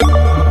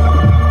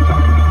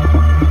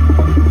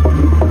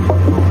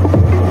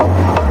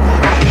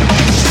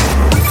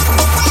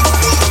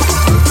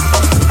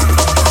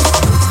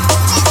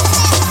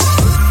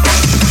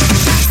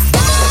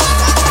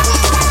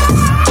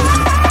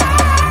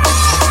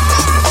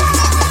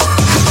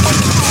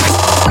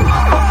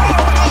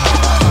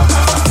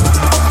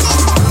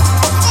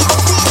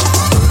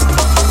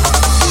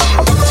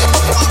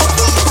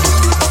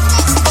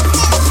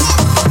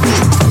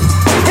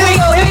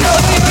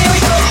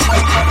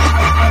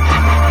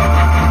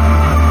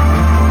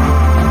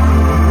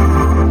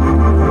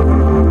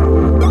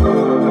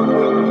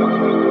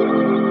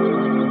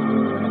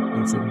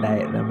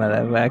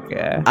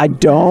Yeah. I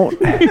don't.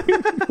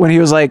 When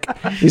he's like,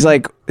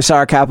 saw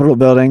our Capitol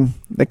building.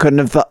 They couldn't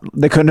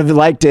have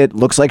liked it.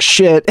 Looks like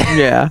shit.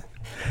 Yeah.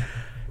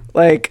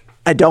 Like,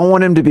 I don't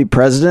want him to be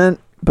president,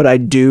 but I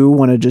do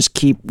want to just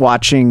keep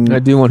watching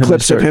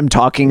clips of him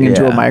talking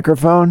into a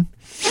microphone.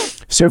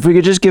 So if we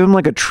could just give him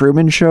like a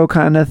Truman Show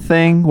kind of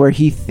thing where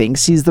he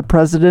thinks he's the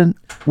president.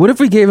 What if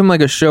we gave him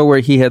like a show where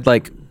he had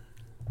like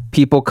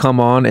people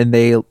come on and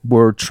they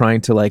were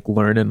trying to like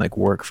learn and like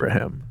work for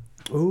him?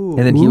 Ooh.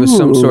 And then he was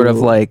some sort of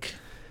like...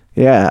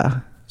 Yeah.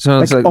 So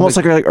like, almost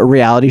like a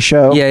reality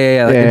show.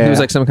 Yeah. He was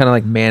like some kind of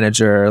like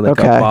manager, like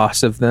a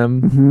boss of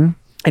them. Mm-hmm.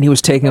 And he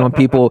was taking on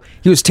people.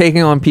 He was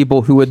taking on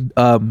people who would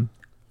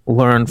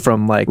learn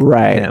from like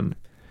him.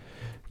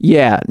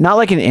 Yeah, not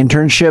like an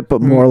internship,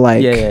 but more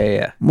like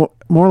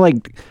more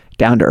like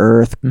down to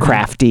earth,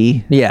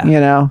 crafty. Yeah, you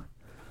know.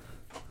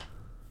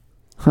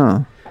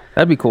 Huh.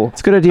 That'd be cool. It's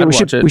a good idea.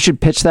 We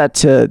should pitch that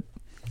to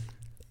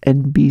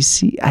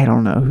NBC. I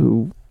don't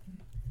know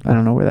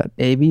where that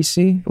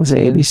ABC was.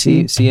 It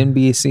ABC,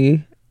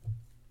 CNBC,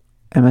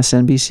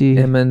 MSNBC,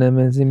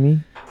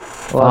 MSNBC,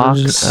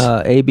 Fox,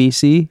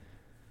 ABC.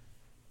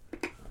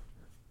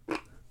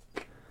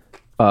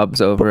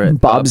 Bob's over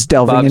it. Bob's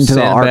delving into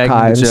the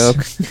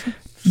archives.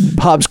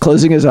 Bob's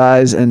closing his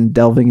eyes and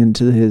delving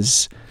into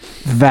his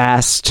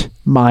vast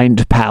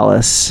mind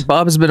palace.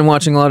 Bob's been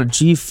watching a lot of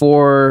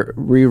G4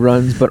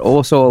 reruns, but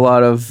also a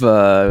lot of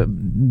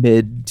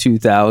mid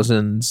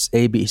 2000s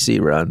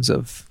ABC runs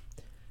of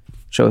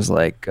shows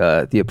like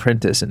The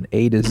Apprentice and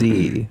A to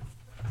Z.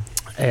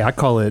 Hey, I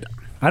call it.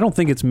 I don't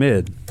think it's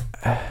mid.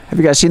 Have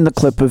you guys seen the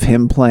clip of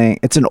him playing?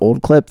 It's an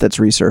old clip that's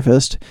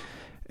resurfaced.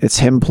 It's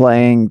him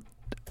playing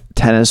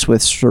tennis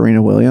with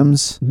Serena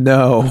Williams.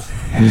 No.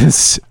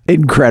 It's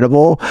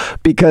incredible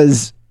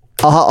because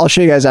I'll show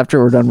you guys after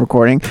we're done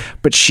recording,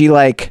 but she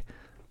like,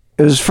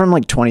 it was from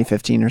like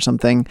 2015 or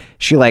something.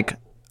 She like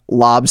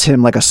lobs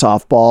him like a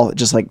softball,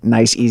 just like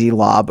nice easy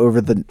lob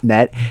over the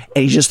net,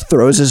 and he just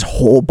throws his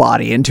whole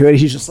body into it.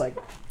 He's just like,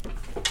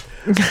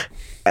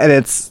 and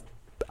it's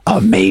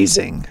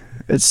amazing.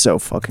 It's so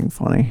fucking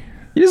funny.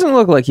 He doesn't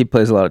look like he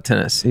plays a lot of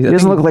tennis. He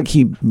doesn't look like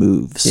he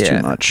moves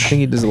too much. I think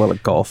he does a lot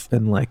of golf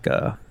and like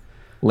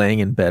laying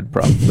in bed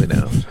probably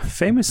now.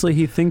 Famously,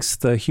 he thinks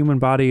the human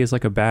body is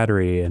like a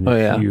battery, and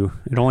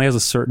it only has a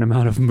certain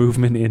amount of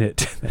movement in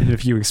it. And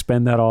if you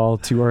expend that all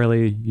too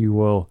early, you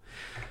will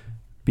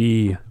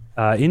be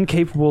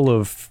incapable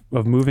of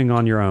moving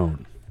on your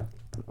own.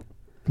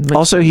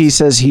 Also, he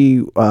says he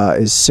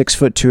is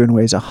 6'2" and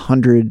weighs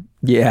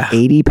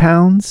 180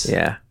 pounds.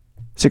 Yeah.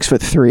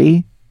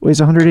 6'3", weighs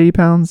 180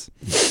 pounds,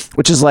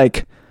 which is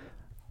like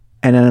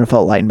an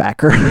NFL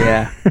linebacker.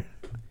 Yeah.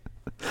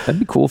 That'd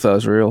be cool if that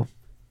was real.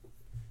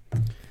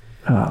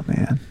 Oh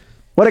man,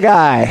 what a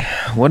guy!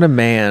 What a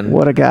man!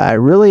 What a guy!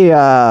 Really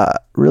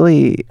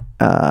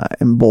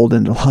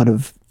emboldened a lot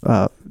of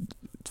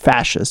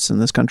fascists in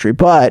this country,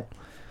 but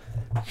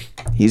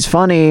he's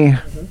funny.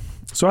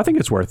 So I think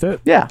it's worth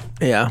it. Yeah,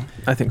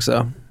 I think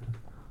so.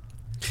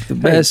 The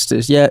best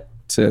is yet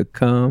to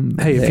come.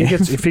 Hey,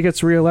 if he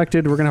gets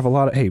reelected, we're gonna have a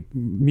lot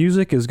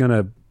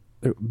of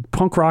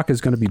punk rock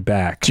is gonna be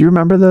back. Do you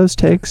remember those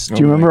takes? Do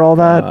you remember all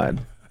that?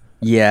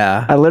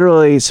 Yeah. I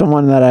literally,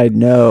 someone that I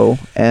know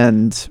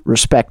and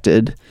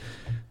respected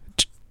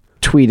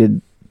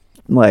tweeted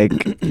like,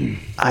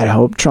 I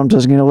hope Trump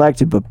doesn't get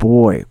elected, but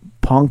boy,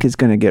 punk is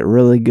going to get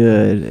really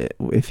good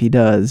if he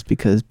does,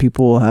 because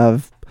people will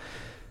have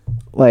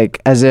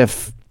like, as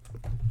if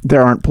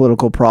there aren't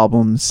political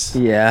problems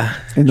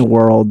in the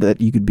world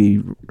that you could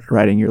be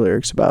writing your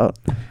lyrics about.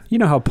 You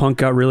know how punk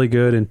got really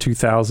good in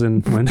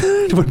 2000 when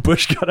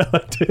Bush got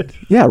elected?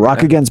 Yeah,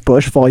 Rock Against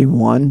Bush, Volume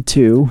 1,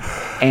 2,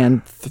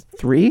 and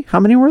 3. How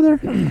many were there?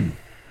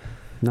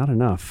 Not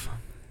enough.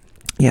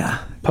 Yeah.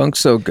 Punk's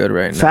so good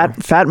right now.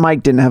 Fat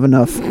Mike didn't have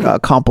enough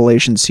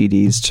compilation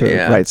CDs to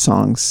write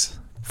songs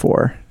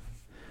for.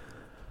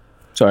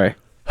 Sorry.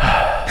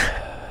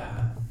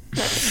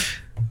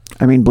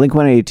 I mean,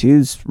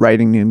 Blink-182's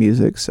writing new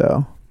music,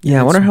 so...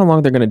 Yeah, I wonder how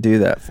long they're going to do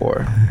that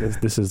for.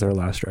 This is their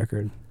last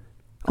record.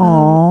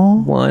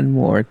 Aww. One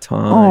more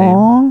time.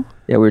 Aww.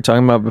 Yeah, we were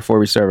talking about before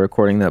we started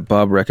recording that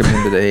Bob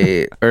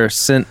recommended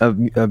sent a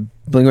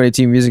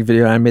Blink-182 music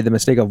video, and I made the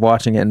mistake of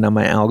watching it, and now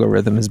my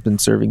algorithm has been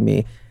serving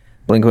me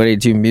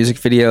Blink-182 music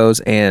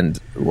videos and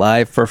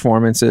live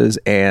performances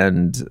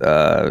and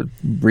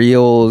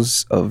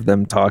reels of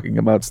them talking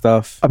about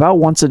stuff. About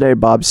once a day,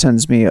 Bob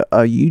sends me a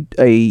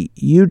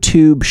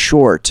YouTube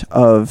short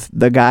of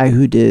the guy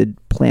who did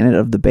Planet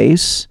of the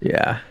Bass.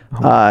 Yeah.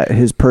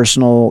 His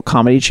personal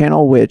comedy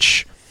channel,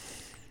 which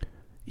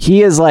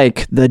he is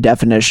like the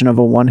definition of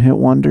a one-hit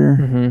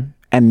wonder,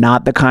 and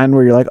not the kind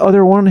where you're like, oh,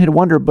 they're a one-hit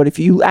wonder. But if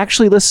you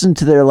actually listen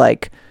to their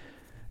like,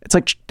 it's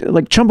like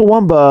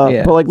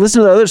Chumbawamba, but like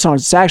listen to the other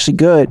songs, it's actually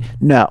good.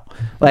 No,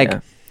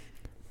 like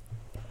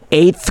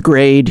 8th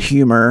grade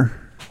humor,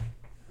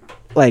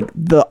 like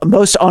the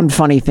most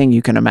unfunny thing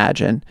you can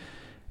imagine,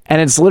 and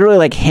it's literally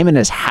like him in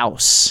his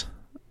house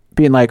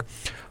being like,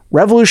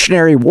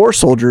 Revolutionary War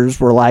soldiers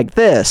were like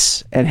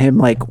this, and him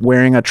like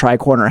wearing a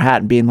tricorner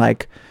hat and being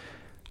like,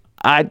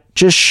 I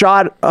just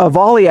shot a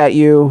volley at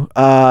you.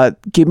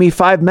 Give me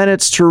 5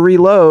 minutes to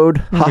reload.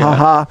 Ha ha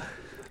ha.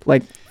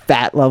 Like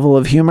that level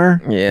of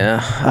humor. Yeah.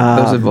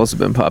 Those have also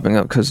been popping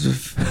up because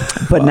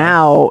of. But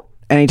now,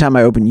 anytime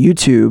I open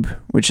YouTube,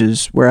 which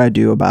is where I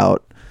do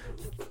about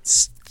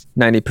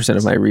 90%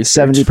 of my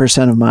research,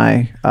 70% of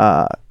my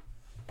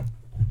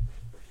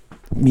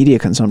media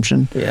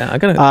consumption. Yeah, I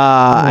gotta.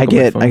 I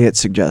get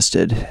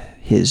suggested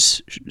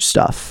his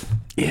stuff.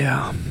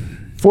 Yeah.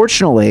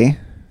 Fortunately,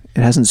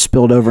 it hasn't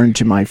spilled over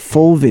into my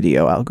full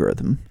video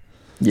algorithm.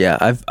 Yeah,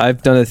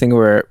 I've done a thing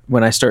where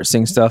when I start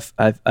seeing stuff,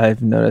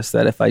 I've noticed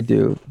that if I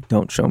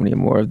don't show me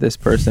more of this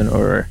person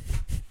or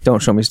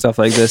don't show me stuff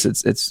like this,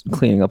 it's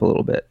cleaning up a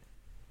little bit.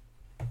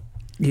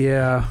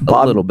 Yeah,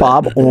 a little bit.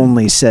 Bob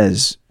only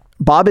says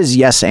Bob is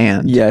yes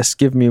and yes,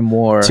 give me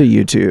more to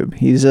YouTube.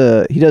 He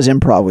does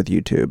improv with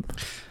YouTube.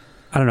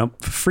 I don't know.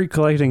 Free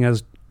collecting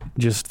has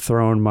just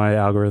thrown my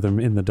algorithm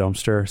in the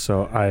dumpster,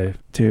 so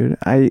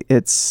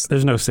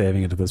there's no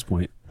saving it at this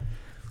point.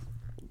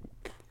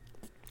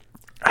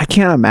 I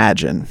can't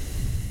imagine.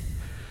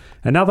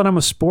 And now that I'm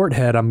a sport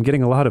head, I'm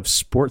getting a lot of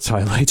sports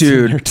highlights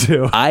in there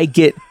too. I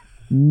get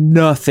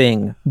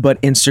nothing but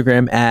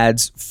Instagram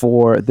ads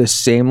for the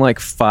same like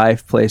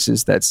 5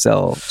 places that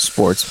sell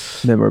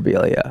sports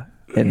memorabilia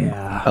and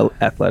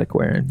athletic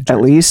wear. And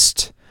at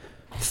least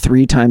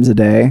 3 times a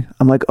day,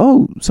 I'm like,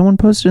 oh, someone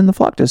posted in the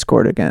Flock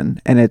Discord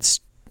again. And it's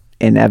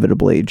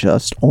inevitably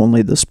just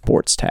only the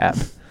sports tab.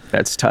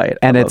 That's tight.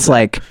 And it's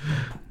like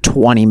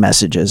 20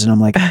 messages, and I'm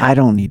like, I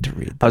don't need to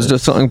read this. I was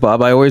just telling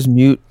Bob, I always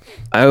mute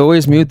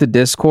the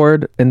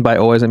Discord, and by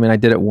always I mean I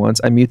did it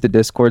once. I mute the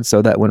Discord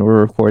so that when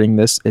we're recording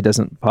this, it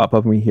doesn't pop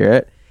up and we hear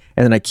it.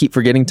 And then I keep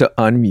forgetting to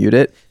unmute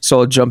it, so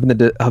I'll jump in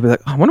I'll be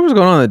like, I wonder what's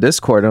going on in the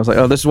Discord. And I was like,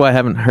 oh, this is why I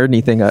haven't heard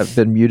anything. I've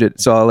been muted.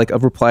 So I'll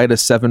reply to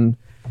 7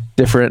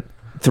 different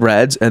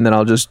threads, and then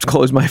I'll just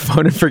close my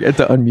phone and forget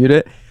to unmute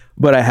it.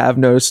 But I have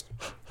noticed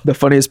the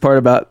funniest part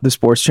about the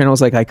sports channel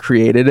is like I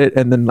created it,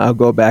 and then I'll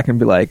go back and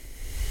be like,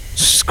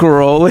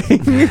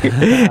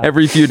 scrolling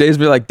every few days,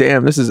 be like,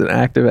 damn, this is an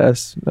active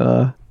ass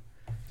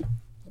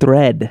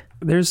thread.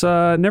 There's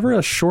never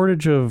a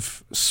shortage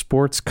of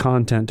sports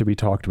content to be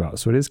talked about,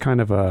 so it is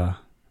kind of a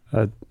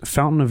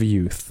fountain of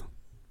youth.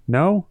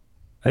 No,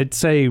 I'd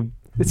say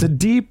it's a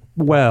deep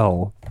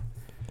well.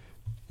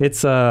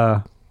 It's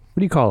what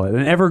do you call it,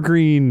 an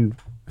evergreen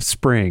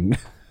spring.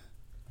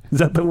 Is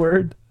that the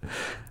word?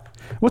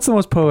 What's the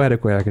most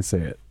poetic way I could say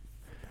it?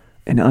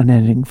 An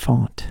unending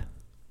font.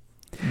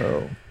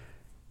 Oh,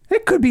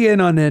 it could be an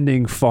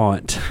unending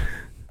font.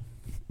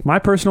 My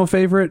personal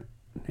favorite,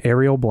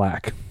 Arial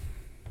Black.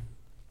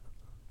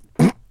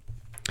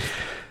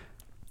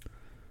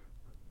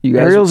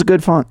 Arial's a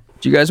good font.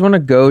 Do you guys want to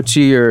go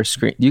to your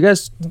screen? Do you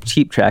guys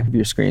keep track of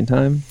your screen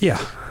time?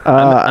 Yeah.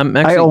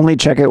 I only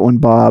check it when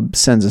Bob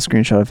sends a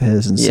screenshot of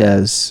his and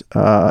says,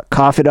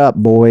 cough it up,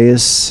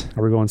 boys.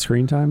 Are we going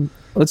screen time?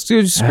 Let's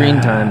do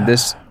screen time.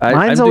 Mine's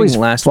I'm always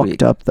last fucked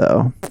week. Up,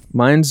 though.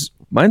 Mine's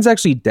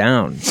actually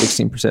down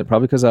 16%,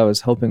 probably because I was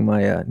helping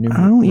my new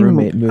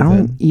roommate move in. I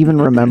don't even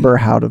remember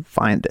how to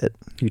find it.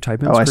 You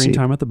type in screen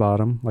time at the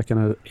bottom, like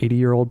an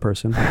 80-year-old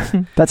person.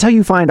 That's how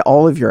you find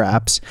all of your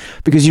apps,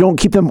 because you don't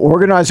keep them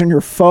organized on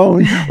your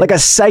phone like a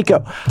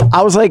psycho.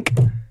 I was like,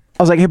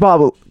 hey,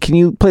 Bob, can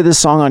you play this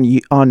song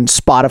on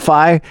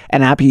Spotify,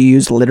 an app you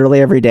use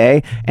literally every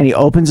day? And he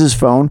opens his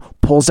phone,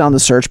 pulls down the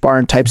search bar,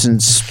 and types in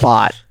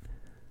Spot.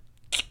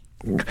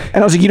 And I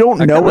was like, you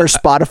don't know where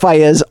Spotify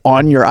is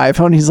on your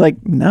iPhone? He's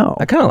like, no.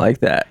 I kind of like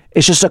that.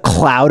 It's just a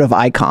cloud of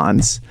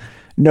icons.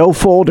 No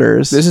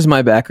folders. This is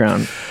my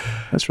background.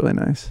 That's really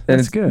nice. And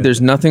That's good.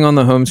 There's nothing on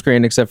the home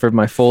screen except for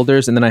my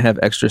folders, and then I have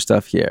extra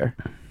stuff here.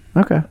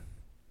 Okay.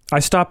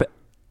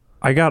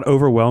 I got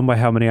overwhelmed by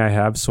how many I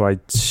have, so I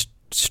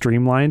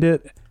streamlined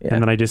it,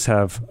 and then I just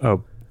have a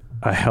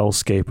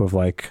hellscape of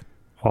like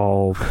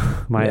all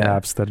my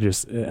apps that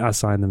just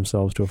assign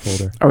themselves to a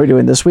folder. Are we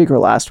doing this week or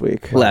last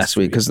week? Last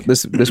week, because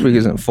this week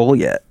isn't full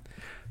yet.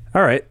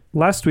 All right.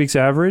 Last week's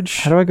average.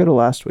 How do I go to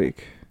last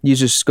week? You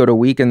just go to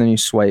week and then you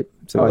swipe.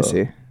 I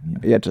see.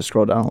 You have to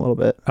scroll down a little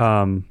bit.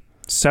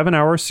 7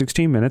 hours,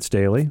 16 minutes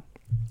daily.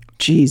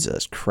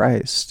 Jesus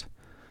Christ.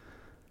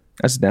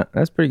 That's down.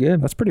 That's pretty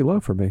good. That's pretty low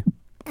for me.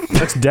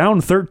 That's down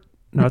it's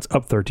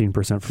up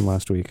 13% from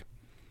last week.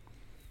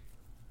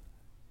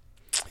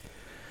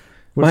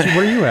 Where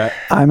are you at?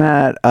 I'm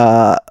at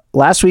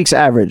last week's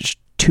average,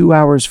 2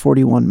 hours,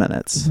 41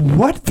 minutes.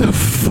 What the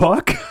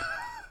fuck?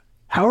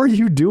 How are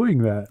you doing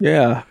that?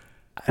 Yeah.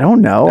 I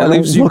don't know. That I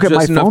leaves don't you look at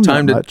just my enough phone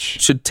time that to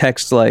much. should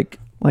text like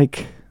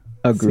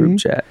a group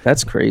chat.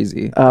 That's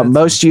crazy.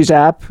 Most used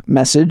app,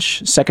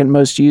 Message. Second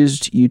most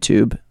used,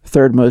 YouTube.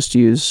 Third most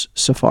used,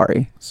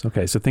 Safari.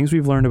 Okay, so things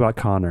we've learned about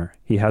Connor.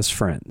 He has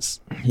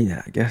friends.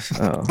 Yeah, I guess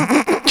so.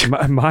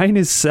 Mine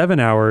is 7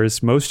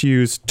 hours. Most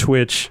used,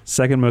 Twitch.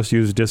 Second most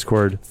used,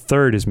 Discord.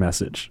 Third is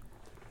Message.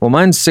 Well,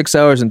 mine's 6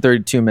 hours and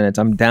 32 minutes.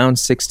 I'm down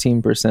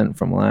 16%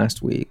 from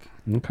last week.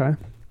 Okay.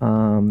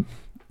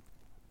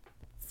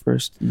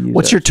 first use.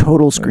 What's your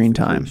total screen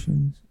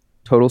time?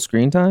 Total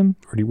screen time?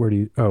 Where do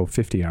you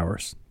 50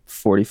 hours.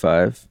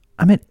 45.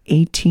 I'm at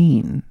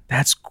 18.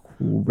 That's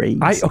crazy.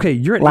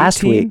 You're at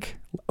last 18? week.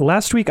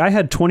 Last week I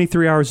had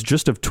 23 hours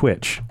just of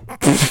Twitch.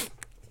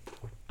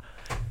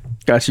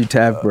 Got you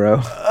tabbed,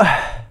 bro.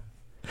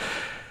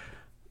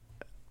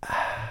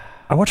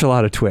 I watch a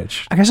lot of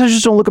Twitch. I guess I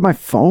just don't look at my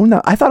phone.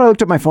 I thought I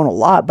looked at my phone a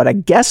lot, but I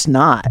guess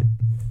not.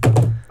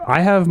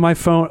 I have my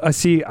phone.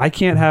 See, I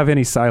can't have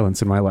any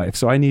silence in my life,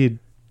 so I need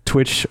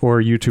Twitch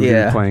or YouTube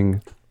to be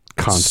playing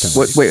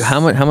constantly. Wait, how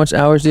much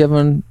hours do you have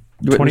on?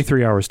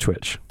 23 hours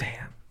Twitch.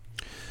 Damn,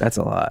 that's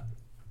a lot.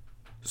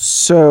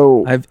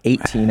 So I have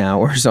 18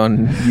 hours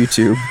on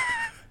YouTube.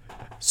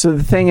 So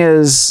the thing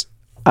is,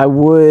 I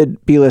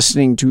would be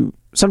listening to.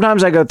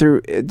 Sometimes I go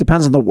through. It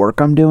depends on the work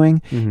I'm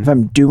doing. Mm-hmm. If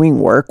I'm doing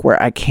work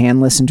where I can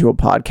listen to a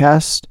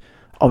podcast,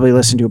 I'll be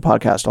listening to a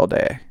podcast all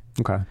day.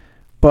 Okay.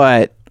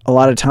 But a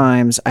lot of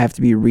times I have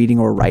to be reading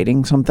or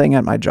writing something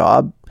at my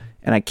job,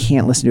 and I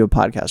can't listen to a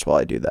podcast while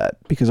I do that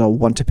because I'll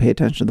want to pay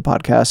attention to the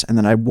podcast, and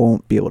then I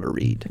won't be able to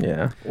read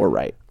or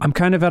write. I'm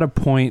kind of at a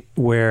point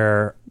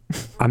where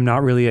I'm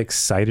not really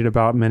excited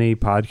about many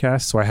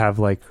podcasts, so I have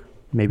like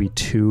maybe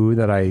 2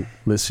 that I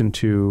listen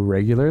to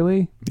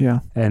regularly.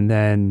 Yeah. And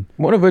then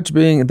one of which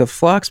being the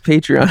Flocks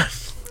Patreon.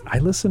 I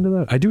listen to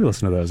those. I do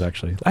listen to those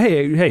actually.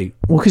 Hey.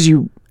 Well, because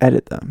you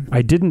edit them.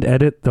 I didn't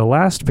edit the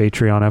last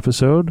Patreon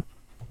episode,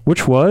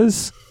 which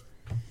was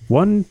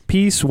One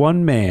Piece,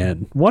 One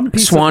Man.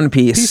 Swan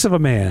Piece. Piece of a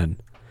man.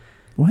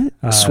 What?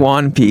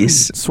 Swan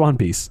Piece. Swan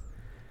Piece.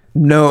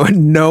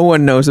 No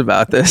one knows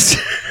about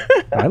this.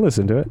 I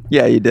listened to it.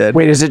 Yeah, you did.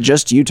 Wait, is it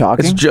just you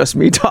talking? It's just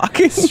me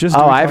talking. It's just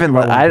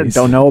I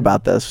don't know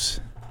about this.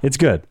 It's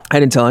good. I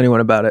didn't tell anyone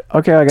about it.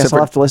 Okay, I guess I'll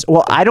have to listen.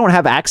 Well, I don't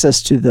have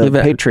access to the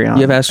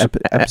Patreon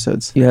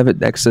episodes. You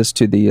have access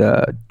to the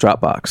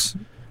Dropbox.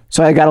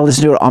 So I got to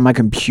listen to it on my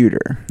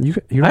computer. You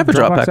don't have a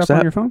Dropbox app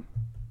on your phone?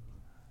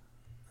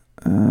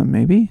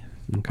 Maybe.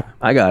 Okay.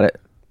 I got it.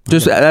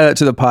 Just add it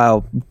to the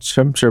pile.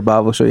 I'm sure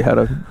Bob will show you how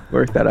to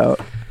work that out.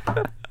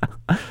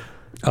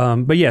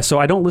 But yeah, so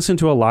I don't listen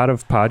to a lot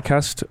of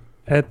podcasts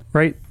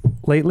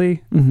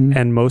lately,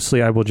 and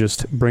mostly I will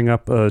just bring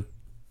up a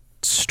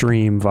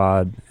stream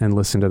VOD and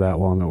listen to that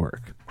while I'm at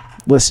work.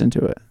 Listen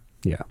to it.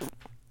 Yeah.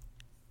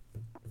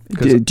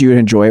 Do you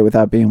enjoy it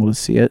without being able to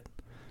see it?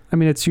 I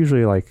mean, it's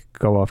usually like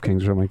Go Off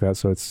Kings or something like that,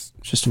 so it's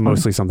just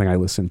mostly something I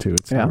listen to.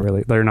 It's not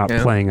really, they're not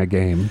playing a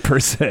game per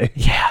se.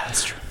 Yeah,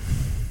 that's true.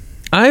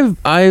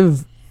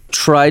 I've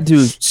tried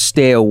to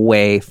stay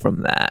away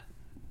from that.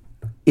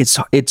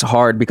 It's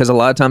hard because a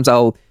lot of times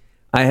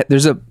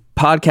there's a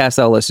podcast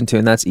I'll listen to,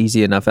 and that's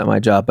easy enough at my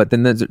job, but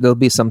then there'll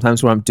be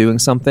sometimes where I'm doing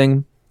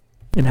something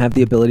and have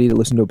the ability to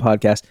listen to a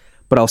podcast,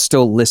 but I'll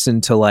still listen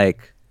to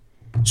like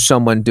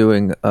someone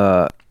doing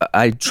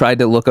I tried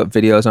to look up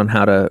videos on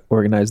how to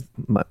organize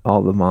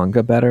all the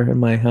manga better in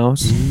my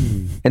house,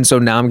 and so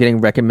now I'm getting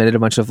recommended a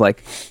bunch of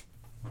like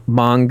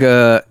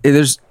manga.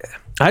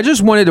 I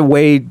just wanted to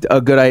weigh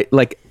a good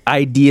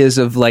ideas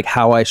of like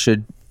how I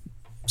should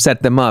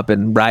set them up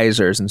and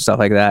risers and stuff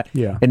like that.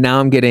 Yeah. And now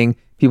I'm getting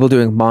people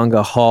doing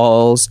manga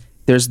hauls.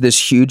 There's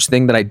this huge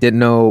thing that I didn't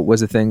know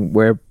was a thing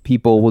where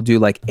people will do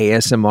like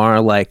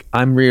ASMR, like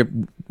I'm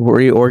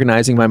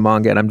reorganizing my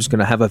manga and I'm just going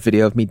to have a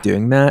video of me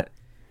doing that,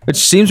 which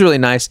seems really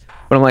nice,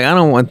 but I'm like, I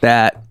don't want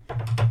that.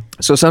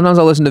 So sometimes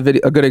I'll listen to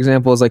video. A good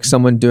example is like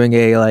someone doing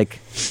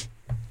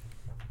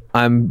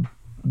I'm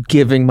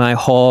giving my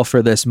haul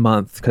for this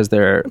month because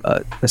they're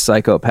a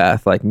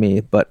psychopath like me,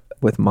 but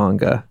with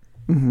manga.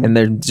 And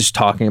they're just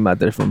talking about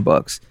different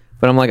books.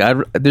 But I'm like,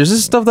 there's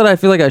this stuff that I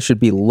feel like I should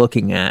be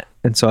looking at,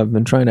 and so I've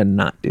been trying to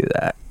not do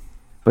that.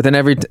 But then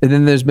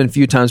then there's been a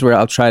few times where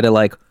I'll try to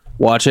like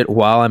watch it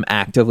while I'm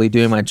actively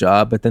doing my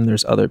job, but then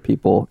there's other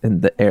people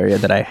in the area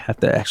that I have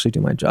to actually do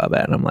my job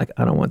at, and I'm like,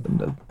 I don't want them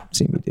to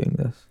see me doing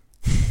this.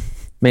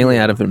 Mainly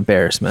out of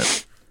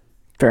embarrassment.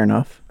 Fair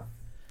enough.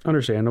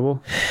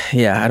 Understandable.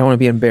 Yeah, I don't want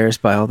to be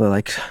embarrassed by all the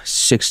like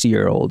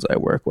 60-year-olds I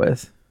work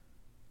with.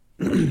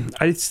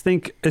 I just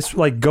think it's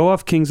like Go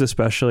Off Kings,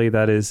 especially,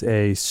 that is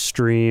a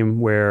stream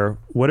where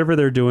whatever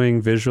they're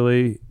doing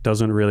visually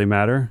doesn't really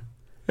matter.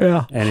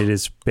 Yeah. And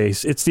it's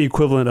the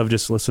equivalent of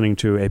just listening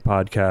to a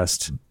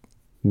podcast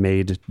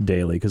made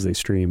daily because they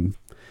stream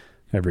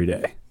every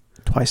day.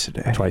 Twice a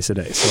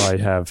day. So I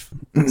have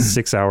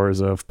 6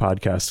 hours of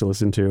podcasts to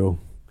listen to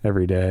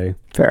every day.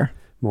 Fair.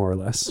 More or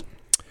less.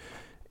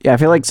 Yeah, I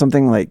feel like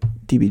something like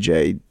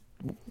DBJ,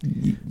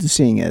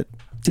 seeing it.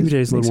 DBJ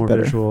is a little more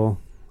better. visual.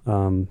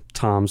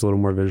 Tom's a little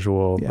more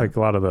visual. Yeah. Like a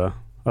lot of the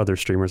other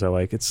streamers I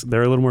like,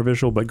 they're a little more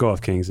visual, but Go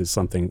Off Kings is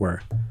something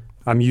where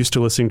I'm used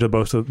to listening to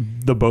both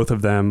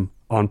of them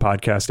on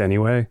podcast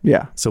anyway.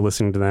 Yeah. So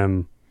listening to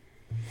them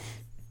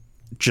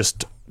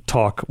just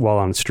talk while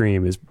on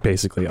stream is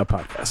basically a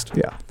podcast.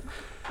 Yeah.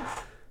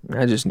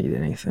 I just need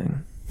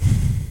anything.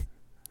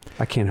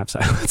 I can't have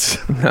silence.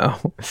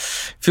 No.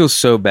 Feels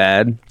so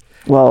bad.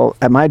 Well,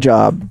 at my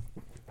job,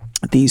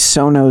 the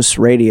Sonos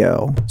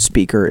radio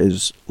speaker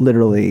is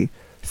literally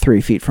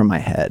 3 feet from my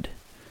head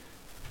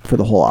for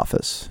the whole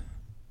office.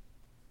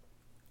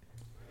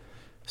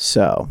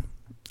 So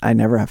I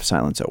never have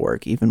silence at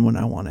work, even when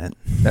I want it.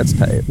 That's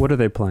tight. What are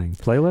they playing?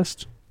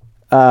 Playlist?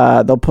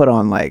 They'll put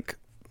on like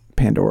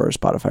Pandora or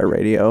Spotify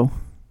radio.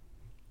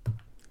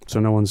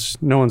 So no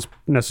one's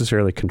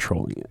necessarily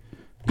controlling it.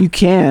 You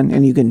can,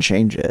 and you can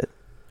change it.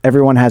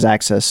 Everyone has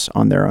access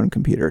on their own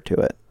computer to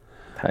it.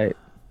 Tight.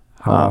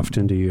 How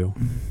often do you?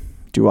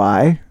 Do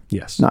I?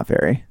 Yes. Not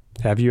very.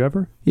 Have you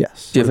ever?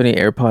 Yes. Do you have any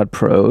AirPod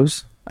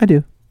Pros? I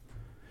do.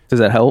 Does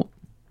that help?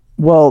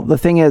 Well, the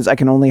thing is, I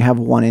can only have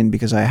one in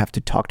because I have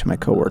to talk to my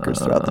coworkers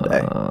throughout the day.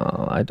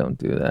 Oh, I don't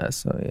do that,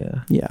 so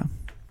yeah. Yeah.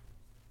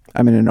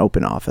 I'm in an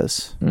open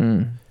office.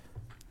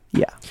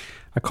 Yeah.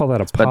 I call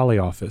that a poly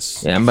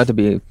office. Yeah, I'm about to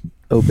be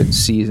open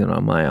season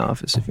on my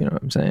office, if you know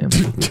what I'm saying.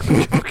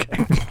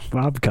 Okay.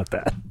 Bob, cut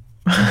that.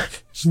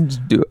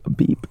 Just do a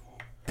beep.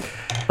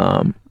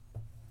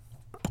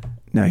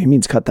 No, he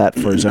means cut that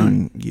for his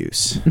own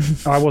use.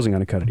 I wasn't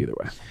going to cut it either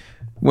way.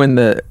 When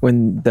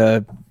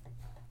the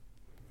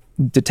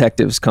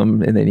detectives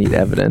come and they need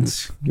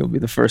evidence, you'll be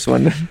the first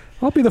one.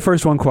 I'll be the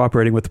first one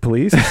cooperating with the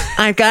police.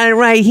 I got it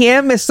right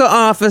here, Mr.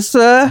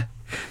 Officer.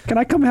 Can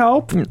I come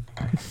help?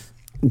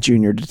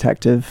 Junior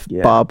detective,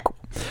 Yeah. Bob.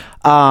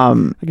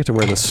 I get to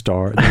wear the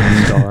star.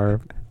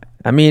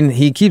 I mean,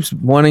 he keeps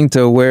wanting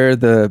to wear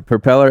the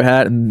propeller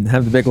hat and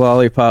have the big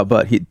lollipop,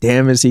 but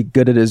damn is he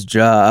good at his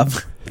job.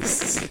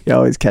 He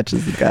always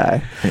catches the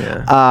guy.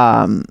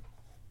 Yeah.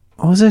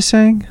 What was I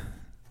saying?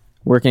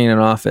 Working in an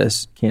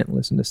office, can't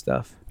listen to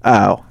stuff.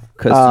 Oh.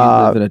 Because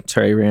you live in a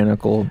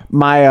tyrannical...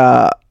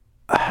 My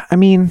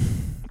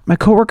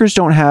coworkers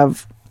don't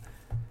have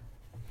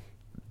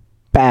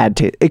bad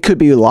taste. It could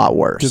be a lot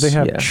worse. Do they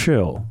have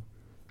chill?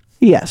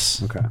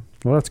 Yes. Okay.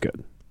 Well, that's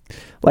good.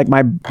 Like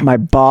my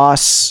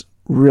boss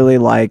really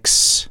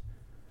likes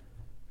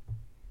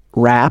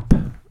rap.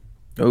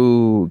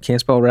 Oh, can't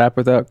spell rap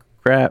without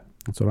crap.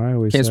 That's what I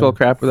always Can't say. spell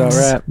crap without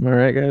rap. Am I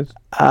right, guys?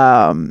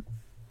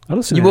 I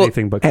listen to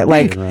anything but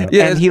like, rap.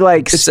 Yeah, and he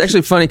likes... It's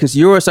actually funny because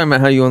you were talking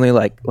about how you only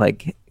like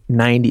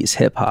 90s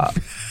hip hop.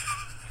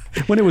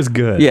 When it was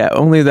good. Yeah,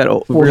 only that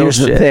real here's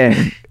shit. the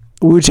thing.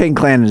 Wu-Tang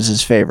Clan is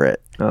his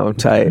favorite Oh,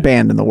 tight.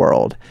 band in the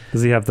world.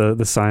 Does he have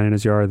the sign in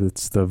his yard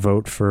that's the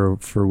vote for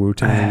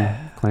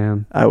Wu-Tang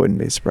Clan? I wouldn't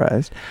be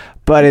surprised.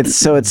 But it's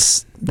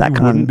that You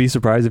kind wouldn't of... be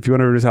surprised if you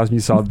went over to his house and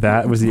you saw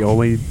that was the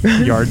only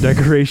yard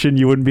decoration.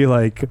 You wouldn't be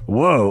like,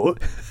 "Whoa!"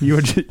 You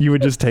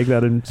would just take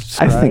that in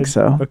stride? I think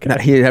so. Okay. No,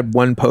 he had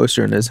one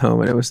poster in his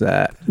home, and it was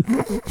that.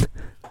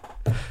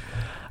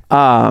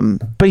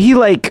 But he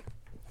like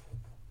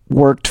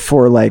worked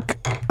for like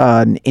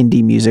an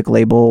indie music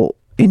label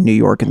in New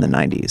York in the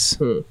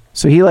 90s.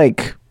 So he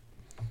like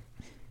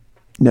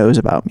knows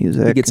about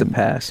music. He gets a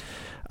pass.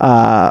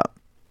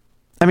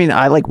 I mean,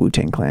 I like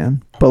Wu-Tang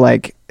Clan, but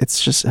like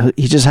it's just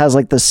he just has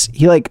like this.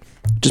 He like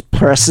just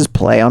presses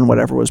play on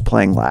whatever was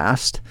playing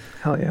last.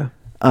 Hell yeah.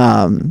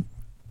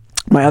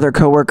 My other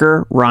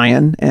coworker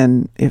Ryan,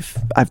 and if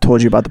I've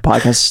told you about the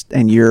podcast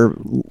and you're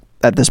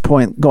at this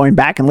point going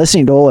back and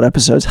listening to old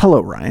episodes,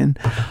 hello Ryan.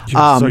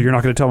 So you're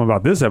not going to tell him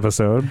about this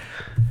episode?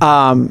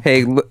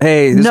 Hey,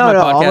 this is my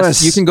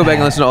podcast. I'll You can go back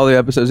and listen to all the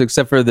episodes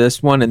except for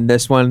this one and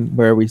this one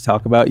where we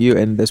talk about you,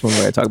 and this one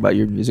where I talk about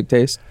your music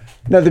taste.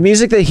 No, the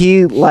music that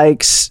he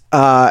likes,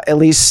 at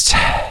least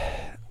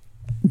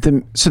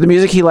the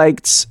music he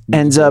likes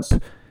ends up,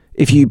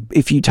 if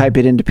you type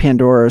it into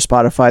Pandora or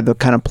Spotify, the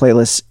kind of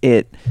playlist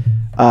it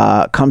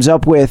comes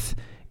up with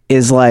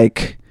is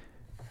like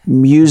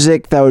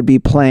music that would be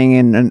playing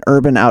in an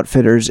Urban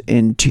Outfitters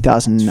in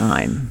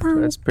 2009.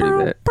 That's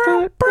pretty bit.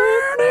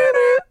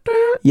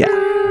 Yeah.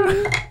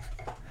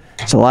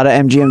 It's a lot of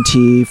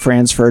MGMT,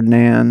 Franz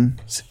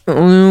Ferdinand.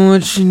 Only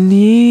what you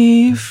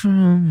need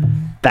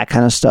from... That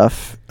kind of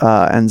stuff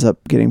ends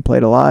up getting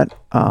played a lot.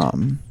 A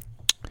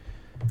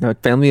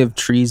family of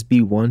trees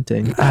be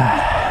wanting.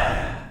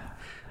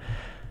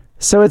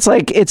 So it's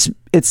like it's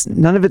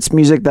none of it's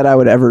music that I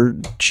would ever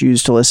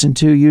choose to listen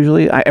to.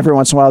 Usually, every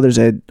once in a while there's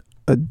a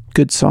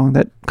good song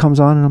that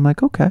comes on, and I'm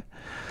like, okay.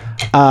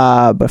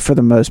 But for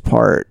the most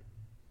part,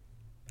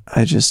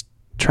 I just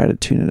try to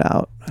tune it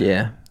out.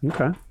 Yeah.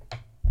 Okay.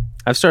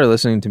 I've started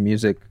listening to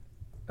music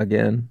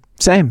again.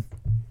 Same.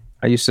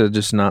 I used to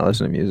just not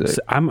listen to music.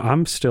 So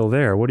I'm still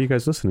there. What are you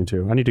guys listening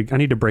to? I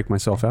need to break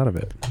myself out of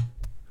it.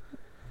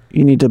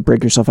 You need to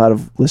break yourself out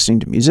of listening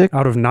to music.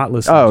 Out of not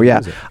listening. Oh to yeah.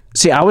 music.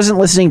 See, I wasn't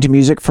listening to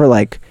music for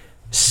like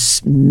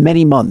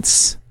many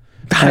months.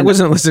 I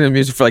wasn't listening to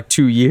music for like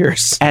 2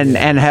 years. and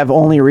have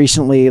only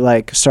recently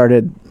like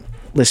started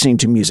listening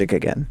to music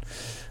again.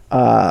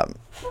 I've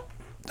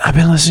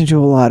been listening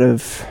to a lot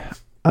of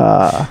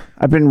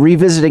I've been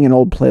revisiting an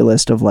old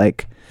playlist of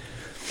like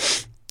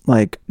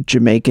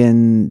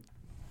Jamaican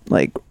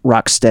like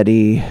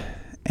rocksteady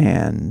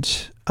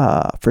and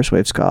first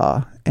wave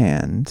ska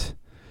and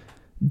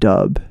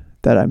dub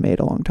that I made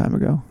a long time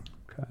ago.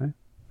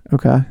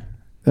 Okay.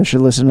 I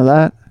should listen to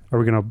that. Are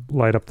we gonna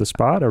light up the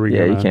spot? Or are we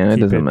Yeah, gonna you can. It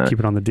doesn't matter. Keep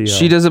it on the DL?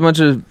 She does a bunch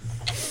of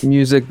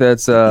music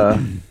that's I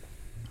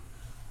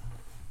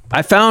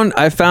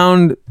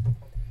found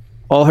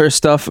all her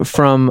stuff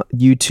from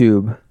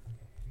YouTube.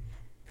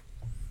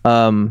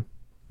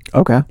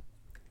 Okay.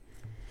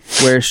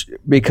 Where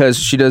because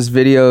she does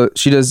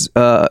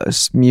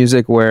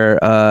music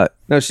where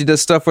no, she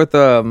does stuff with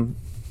a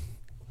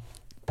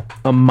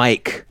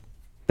mic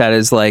that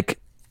is like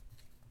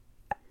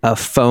a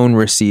phone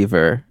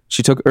receiver.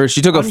 She took on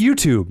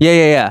YouTube.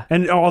 Yeah.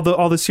 And all the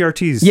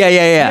CRTs.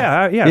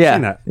 Yeah. I've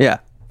seen that. Yeah.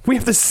 We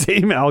have the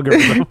same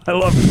algorithm. I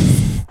love it.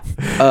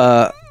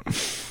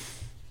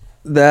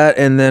 That,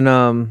 and then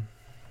I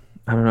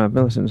don't know, I've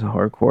been listening to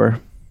hardcore.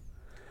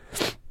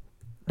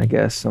 I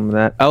guess some of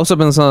that. I also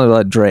been listening to a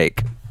lot of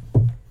Drake.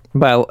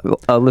 But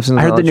I listened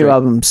to I heard the new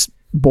album's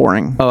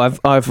boring. Oh,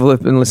 I've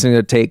been listening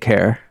to Take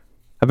Care.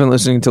 I've been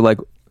listening to like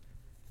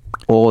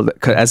old,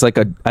 as like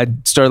I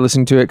started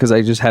listening to it because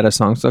I just had a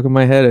song stuck in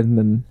my head, and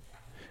then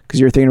because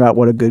you're thinking about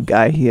what a good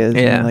guy he is.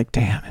 Yeah. And you're like,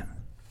 damn it.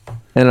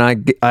 And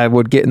I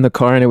would get in the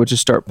car and it would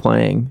just start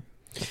playing.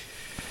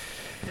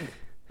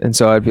 And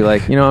so I'd be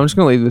like, I'm just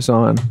gonna leave this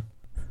on.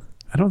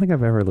 I don't think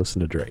I've ever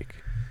listened to Drake.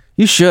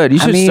 You should.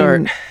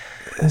 Start.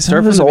 Some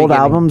of his old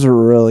albums are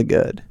really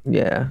good.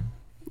 Yeah.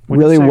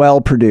 Really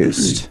well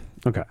produced.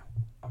 Okay.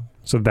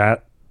 So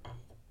that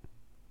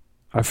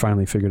I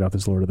finally figured out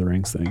this Lord of the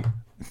Rings thing.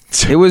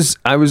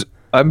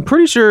 I'm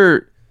pretty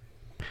sure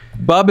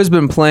Bob has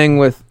been playing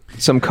with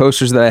some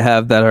coasters that I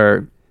have that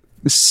are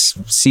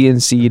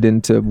CNC'd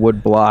into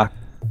wood block.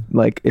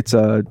 Like it's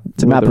a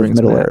map of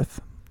Middle Earth.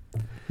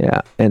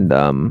 Yeah. And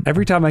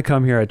every time I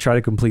come here, I try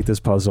to complete this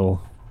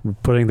puzzle,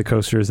 putting the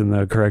coasters in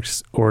the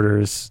correct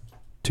orders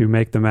to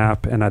make the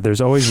map, and there's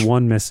always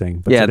one missing.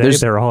 But today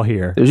they're all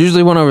here. There's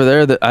usually one over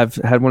there that I've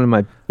had one in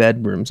my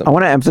bedroom. I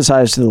want to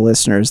emphasize to the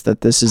listeners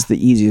that this is the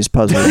easiest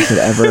puzzle you could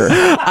ever.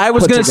 I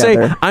was going to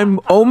say, I'm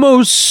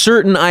almost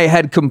certain I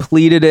had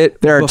completed it.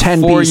 There are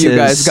 10 pieces. You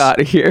guys got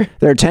here.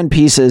 There are 10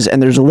 pieces,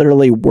 and there's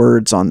literally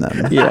words on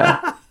them.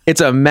 Yeah, it's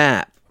a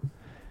map.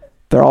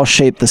 They're all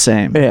shaped the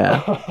same.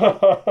 Yeah,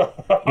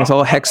 it's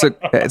all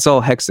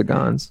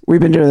hexagons. We've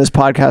been doing this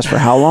podcast for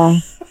how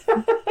long?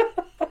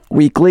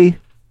 Weekly.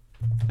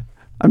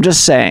 I'm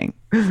just saying.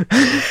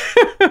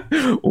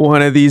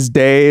 One of these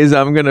days,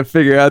 I'm going to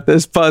figure out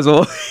this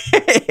puzzle.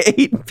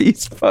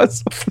 8-piece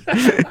puzzle.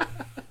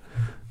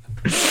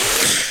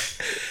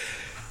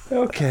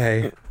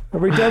 Okay. Are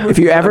we done with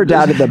if you ever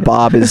doubted that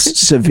Bob is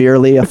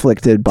severely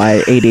afflicted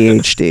by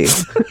ADHD,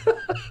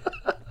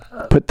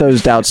 put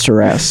those doubts to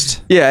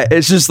rest. Yeah,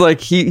 it's just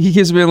like he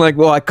keeps being like,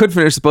 well, I could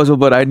finish the puzzle,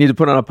 but I need to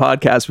put on a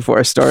podcast before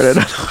I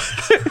started.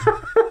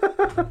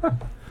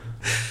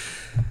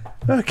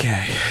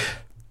 Okay.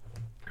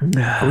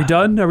 Are we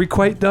done? Are we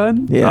quite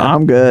done? Yeah,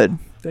 I'm good.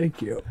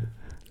 Thank you.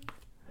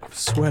 I'm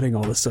sweating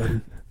all of a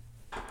sudden.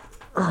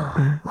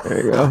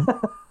 There you go.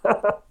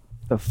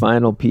 The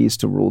final piece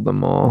to rule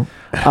them all.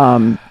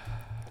 I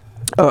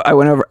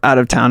went out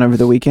of town over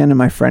the weekend, and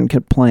my friend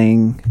kept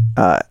playing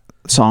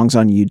songs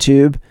on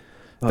YouTube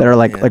that are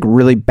like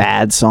really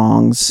bad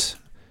songs,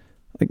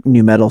 like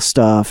new metal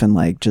stuff, and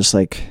like just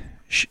like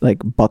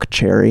Buck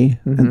Cherry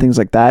and things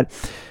like that.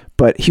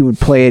 But he would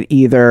play it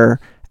either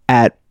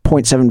at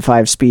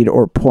 0.75 speed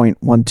or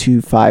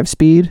 0.125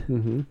 speed,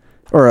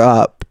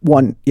 or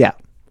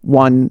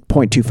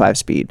 1.25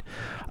 speed.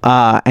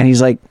 And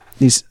he's like,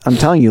 I'm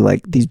telling you,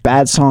 like, these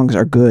bad songs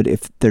are good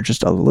if they're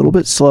just a little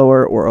bit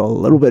slower or a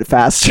little bit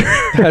faster.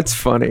 That's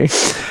funny.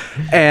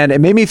 And it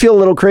made me feel a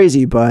little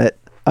crazy, but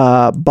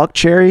Buck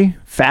Cherry,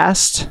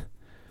 fast.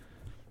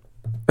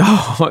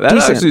 Oh, that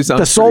decent. Actually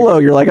sounds the solo.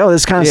 You're like, oh,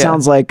 this kind of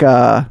sounds like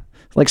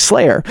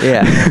Slayer.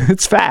 Yeah,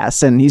 it's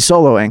fast, and he's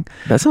soloing.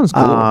 That sounds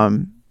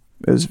cool.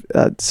 It was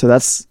so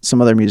that's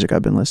some other music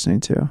I've been listening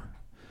to.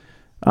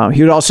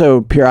 He would also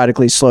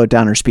periodically slow it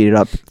down or speed it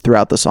up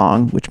throughout the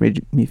song, which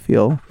made me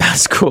feel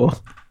that's cool,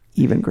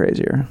 even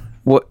crazier.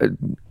 What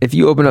if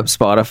you open up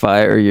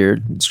Spotify or your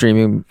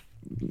streaming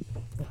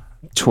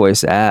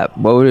choice app?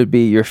 What would it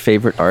be your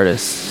favorite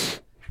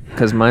artist?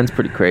 Because mine's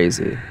pretty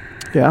crazy.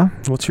 Yeah.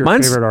 What's your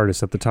favorite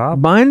artist at the top?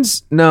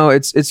 It's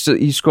just,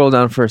 you scroll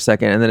down for a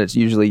second and then it's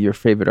usually your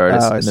favorite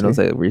artist, and then it'll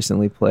say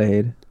recently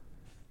played.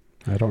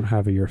 I don't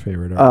have your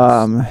favorite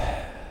artist.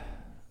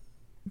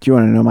 Do you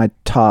want to know my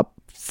top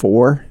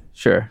 4?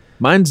 Sure.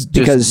 Mine's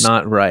just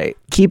not right.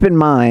 Keep in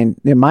mind,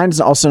 mine's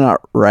also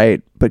not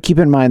right, but keep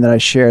in mind that I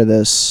share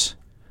this.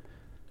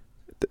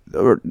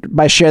 Or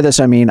by share this,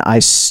 I mean I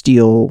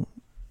steal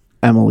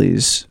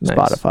Emily's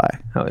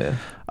Spotify. Hell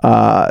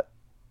yeah.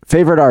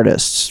 Favorite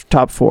artists,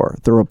 top 4: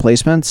 The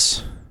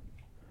Replacements,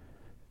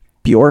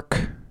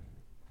 Bjork,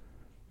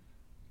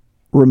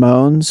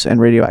 Ramones,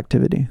 and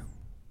Radioactivity.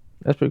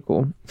 That's pretty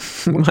cool.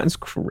 Mine's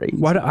crazy.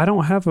 I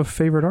don't have a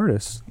favorite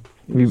artist.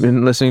 Have you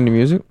been listening to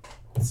music?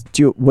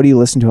 What do you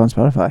listen to on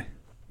Spotify?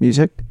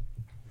 Music?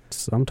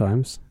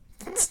 Sometimes.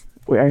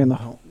 Where are you in the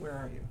home? Where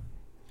are you?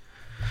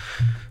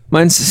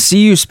 Mine's See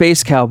You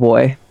Space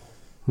Cowboy.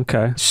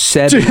 Okay.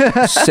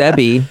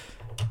 Sebi.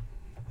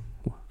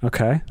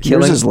 Okay.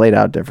 Yours is laid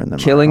out different than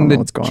Killing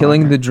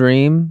mine. the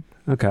Dream.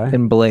 Okay.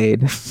 And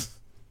Blade.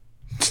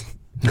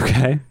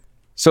 Okay.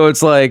 So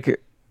it's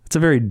like, it's a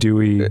very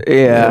dewy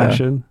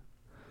session.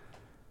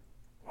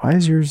 Why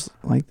is yours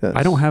like this?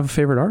 I don't have a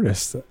favorite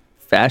artist.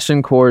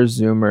 Fashion core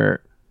zoomer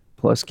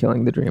plus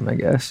killing the dream, I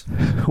guess.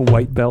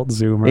 White belt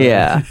zoomer.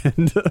 Yeah.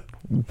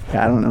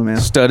 I don't know, man.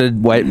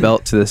 Studded white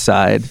belt to the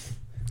side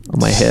on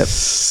my hip.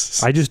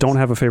 I just don't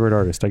have a favorite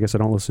artist. I guess I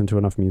don't listen to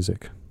enough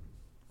music.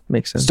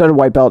 Makes sense. Studded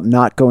white belt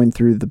not going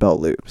through the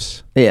belt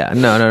loops. Yeah,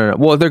 no.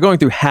 Well, they're going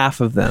through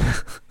half of them.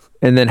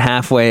 And then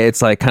halfway,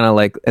 it's like kind of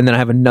like, and then I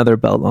have another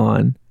belt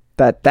on.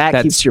 That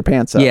keeps your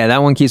pants up. Yeah,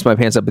 that one keeps my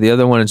pants up. But the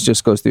other one, it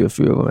just goes through a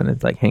few of them and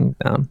it like hangs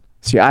down.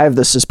 See, I have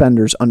the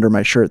suspenders under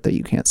my shirt that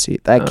you can't see.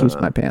 That keeps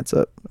my pants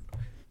up.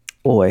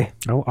 Boy.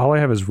 All I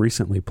have is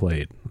recently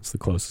played. That's the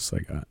closest I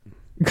got.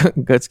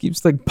 Guts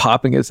keeps like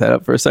popping his head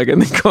up for a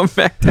second and then going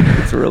back down.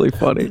 It's really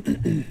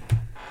funny.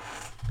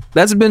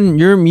 That's been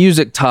your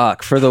music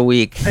talk for the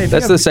week. Hey,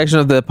 that's the section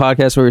of the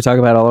podcast where we talk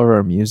about all of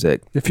our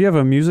music. If you have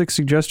a music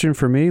suggestion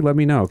for me, let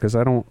me know, because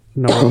I don't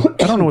know.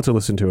 I don't know what to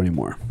listen to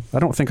anymore. I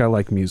don't think I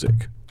like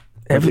music.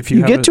 If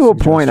you get to a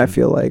point, I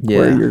feel like,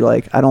 where you're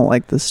like, I don't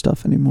like this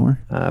stuff anymore.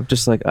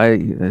 Just like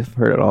I've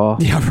heard it all.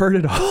 Yeah, I've heard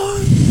it all.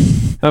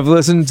 I've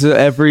listened to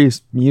every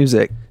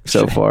music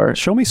so far.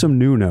 Show me some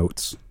new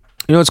notes.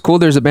 You know, it's cool.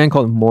 There's a band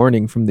called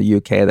Morning from the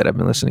UK that I've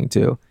been listening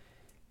to.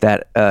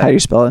 That how do you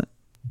spell it?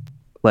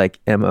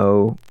 Like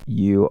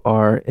MOURNIG.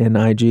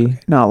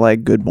 Not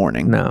like good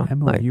morning. No.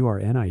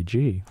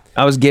 MOURNIG.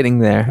 I was getting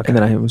there, and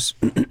then I was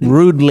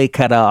rudely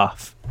cut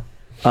off.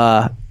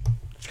 They're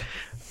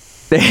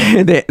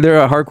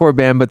a hardcore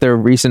band, but their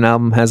recent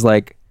album has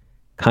like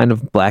kind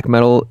of black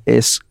metal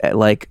is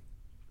like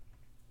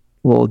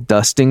little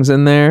dustings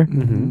in there,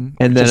 and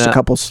then just a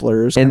couple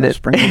slurs, and then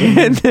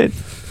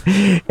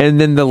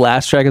the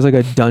last track is like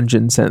a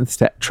dungeon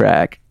synth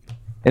track.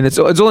 And it's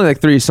only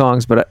like 3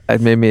 songs, but it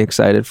made me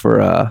excited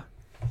for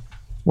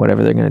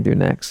whatever they're going to do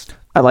next.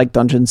 I like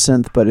Dungeon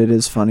Synth, but it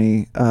is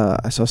funny.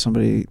 I saw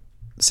somebody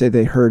say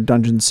they heard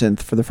Dungeon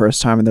Synth for the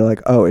first time, and they're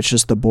like, oh, it's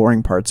just the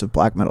boring parts of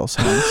black metal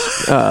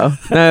songs.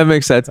 That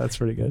makes sense. That's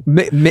pretty good.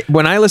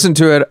 When I listen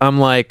to it, I'm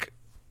like,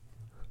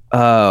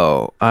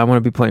 oh, I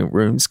want to be playing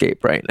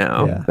RuneScape right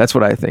now. Yeah. That's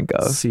what I think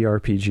of.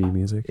 CRPG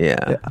music.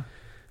 Yeah.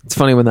 It's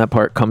funny when that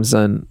part comes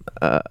in.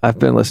 I've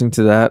been listening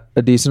to that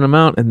a decent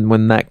amount, and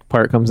when that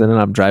part comes in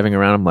and I'm driving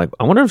around, I'm like,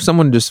 I wonder if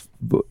someone just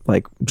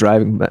like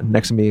driving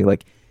next to me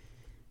like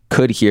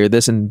could hear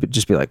this and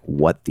just be like,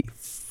 what the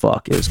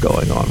fuck is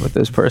going on with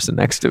this person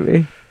next to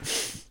me?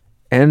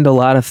 And a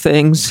lot of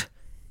things.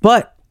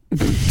 But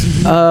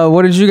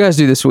what did you guys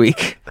do this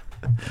week?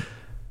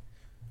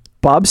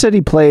 Bob said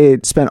he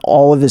spent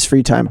all of his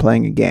free time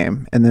playing a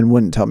game and then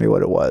wouldn't tell me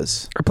what it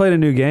was. I played a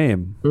new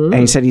game. And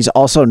he said he's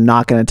also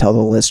not going to tell the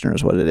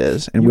listeners what it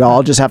is. And we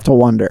all just have to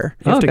wonder.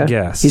 You have to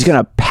guess. He's going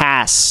to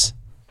pass.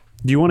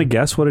 Do you want to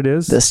guess what it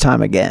is? This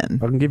time again.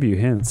 I can give you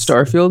hints.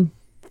 Starfield?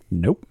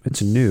 Nope.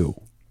 It's new.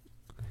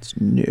 It's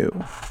new.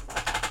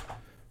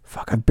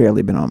 Fuck, I've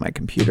barely been on my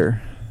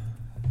computer.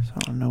 So I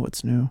don't know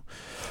what's new.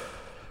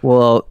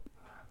 Well...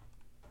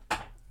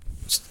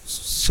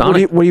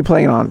 Sonic. What are you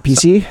playing on?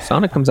 PC?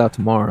 Sonic comes out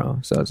tomorrow,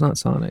 so it's not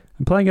Sonic.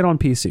 I'm playing it on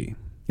PC.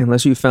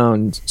 Unless you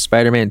found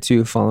Spider-Man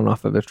 2 falling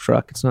off of a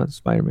truck, it's not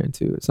Spider-Man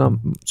 2. It's not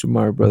Super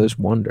Mario Brothers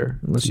Wonder.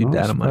 Unless you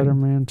data mine.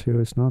 Spider-Man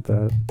 2. It's not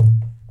that.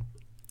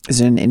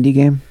 Is it an indie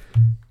game?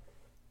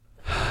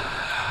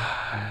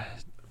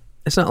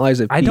 It's not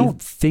Liza P. I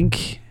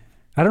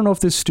don't know if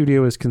this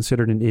studio is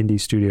considered an indie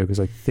studio, because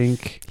I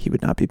think he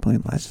would not be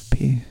playing Liza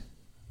P.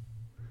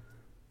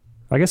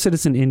 I guess it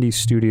is an indie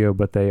studio,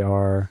 but they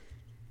are.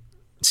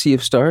 Sea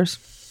of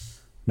Stars?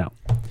 No.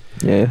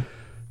 Yeah,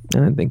 I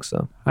don't think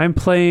so. I'm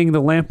playing the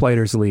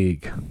Lamplighters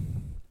League.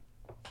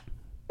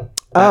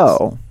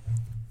 Oh.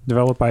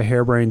 Developed by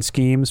Harebrained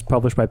Schemes,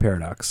 published by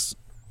Paradox.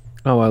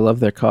 Oh, I love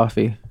their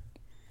coffee.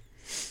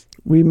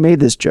 We made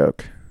this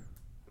joke.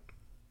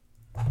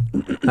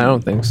 I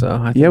don't think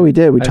so. Yeah, we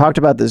did. We talked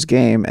about this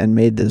game and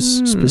made this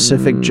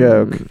specific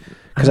joke.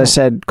 Because I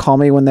said, call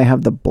me when they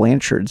have the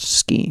Blanchard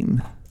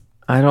scheme.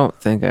 I don't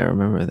think I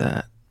remember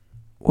that.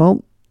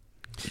 Well...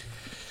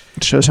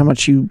 It shows how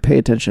much you pay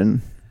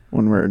attention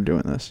when we're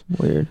doing this.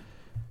 Weird.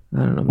 I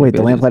don't know. Wait,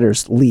 the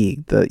Lamplighters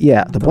League. The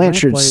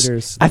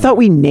Blanchards. I thought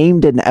we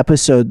named an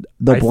episode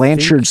the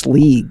Blanchards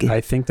League. I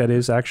think that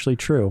is actually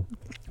true.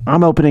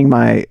 I'm opening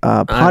my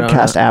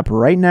podcast app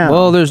right now.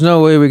 Well, there's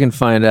no way we can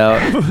find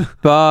out.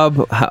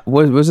 Bob,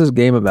 what's this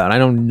game about? I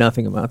know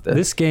nothing about this.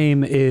 This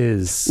game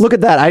is... Look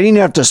at that. I didn't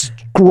even have to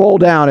scroll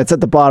down. It's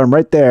at the bottom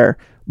right there.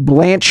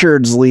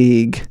 Blanchards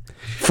League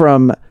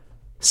from...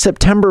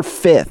 September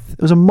 5th.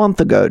 It was a month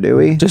ago,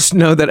 Dewey. Just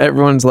know that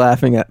everyone's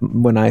laughing at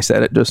when I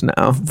said it just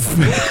now.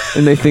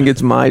 And they think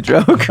it's my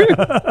joke.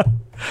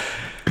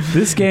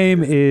 This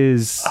game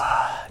is...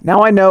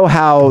 Now I know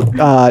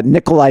how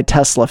Nikolai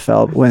Tesla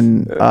felt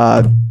when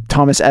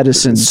Thomas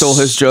Edison stole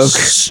his joke.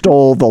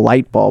 Stole the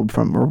light bulb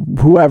from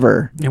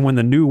whoever. And when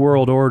the New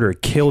World Order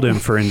killed him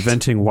for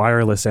inventing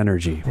wireless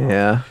energy.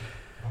 Yeah.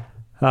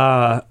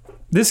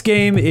 This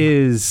game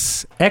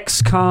is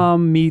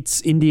XCOM meets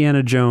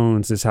Indiana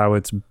Jones is how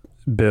it's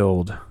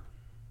billed.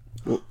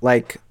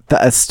 Like the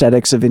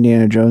aesthetics of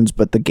Indiana Jones,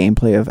 but the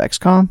gameplay of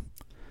XCOM?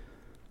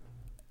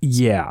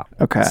 Yeah.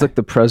 Okay. It's like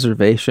the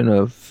preservation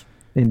of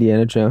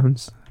Indiana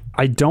Jones.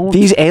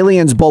 These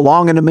aliens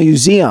belong in a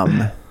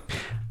museum.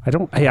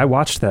 Hey, I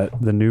watched the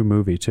new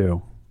movie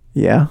too.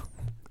 Yeah.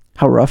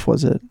 How rough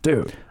was it?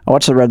 Dude. I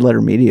watched the Red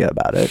Letter Media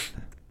about it.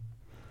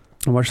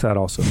 I watched that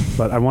also,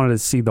 but I wanted to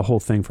see the whole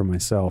thing for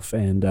myself,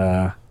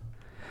 and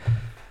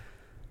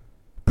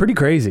pretty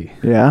crazy.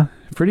 Yeah.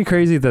 Pretty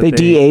crazy that they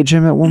de-age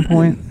him at one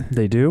point.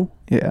 They do?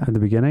 Yeah. At the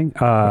beginning?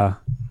 For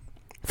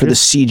the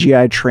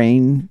CGI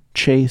train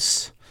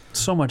chase.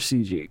 So much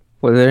CG.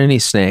 Were there any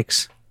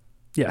snakes?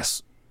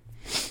 Yes.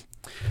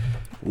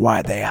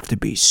 Why'd they have to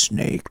be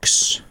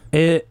snakes?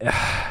 It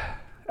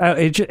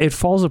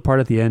falls apart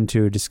at the end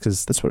too, just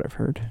because that's what I've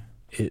heard.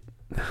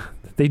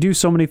 They do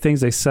so many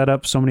things. They set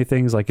up so many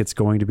things like it's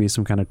going to be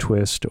some kind of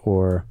twist,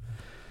 or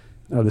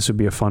this would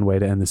be a fun way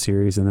to end the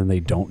series, and then they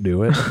don't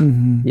do it.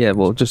 Mm-hmm. Yeah,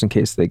 well, just in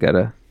case they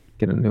gotta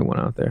get a new one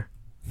out there.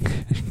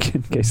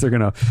 In case they're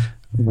gonna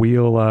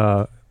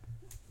wheel.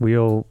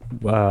 You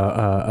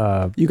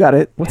got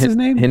it. What's his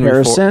name?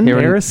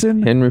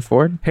 Harrison Henry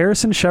Ford.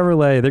 Harrison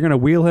Chevrolet. They're gonna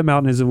wheel him out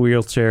in his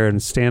wheelchair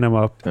and stand him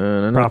up,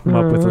 prop him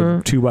up with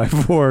a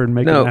 2x4 and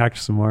make him act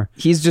some more.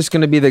 He's just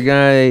gonna be the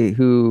guy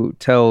who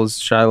tells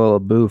Shia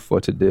LaBeouf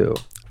what to do.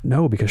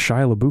 No, because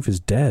Shia LaBeouf is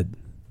dead.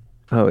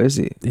 Oh, is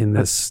he? In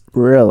this?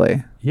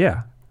 Really?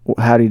 Yeah.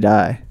 How'd he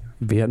die?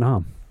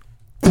 Vietnam.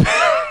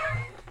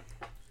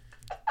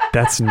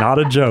 That's not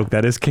a joke.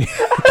 That is canon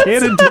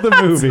to the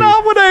movie. That's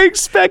not what I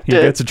expected.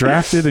 He gets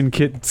drafted and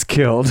gets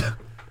killed.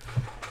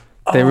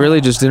 They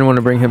really just didn't want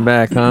to bring him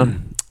back, huh?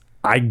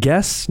 I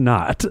guess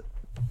not.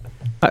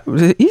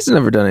 He's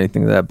never done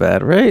anything that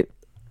bad, right?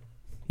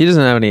 He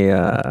doesn't have any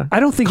I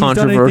don't think he's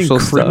done anything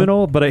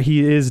criminal, but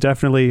he is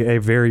definitely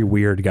a very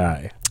weird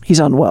guy. He's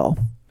unwell.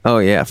 Oh,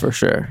 yeah, for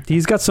sure.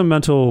 He's got some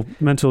mental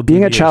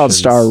Being a child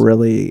star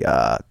really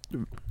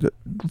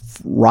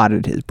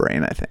rotted his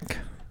brain, I think.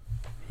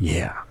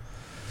 Yeah.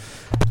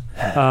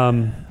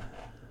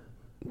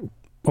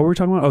 What were we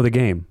talking about? Oh, the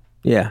game.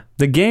 Yeah.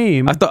 The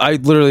game. I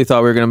literally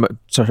thought we were going to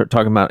start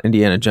talking about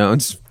Indiana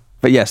Jones.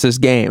 But yes, this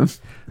game.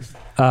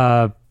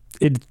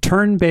 It's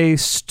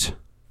turn-based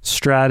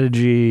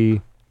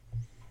strategy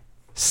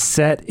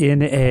set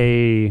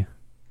in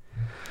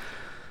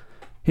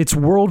it's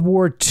World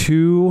War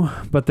II,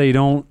 but they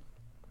don't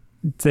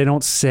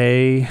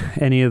say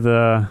any of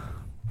the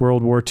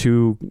World War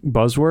II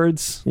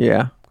buzzwords.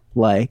 Yeah.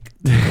 Like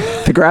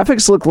the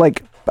graphics look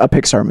like a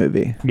Pixar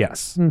movie.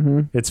 Yes.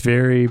 Mm-hmm. It's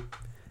very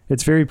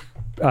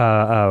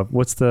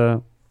what's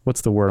the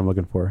word I'm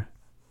looking for?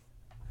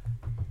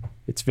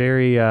 It's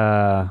very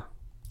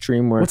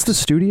DreamWorks. What's the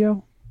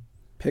studio?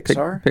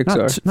 Pixar?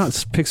 Pixar. Not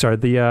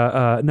Pixar.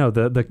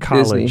 The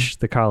college. Disney.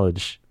 The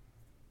college.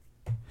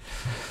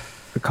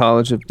 The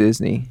College of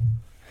Disney.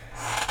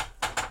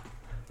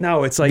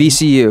 No, it's like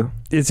VCU.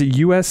 It's a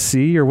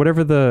USC or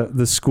whatever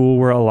the school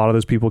where a lot of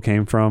those people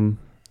came from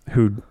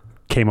who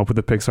came up with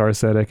the Pixar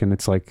aesthetic, and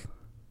it's like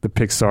the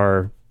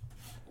Pixar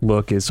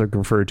look is like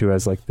referred to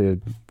as like the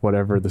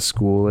whatever the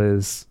school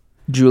is.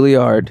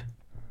 Juilliard.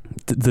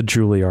 The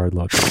Juilliard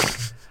look.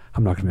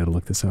 I'm not gonna be able to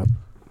look this up.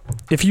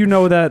 If you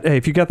know that, hey,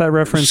 if you got that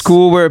reference,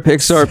 school where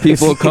Pixar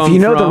people come from. If you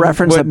know the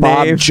reference that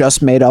Bob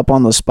just made up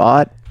on the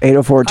spot,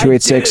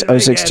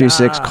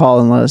 804-286-0626, call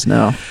and let us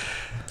know.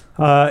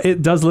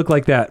 It does look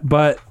like that,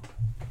 but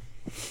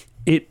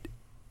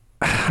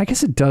I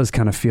guess it does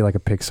kind of feel like a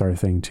Pixar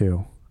thing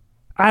too.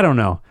 I don't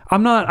know.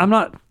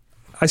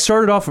 I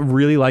started off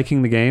really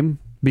liking the game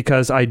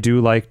because I do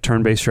like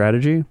turn-based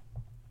strategy.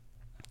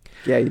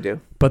 Yeah, you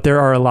do. But there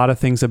are a lot of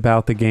things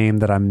about the game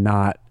that I'm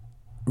not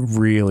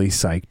really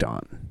psyched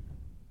on.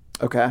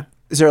 Okay.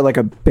 Is there like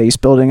a base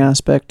building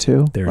aspect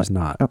too? There's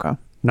not. Okay.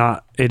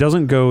 It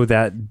doesn't go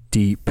that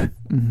deep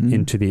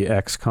into the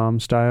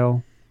XCOM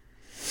style,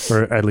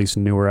 or at least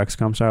newer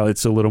XCOM style.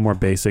 It's a little more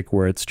basic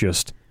where it's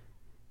just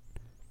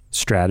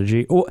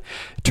strategy. Well,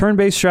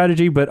 turn-based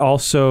strategy, but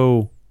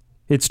also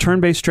it's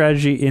turn-based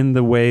strategy in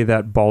the way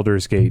that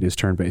Baldur's Gate is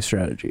turn-based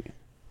strategy.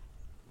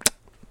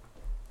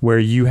 Where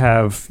you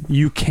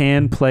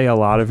can play a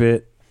lot of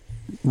it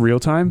real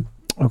time.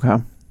 Okay.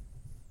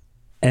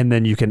 And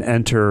then you can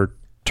enter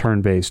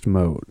turn-based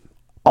mode.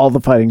 All the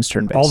fighting's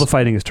turn-based. All the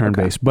fighting is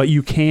turn-based, but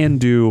you can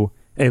do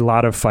a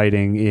lot of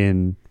fighting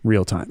in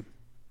real time.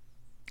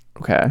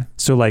 Okay.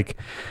 So like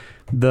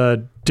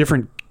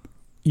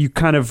you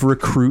kind of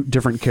recruit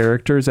different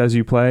characters as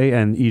you play,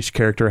 and each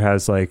character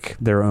has like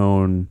their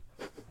own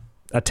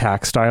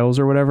attack styles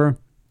or whatever.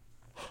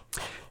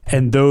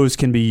 And those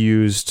can be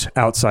used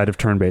outside of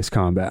turn-based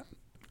combat.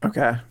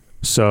 Okay.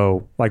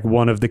 So like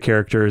one of the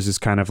characters is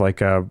kind of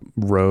like a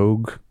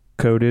rogue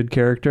coded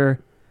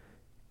character,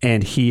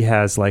 and he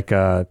has like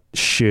a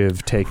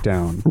shiv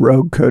takedown.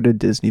 Rogue coded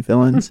Disney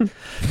villains.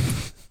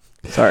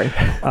 Sorry.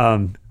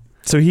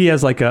 So he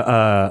has like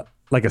a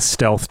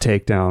stealth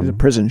takedown. He's a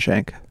prison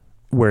shank.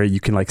 Where you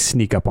can like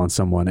sneak up on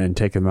someone and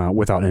take them out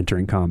without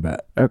entering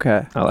combat.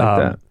 Okay. I like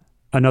that.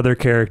 Another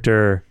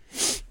character,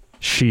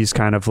 she's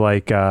kind of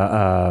like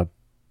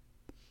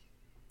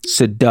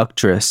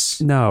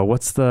Seductress. No,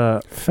 what's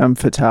the femme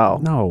fatale?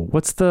 No,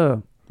 what's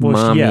the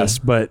yes,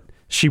 but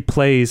she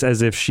plays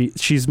as if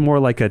she's more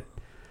like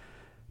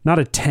not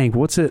a tank.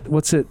 What's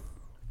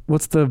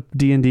the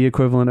D&D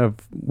equivalent of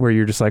where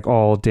you're just like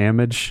all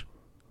damage?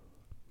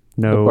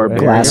 No,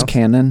 glass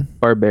cannon.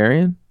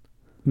 Barbarian?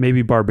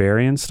 Maybe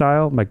barbarian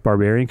style, like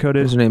barbarian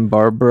coded. Is her name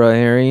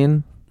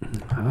Barbarian?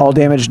 All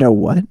damage, no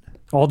what?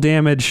 All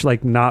damage,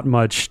 like not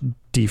much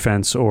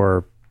defense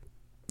or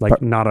like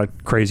not a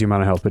crazy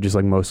amount of health, but just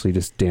like mostly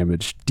just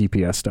damage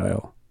DPS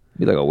style.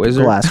 Be like a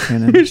wizard. Glass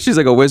cannon. She's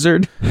like a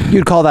wizard.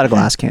 You'd call that a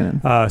glass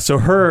cannon. So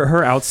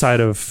her outside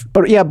of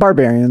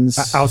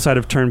barbarians outside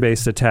of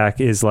turn-based attack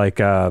is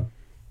like a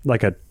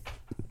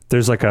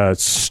there's like a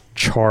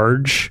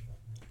charge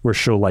where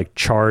she'll like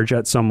charge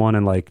at someone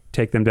and like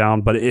take them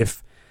down. But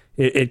if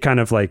it kind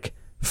of like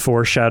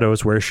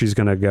foreshadows where she's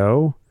gonna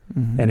go.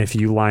 Mm-hmm. And if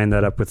you line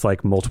that up with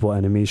like multiple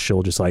enemies,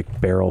 she'll just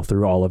like barrel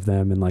through all of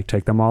them and like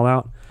take them all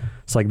out.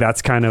 It's like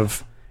that's kind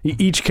of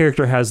each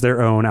character has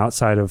their own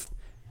outside of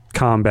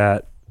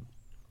combat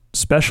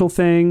special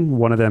thing.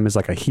 One of them is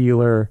like a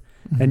healer,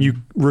 mm-hmm. and you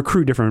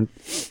recruit different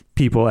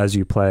people as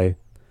you play.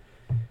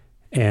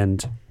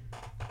 And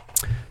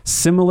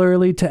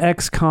similarly to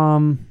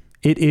XCOM,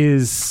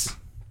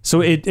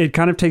 it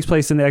kind of takes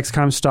place in the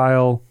XCOM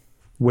style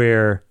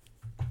where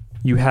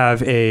you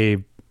have a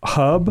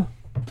hub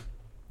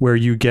where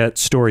you get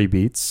story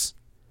beats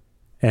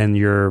and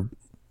your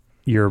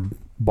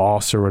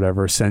boss or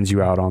whatever sends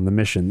you out on the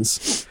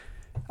missions.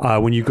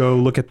 When you go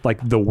look at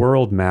like the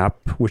world map,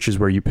 which is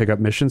where you pick up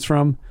missions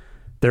from,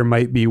 there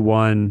might be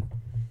one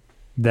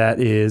that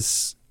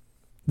is,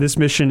 this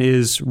mission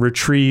is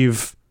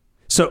retrieve.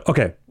 So,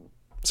 okay,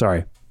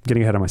 sorry,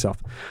 getting ahead of myself.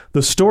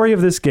 The story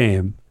of this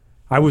game,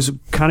 I was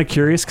kind of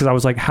curious because I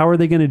was like, how are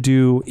they going to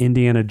do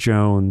Indiana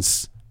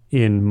Jones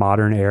in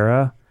modern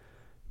era?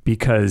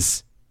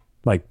 Because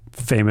like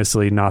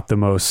famously not the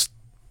most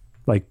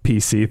like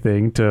PC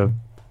thing to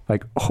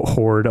like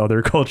hoard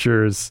other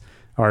cultures'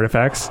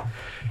 artifacts.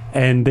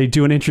 And they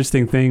do an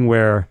interesting thing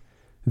where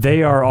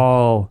they are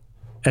all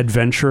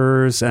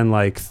adventurers and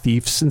like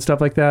thieves and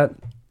stuff like that.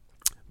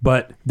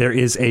 But there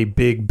is a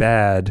big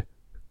bad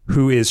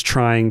who is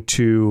trying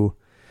to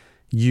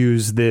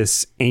use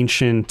this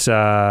ancient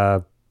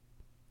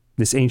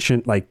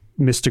like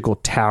mystical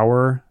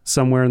tower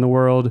somewhere in the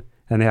world.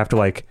 And they have to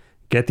like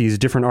get these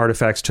different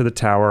artifacts to the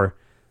tower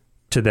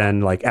to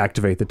then like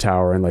activate the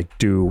tower and like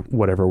do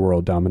whatever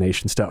world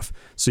domination stuff.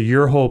 So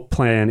your whole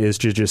plan is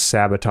to just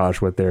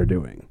sabotage what they're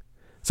doing.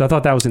 So I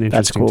thought that was an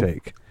interesting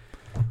take.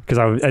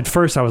 Because at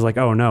first I was like,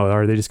 oh no,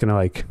 are they just gonna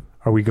like,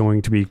 are we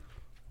going to be,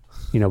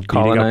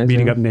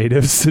 beating up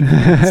natives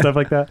and stuff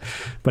like that?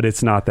 But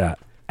it's not that.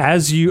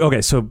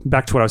 So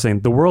back to what I was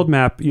saying. The world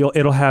map,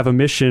 it'll have a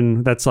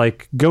mission that's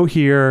like, go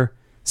here,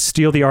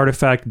 steal the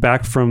artifact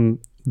back from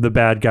the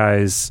bad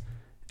guys,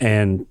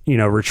 and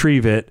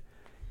retrieve it.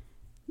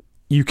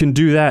 You can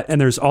do that, and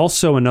there's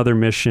also another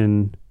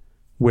mission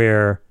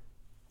where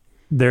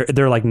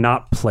they're like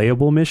not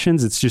playable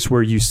missions. It's just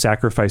where you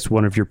sacrifice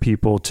one of your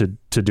people to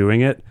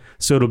doing it.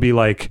 So it'll be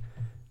like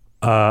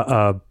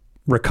a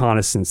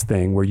reconnaissance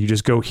thing where you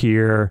just go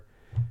here,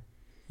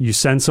 you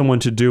send someone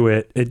to do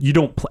it. You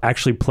don't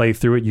actually play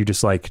through it. You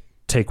just like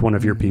take one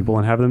of your people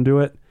and have them do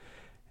it,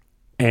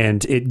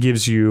 and it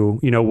gives you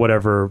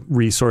whatever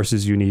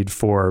resources you need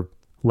for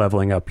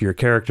leveling up your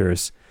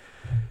characters.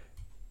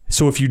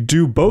 So if you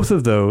do both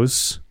of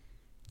those,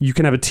 you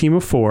can have a team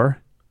of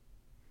 4.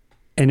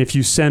 And if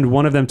you send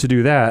one of them to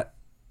do that,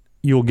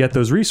 you'll get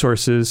those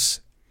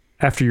resources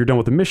after you're done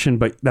with the mission,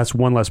 but that's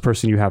one less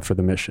person you have for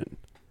the mission.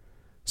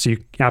 So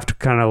you have to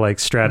kind of like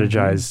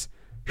strategize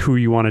who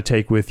you want to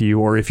take with you,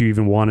 or if you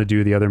even want to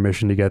do the other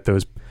mission to get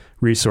those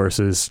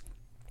resources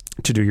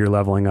to do your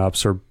leveling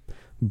ups or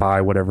buy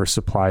whatever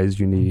supplies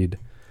you need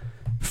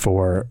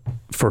for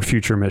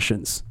future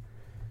missions.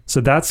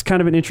 So that's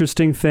kind of an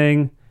interesting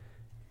thing.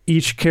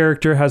 Each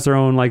character has their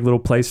own like little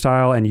play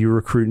style, and you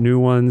recruit new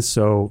ones.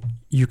 So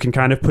you can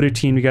kind of put a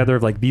team together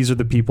of like, these are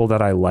the people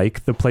that I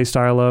like the play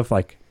style of.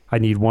 Like I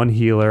need one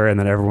healer, and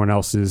then everyone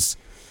else is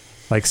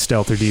like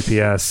stealth or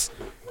DPS.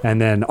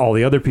 And then all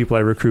the other people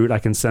I recruit, I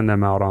can send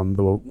them out on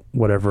the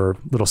whatever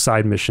little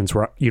side missions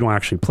where you don't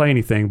actually play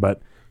anything,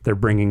 but they're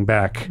bringing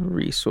back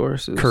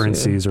resources,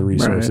 currencies or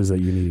resources that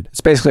you need.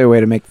 It's basically a way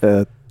to make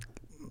the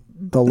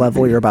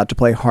level you're about to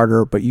play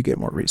harder, but you get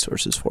more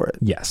resources for it.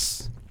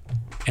 Yes.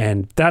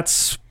 And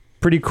that's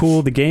pretty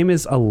cool. The game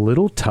is a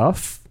little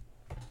tough,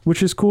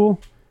 which is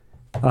cool.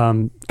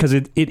 Because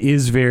it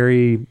is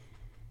very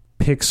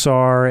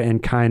Pixar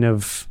and kind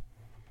of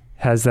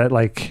has that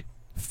like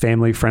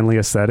family friendly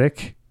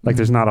aesthetic. Like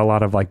there's not a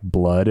lot of like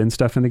blood and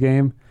stuff in the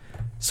game.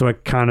 So I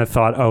kind of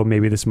thought, oh,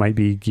 maybe this might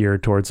be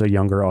geared towards a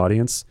younger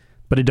audience,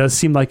 but it does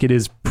seem like it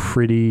is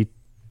pretty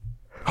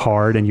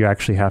hard and you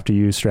actually have to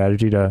use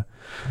strategy to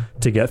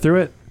get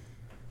through it.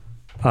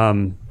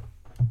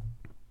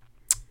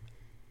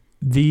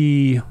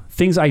 The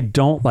things I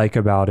don't like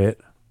about it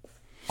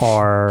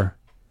are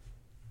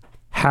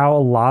how a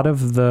lot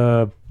of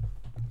the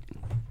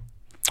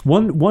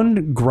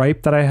One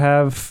gripe that I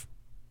have,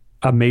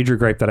 a major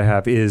gripe that I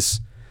have, is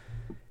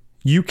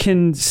you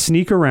can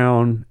sneak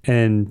around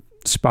and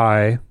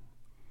spy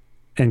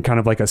and kind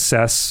of like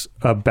assess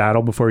a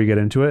battle before you get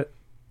into it.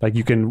 Like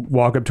you can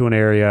walk up to an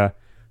area,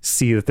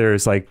 see that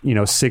there's like,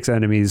 6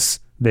 enemies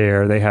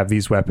there. They have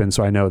these weapons.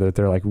 So I know that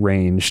they're like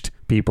ranged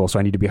people. So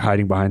I need to be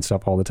hiding behind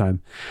stuff all the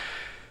time.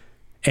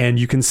 And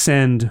you can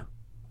send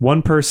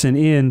one person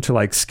in to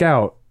like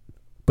scout.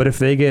 But if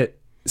they get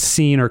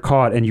seen or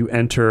caught and you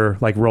enter,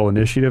 like roll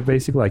initiative,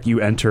 basically, like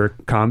you enter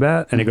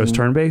combat and it goes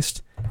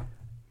turn-based,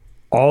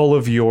 all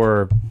of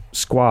your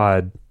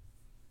squad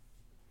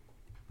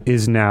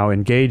is now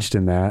engaged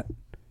in that,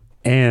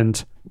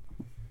 and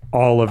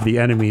all of the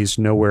enemies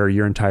know where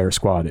your entire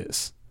squad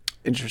is.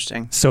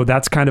 Interesting. So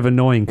that's kind of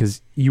annoying,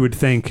 because you would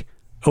think,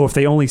 oh, if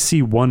they only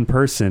see one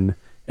person,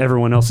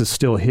 everyone else is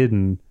still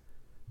hidden,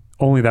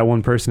 only that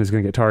one person is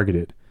going to get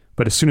targeted.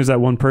 But as soon as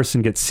that one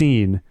person gets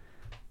seen,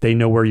 they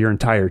know where your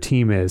entire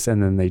team is,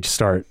 and then they just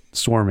start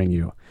swarming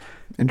you.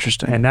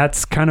 Interesting. And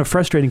that's kind of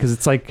frustrating, because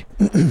it's like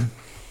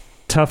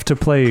tough to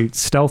play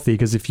stealthy,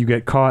 because if you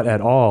get caught at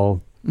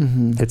all,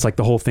 it's like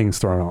the whole thing's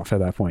thrown off at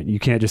that point. You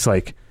can't just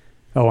like,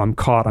 oh, I'm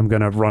caught, I'm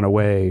going to run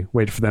away,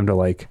 wait for them to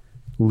like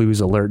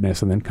lose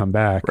alertness and then come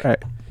back.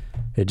 Right.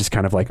 It just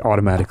kind of like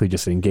automatically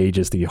just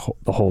engages the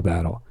whole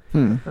battle.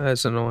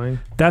 That's annoying.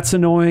 That's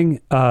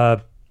annoying.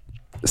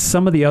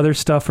 Some of the other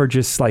stuff are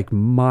just like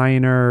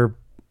minor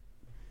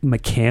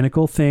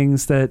mechanical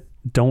things that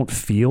don't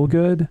feel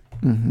good.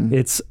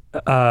 It's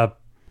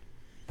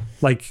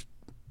like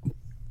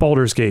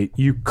Baldur's Gate.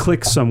 You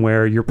click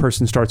somewhere, your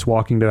person starts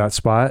walking to that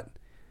spot,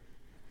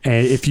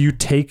 and if you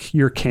take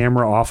your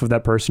camera off of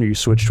that person or you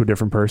switch to a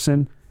different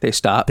person, they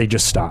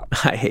just stop.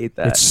 I hate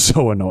that. It's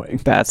so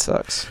annoying. That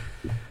sucks.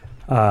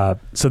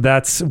 So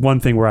that's one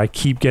thing where I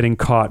keep getting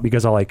caught,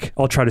 because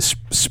I'll try to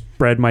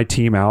spread my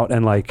team out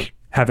and like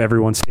have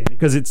everyone stand,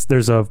 because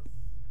there's a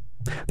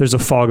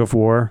fog of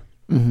war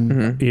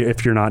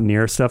if you're not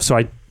near stuff. So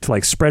I to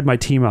like spread my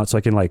team out so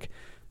I can like,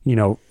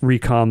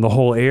 recon the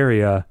whole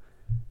area.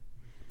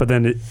 But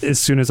then as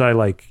soon as I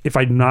like, if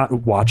I'm not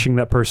watching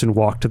that person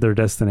walk to their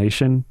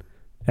destination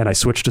and I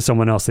switch to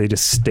someone else, they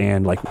just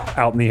stand like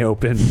out in the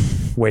open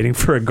waiting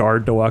for a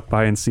guard to walk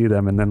by and see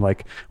them. And then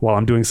like, while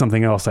I'm doing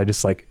something else, I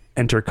just like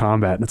enter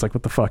combat, and it's like,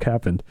 what the fuck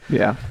happened?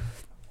 Yeah.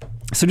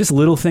 So just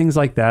little things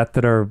like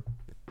that are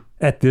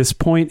at this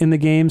point in the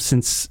game,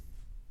 since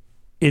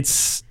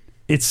it's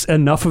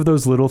enough of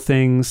those little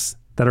things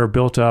that are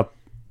built up,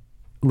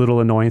 little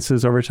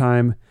annoyances over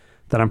time,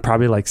 that I'm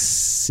probably like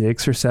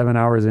 6 or 7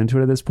 hours into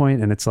it at this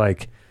point, and it's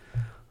like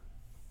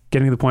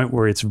getting to the point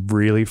where it's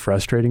really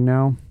frustrating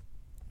now.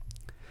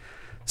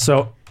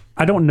 So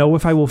I don't know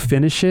if I will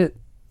finish it.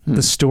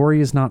 The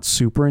story is not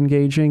super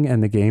engaging,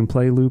 and the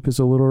gameplay loop is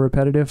a little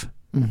repetitive,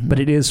 but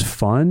it is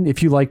fun.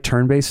 If you like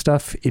turn-based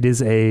stuff,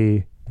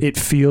 it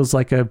feels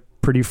like a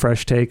pretty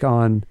fresh take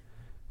on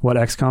what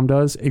XCOM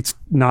does. It's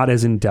not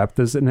as in-depth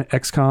as an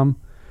XCOM.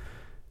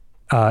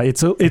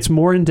 It's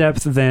more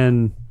in-depth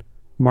than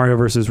Mario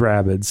vs.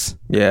 Rabbids.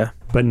 Yeah.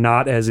 But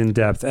not as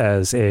in-depth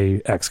as a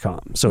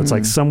XCOM. So it's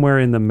like somewhere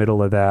in the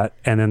middle of that,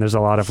 and then there's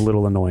a lot of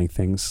little annoying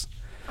things.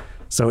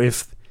 So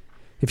if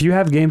you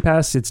have Game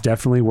Pass, it's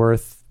definitely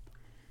worth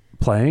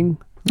playing.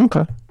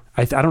 Okay.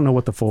 I don't know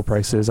what the full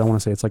price is. I want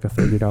to say it's like a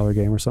 $30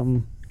 game or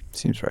something.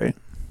 Seems right.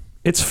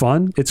 It's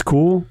fun. It's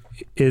cool.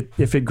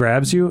 If it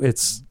grabs you,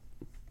 it's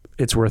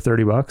worth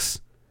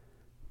 $30.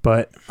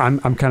 But I'm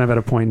kind of at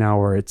a point now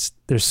where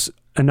there's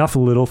enough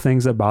little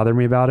things that bother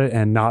me about it,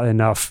 and not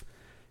enough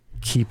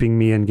keeping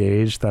me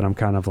engaged, that I'm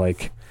kind of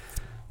like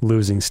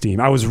losing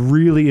steam. I was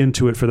really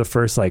into it for the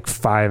first like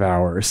 5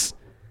 hours,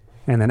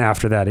 and then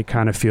after that it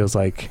kind of feels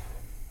like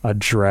a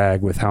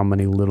drag with how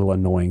many little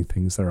annoying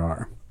things there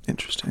are.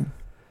 Interesting.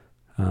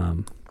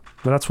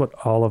 But that's what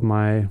all of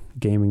my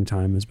gaming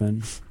time has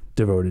been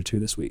devoted to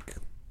this week.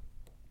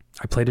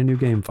 I played a new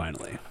game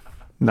finally.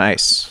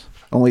 Nice.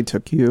 Only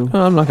took you...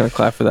 Oh, I'm not going to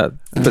clap for that,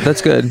 but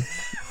that's good.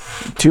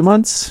 2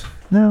 months?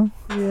 No?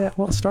 Yeah,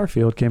 well,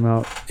 Starfield came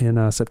out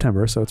in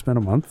September, so it's been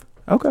a month.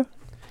 Okay.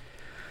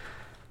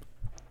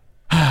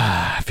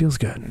 Feels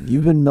good.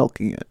 You've been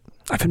milking it.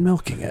 I've been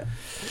milking it.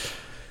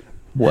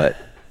 What?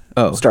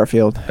 Oh.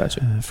 Starfield.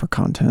 Gotcha. For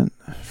content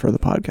for the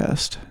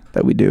podcast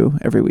that we do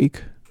every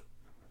week.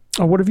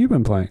 Oh, what have you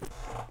been playing?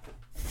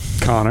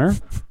 Connor?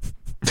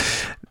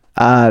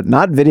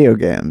 Not video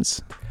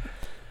games.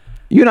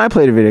 You and I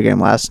played a video game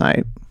last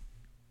night.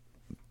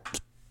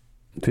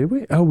 Did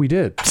we? Oh, we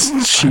did.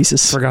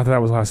 Jesus. I forgot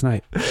that was last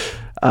night.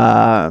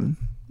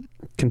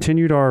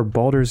 Continued our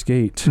Baldur's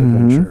Gate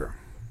adventure.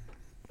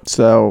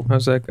 So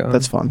how's that going?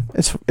 That's fun.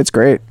 It's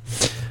great.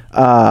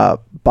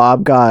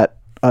 Bob got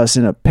us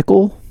in a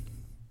pickle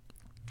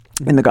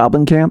in the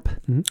Goblin Camp.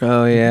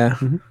 Oh yeah.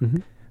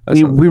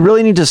 We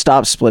really need to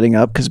stop splitting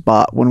up, because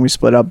when we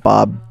split up,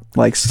 Bob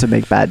likes to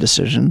make bad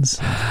decisions.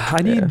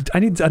 I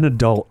need an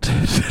adult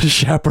to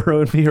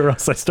chaperone me, or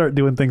else I start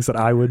doing things that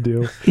I would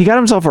do. He got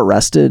himself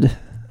arrested.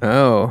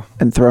 Oh.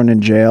 And thrown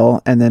in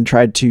jail, and then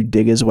tried to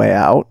dig his way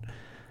out.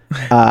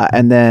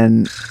 And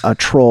then a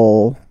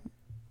troll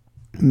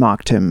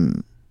knocked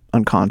him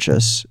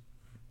unconscious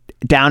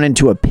down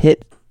into a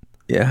pit.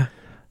 Yeah.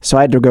 So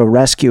I had to go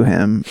rescue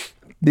him.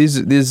 This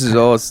is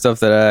all stuff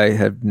that I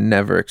have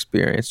never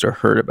experienced or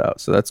heard about.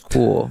 So that's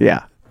cool.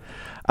 Yeah.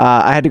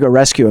 I had to go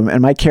rescue him.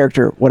 And my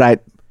character,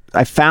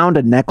 I found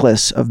a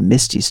necklace of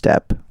Misty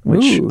Step,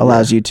 which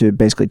allows you to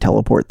basically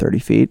teleport 30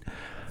 feet.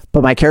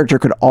 But my character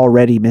could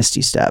already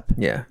Misty Step.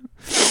 Yeah.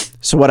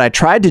 So what I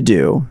tried to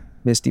do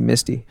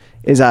Misty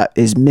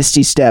is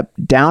Misty Step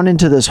down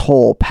into this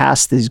hole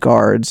past these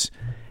guards,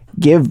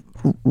 give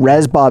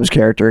Bob's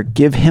character,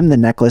 give him the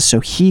necklace so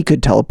he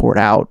could teleport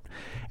out.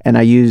 And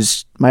I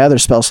used my other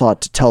spell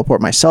slot to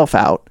teleport myself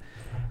out.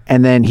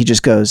 And then he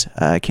just goes,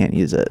 I can't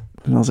use it.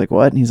 And I was like,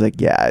 what? And he's like,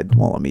 yeah, it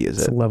won't let me use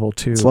it. It's a level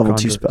 2. It's level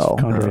 2 spell.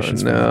 Conjuration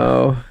spell.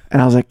 No.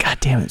 And I was like, God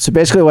damn it. So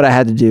basically what I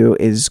had to do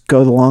is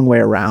go the long way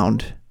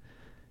around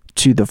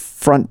to the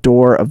front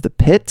door of the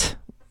pit,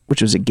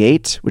 which was a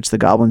gate, which the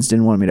goblins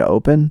didn't want me to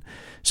open.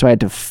 So I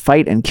had to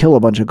fight and kill a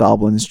bunch of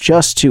goblins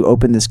just to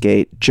open this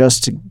gate,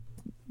 just to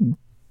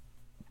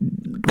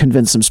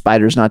convince some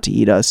spiders not to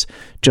eat us,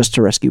 just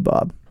to rescue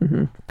Bob,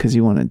 because he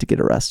wanted to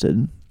get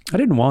arrested. I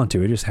didn't want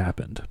to. It just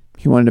happened.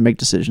 He wanted to make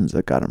decisions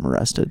that got him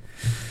arrested.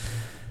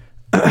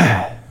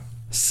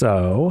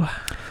 So,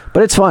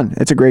 but it's fun.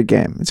 It's a great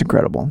game. It's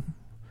incredible.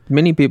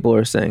 Many people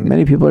are saying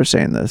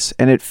this,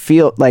 and it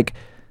feels like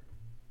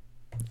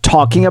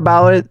talking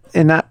about it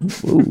in that.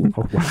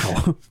 Oh,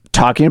 wow.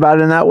 Talking about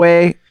it in that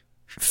way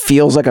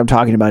feels like I'm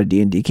talking about a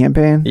D&D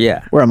campaign.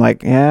 Yeah. Where I'm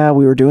like, yeah,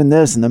 we were doing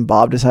this, and then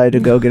Bob decided to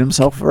go get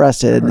himself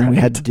arrested, and then we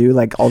had to do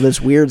like all this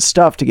weird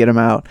stuff to get him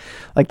out.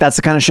 Like that's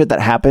the kind of shit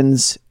that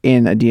happens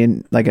in a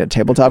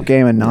tabletop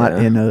game and not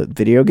in a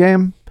video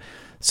game.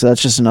 So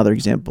that's just another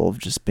example of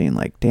just being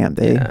like, damn,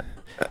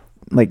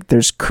 like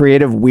there's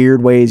creative,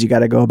 weird ways you got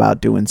to go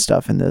about doing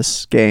stuff in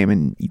this game,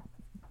 and it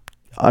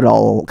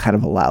all kind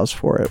of allows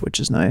for it, which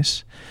is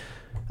nice.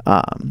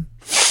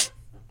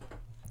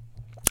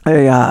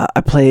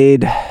 I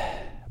played a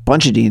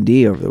bunch of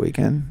D&D over the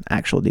weekend,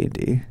 actual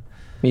D&D.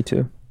 Me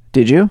too.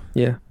 Did you?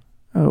 Yeah.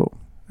 Oh,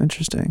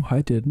 interesting.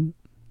 I didn't.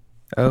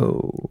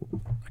 Oh.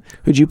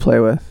 Who'd you play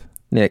with?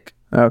 Nick.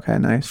 Okay,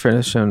 nice. Friend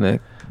of the show,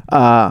 Nick.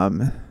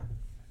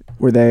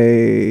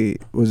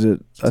 Was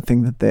it a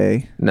thing that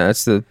they... No,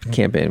 it's the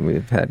campaign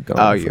we've had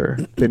going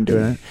you've been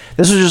doing it.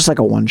 This was just like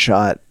a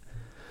one-shot.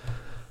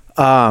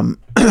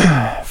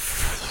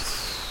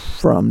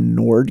 From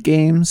Nord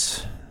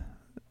Games.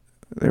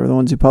 They were the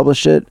ones who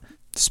published it.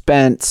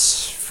 Spent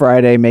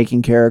Friday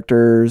making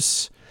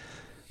characters.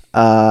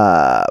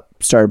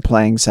 Started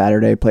playing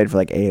Saturday. Played for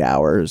like 8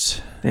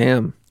 hours.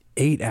 Damn.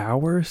 8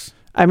 hours?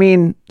 I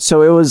mean,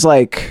 so it was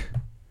like...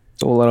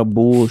 It's a whole lot of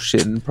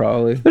bullshitting,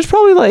 probably. There's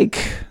probably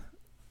like...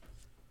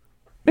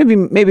 Maybe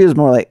it was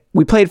more like...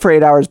 We played for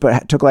 8 hours,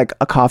 but took like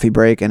a coffee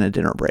break and a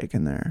dinner break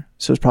in there.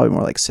 So it was probably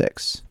more like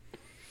 6.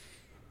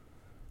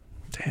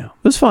 Damn. It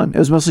was fun. It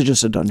was mostly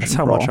just a dungeon That's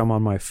how crawl. much I'm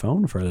on my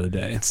phone for the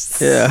day.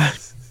 Yeah.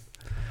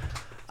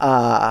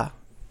 But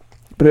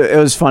it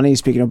was funny,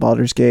 speaking of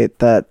Baldur's Gate,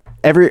 that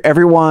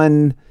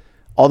everyone,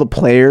 all the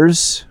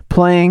players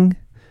playing,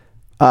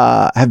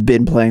 have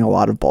been playing a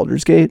lot of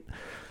Baldur's Gate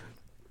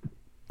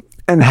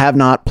and have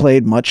not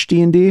played much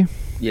D&D.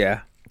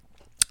 Yeah.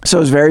 So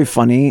it was very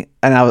funny,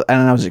 and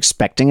I was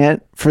expecting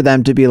it for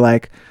them to be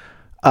like,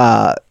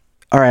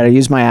 all right, I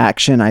used my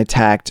action, I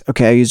attacked.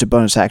 Okay, I used a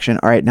bonus action.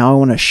 All right, now I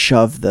want to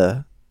shove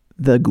the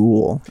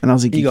ghoul. And I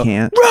was like, you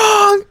can't.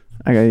 Wrong!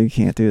 I go, you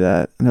can't do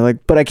that. And they're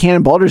like, but I can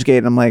in Baldur's Gate.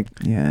 And I'm like,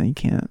 yeah, you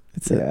can't.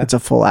 It's a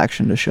full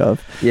action to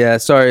shove. Yeah,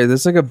 sorry.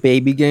 This is like a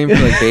baby game for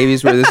like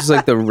babies where this is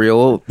like the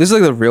real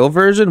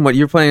version. What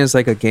you're playing is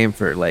like a game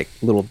for like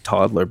little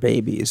toddler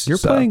babies. You're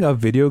playing a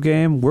video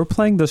game. We're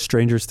playing the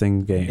Stranger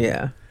Things game.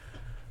 Yeah.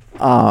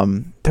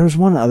 There was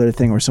one other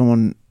thing where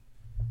someone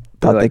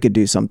thought they could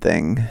do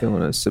something. They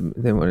want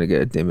to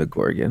get a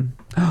Demogorgon.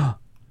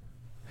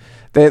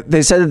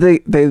 They said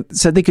that they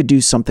said they could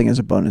do something as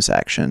a bonus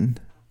action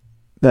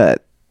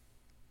that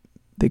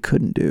they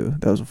couldn't do.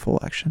 That was a full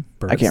action.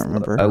 I can't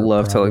remember. I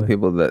love telling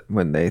people that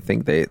when they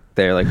think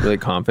they're like really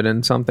confident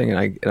in something,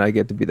 and I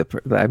get to be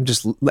I'm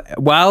just,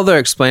 while they're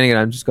explaining it,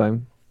 I'm just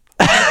going.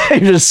 You're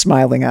just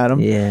smiling at them.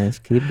 Yes,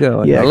 keep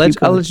going. Yeah,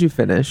 I'll let you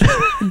finish.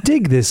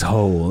 Dig this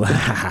hole.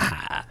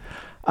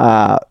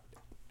 I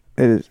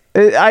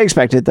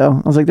expect it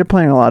though. I was like, they're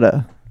playing a lot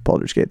of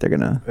Baldur's Gate. They're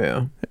gonna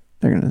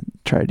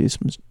try to do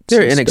some.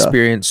 They're some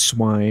inexperienced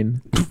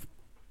swine.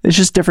 It's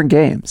just different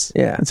games.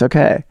 Yeah, it's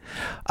okay.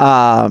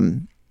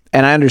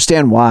 And I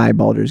understand why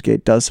Baldur's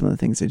Gate does some of the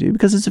things they do,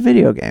 because it's a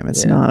video game.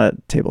 It's not a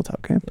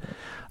tabletop game.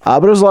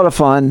 But it was a lot of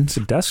fun. It's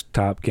a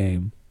desktop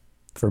game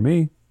for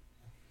me.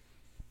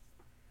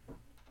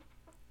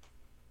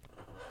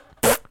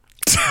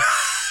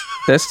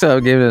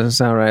 Desktop game doesn't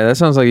sound right. That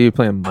sounds like you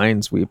playing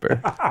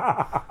Minesweeper.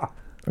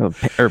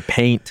 or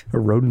Paint.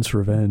 Or Rodent's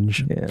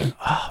Revenge. Yeah.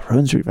 Oh,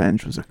 Rodent's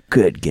Revenge was a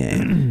good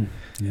game.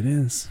 It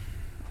is.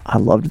 I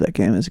loved that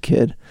game as a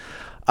kid.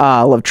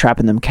 I loved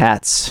trapping them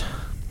cats.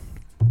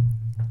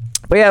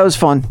 But yeah, it was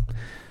fun.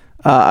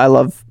 I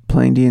love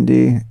playing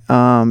D&D.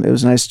 It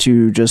was nice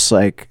to just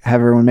like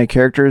have everyone make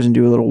characters and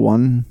do a little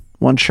one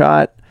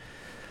shot.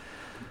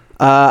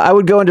 I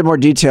would go into more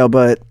detail,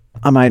 but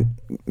I might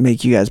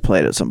make you guys play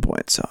it at some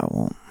point, so I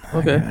won't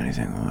give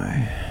anything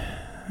away.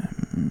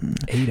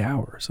 8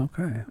 hours,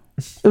 okay.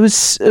 It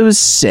was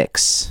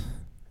 6,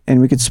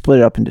 and we could split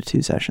it up into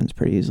 2 sessions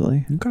pretty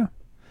easily. Okay.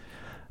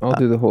 I'll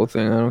do the whole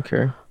thing. I don't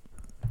care.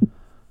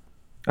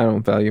 I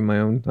don't value my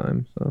own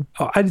time, so.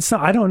 Oh,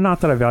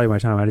 not that I value my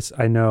time.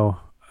 I know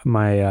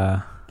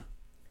my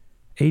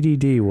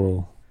ADD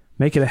will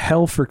make it a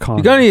hell for combat.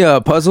 You got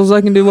any puzzles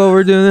I can do while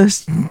we're doing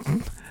this?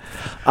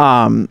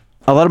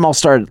 I let them all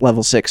start at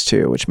level 6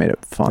 too, which made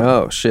it fun.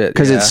 Oh shit!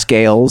 Because it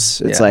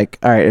scales. It's like,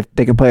 all right, if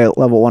they can play at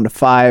level 1 to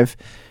 5,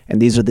 and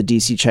these are the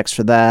DC checks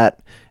for that,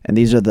 and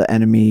these are the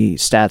enemy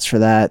stats for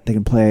that. They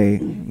can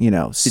play,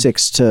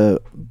 6 to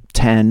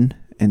 10,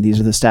 and these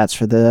are the stats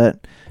for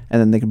that,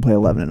 and then they can play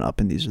 11 and up,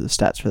 and these are the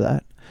stats for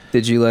that.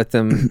 Did you let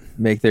them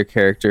make their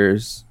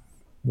characters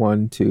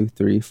 1, 2,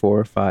 3,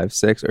 4, 5,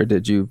 6, or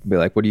did you be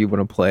like, what do you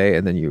want to play,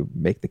 and then you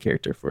make the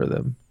character for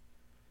them?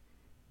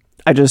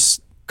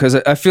 Because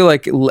I feel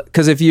like,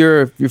 if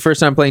you're your first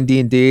time playing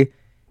D&D,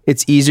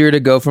 it's easier to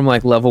go from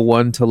like level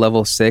 1 to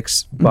level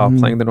 6 while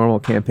playing the normal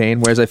campaign.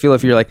 Whereas I feel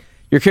if you're like,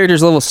 your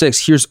character's level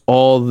 6, here's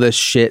all this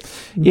shit.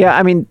 Yeah,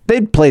 I mean,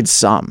 they'd played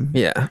some.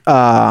 Yeah.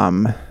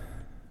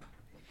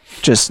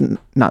 Just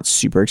not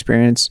super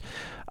experienced.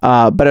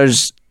 But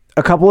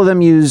a couple of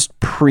them used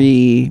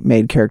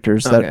pre-made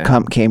characters that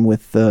came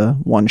with the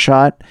one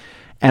shot,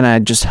 and I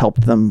just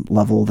helped them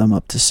level them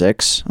up to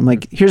 6. I'm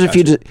like, here's a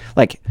few,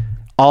 like,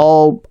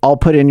 I'll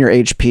put in your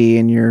HP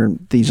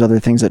and these other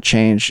things that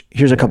change.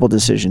 Here's a couple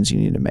decisions you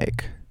need to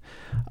make.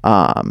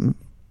 And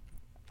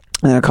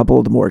then a couple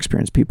of the more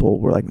experienced people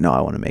were like, no,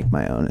 I want to make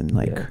my own, and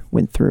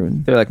went through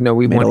and they're like, no,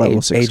 we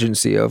want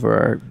agency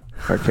over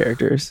our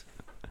characters.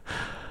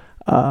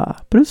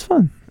 But it was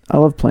fun. I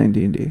love playing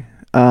D&D.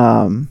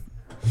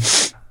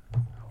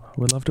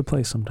 Would love to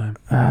play sometime.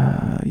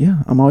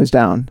 Yeah, I'm always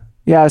down.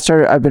 Yeah,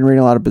 I've been reading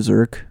a lot of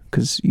Berserk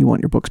because you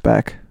want your books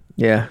back.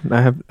 Yeah,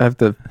 I have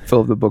to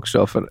fill up the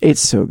bookshelf. It's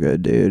so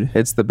good, dude.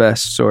 It's the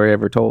best story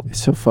ever told.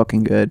 It's so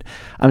fucking good.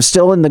 I'm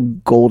still in the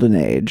Golden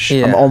Age.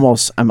 Yeah. I'm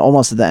almost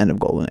at the end of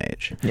Golden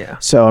Age. Yeah.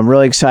 So I'm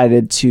really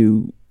excited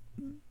to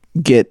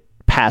get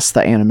past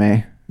the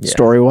anime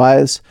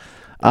story-wise.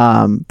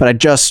 But I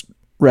just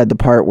read the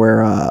part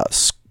where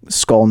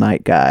Skull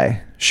Knight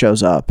guy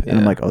shows up, and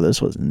I'm like, oh,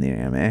 this wasn't in the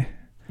anime.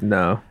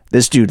 No.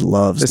 This dude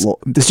loves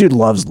this dude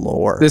loves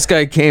lore. This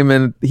guy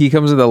he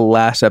comes in the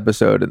last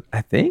episode,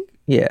 I think.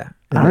 Yeah.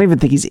 I don't even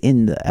think he's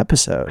in the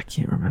episode. I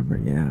can't remember.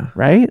 Yeah.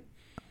 Right?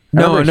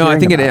 No. I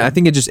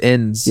think it just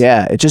ends.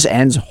 Yeah, it just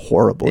ends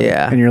horribly.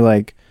 Yeah. And you're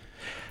like,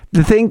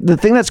 the thing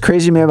that's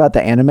crazy to me about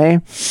the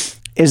anime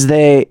is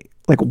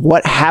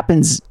what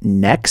happens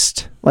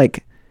next?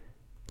 Like,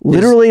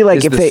 literally,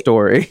 if they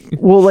story.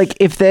 Well,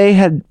 if they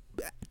had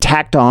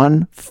tacked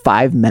on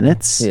 5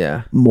 minutes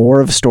more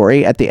of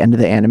story at the end of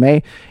the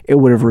anime, it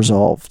would have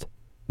resolved.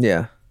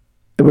 Yeah.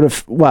 It would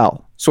have,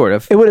 sort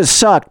of. It would have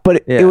sucked,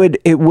 but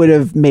it would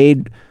have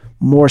made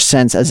more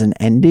sense as an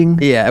ending.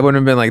 Yeah, it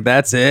wouldn't have been like,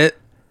 that's it.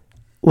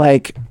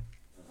 Like,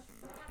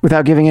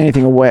 without giving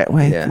anything away.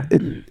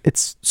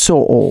 It's so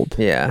old.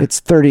 Yeah.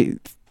 It's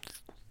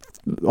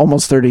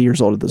almost 30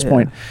 years old at this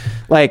point.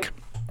 Like,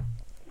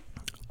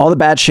 all the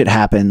bad shit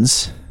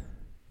happens,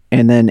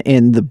 and then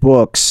in the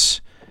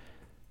books,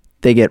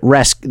 they get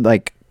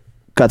like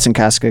Guts and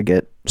Casca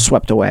get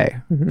swept away.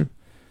 Mm-hmm.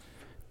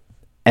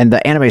 And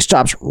the anime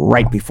stops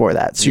right before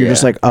that. So you're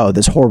just like, oh,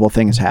 this horrible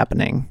thing is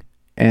happening.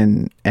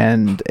 And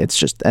it's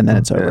just, and then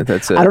it's over.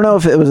 That's it. I don't know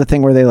if it was a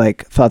thing where they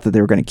thought that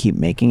they were going to keep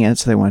making it,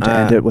 so they wanted to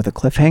end it with a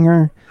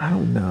cliffhanger. I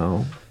don't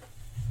know.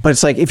 But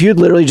it's like, if you had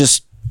literally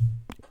just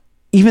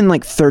even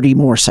 30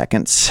 more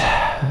seconds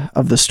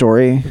of the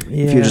story,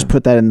 if you just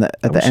put that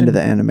at the end of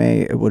the anime,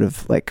 it would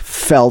have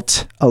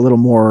felt a little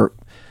more.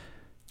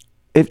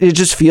 It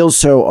just feels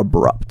so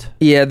abrupt.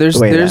 Yeah, there's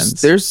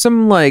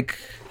some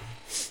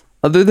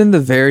other than the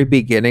very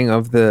beginning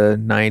of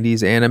the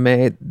 90s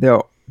anime,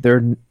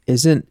 there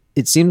isn't.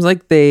 It seems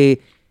like they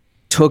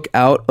took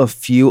out a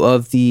few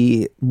of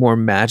the more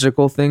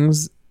magical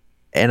things,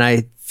 and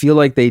I feel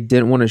like they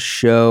didn't want to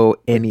show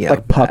any of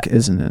that. Puck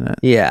isn't in it.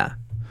 Yeah.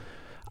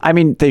 I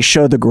mean, they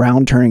show the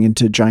ground turning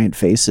into giant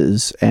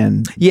faces,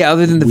 and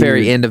other than the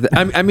very end of it.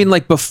 I mean,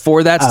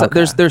 before that stuff,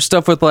 there's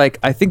stuff with I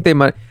think they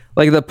might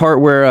the part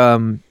where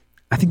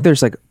I think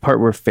there's a part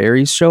where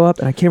fairies show up,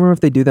 and I can't remember if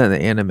they do that in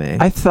the anime.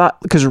 I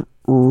thought because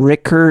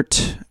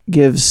Rickert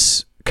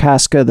gives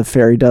Casca the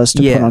fairy dust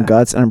to put on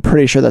Guts, and I'm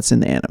pretty sure that's in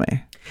the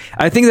anime.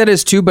 I think that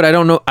is too, but I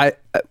don't know.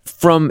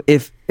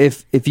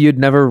 If you'd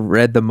never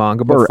read the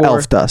manga before, or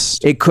elf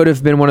dust, it could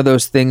have been one of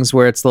those things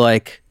where it's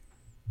like,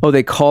 oh,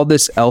 they called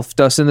this elf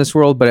dust in this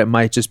world, but it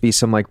might just be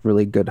some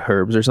really good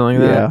herbs or something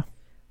like that. Yeah.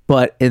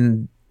 But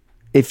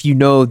if you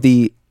know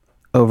the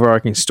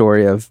overarching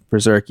story of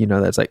Berserk, you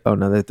know that's oh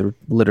no, that they're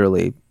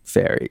literally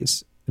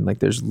fairies, and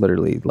there's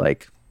literally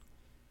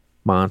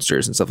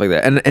monsters and stuff like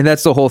that, and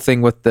that's the whole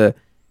thing with the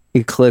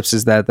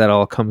eclipses that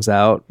all comes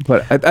out.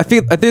 But I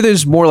think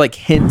there's more like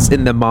hints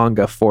in the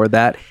manga for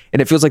that,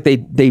 and it feels like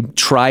they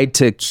tried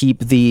to keep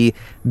the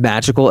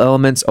magical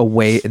elements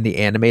away in the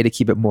anime to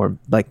keep it more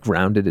like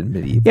grounded and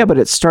medieval. Yeah, but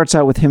it starts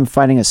out with him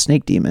fighting a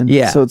snake demon.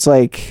 Yeah, so it's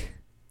like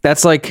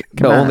that's like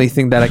the only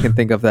thing that I can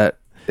think of that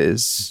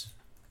is,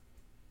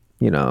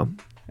 I don't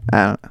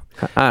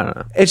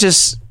know. It's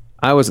just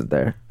I wasn't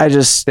there. They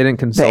didn't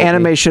consult the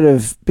anime me. should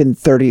have been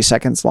 30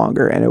 seconds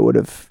longer, and it would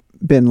have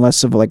been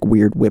less of like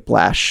weird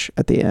whiplash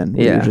at the end.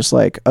 Yeah. You're just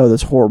like, oh,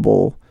 that's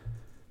horrible.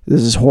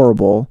 This is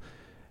horrible.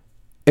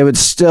 It would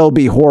still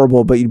be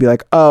horrible, but you'd be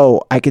like,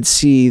 oh, I could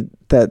see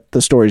that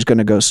the story's going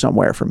to go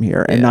somewhere from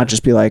here, and not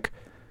just be like,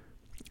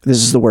 this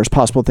is the worst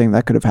possible thing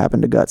that could have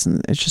happened to Guts,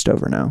 and it's just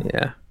over now.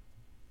 Yeah.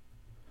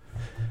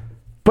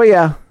 But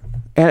yeah,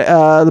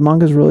 and the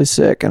manga's really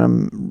sick,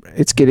 and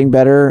it's getting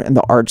better, and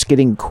the art's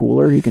getting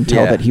cooler. You can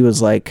tell that he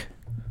was like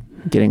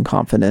getting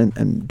confident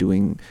and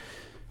doing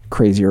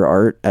crazier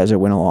art as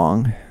it went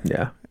along.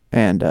 Yeah.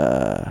 And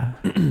I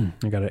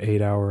got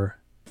an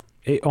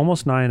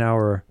almost 9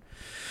 hour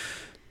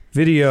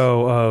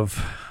video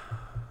of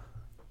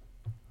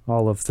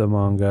all of the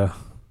manga.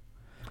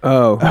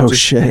 Oh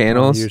shit.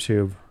 Panels on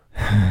YouTube.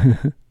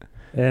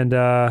 And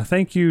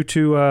thank you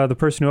to the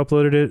person who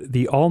uploaded it,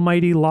 the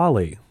Almighty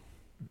Lolly.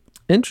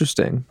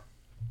 Interesting.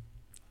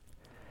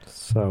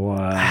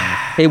 So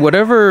hey,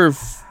 whatever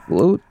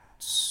floats.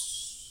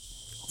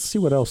 Let's see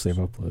what else they've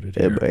uploaded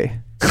here. Boy.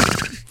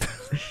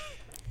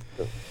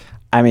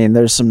 I mean,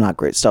 there's some not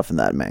great stuff in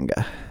that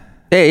manga.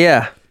 Hey,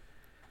 yeah.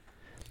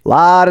 A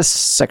lot of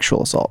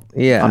sexual assault.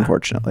 Yeah.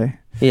 Unfortunately.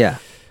 Yeah.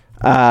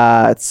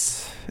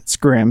 It's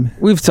grim.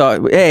 We've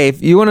talked. Hey,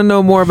 if you want to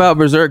know more about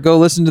Berserk, go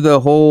listen to the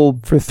whole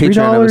for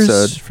Patreon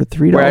episode for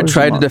 $3 where I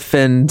tried to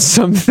defend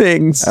some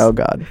things. Oh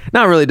God.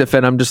 Not really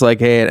defend. I'm just like,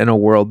 hey, in a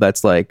world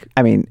that's like,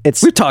 I mean,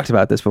 we've talked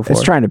about this before.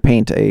 It's trying to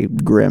paint a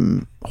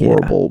grim,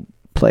 horrible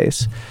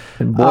place.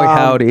 And boy,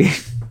 howdy.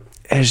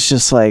 It's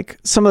just like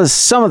some of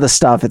the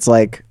stuff. It's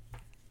like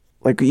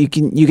you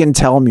can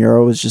tell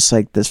Muro was just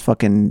like this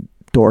fucking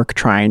dork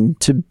trying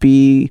to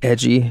be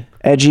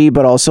edgy,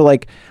 but also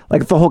like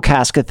the whole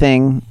Casca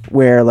thing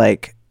where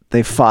like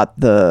they fought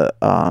the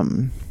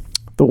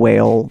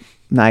whale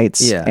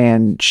knights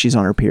and she's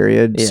on her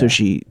period, so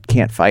she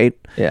can't fight.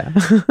 Yeah.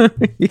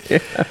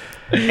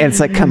 And it's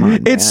like, come on,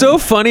 man. It's so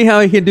funny how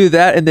he can do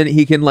that, and then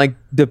he can like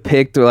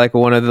depict like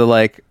one of the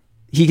like.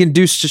 He can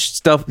do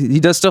stuff. He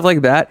does stuff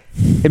like that,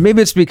 and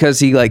maybe it's because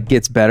he like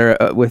gets better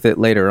with it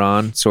later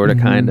on, sort of,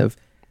 kind of.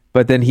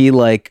 But then he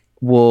like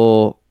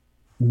will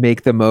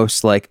make the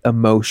most like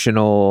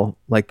emotional,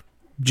 like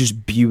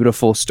just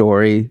beautiful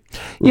story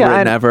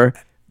written ever,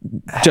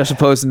 just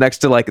opposed to next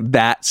to like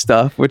that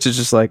stuff, which is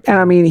just like. And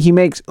I mean, he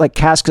makes like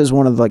Casca's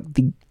one of like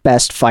the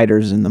best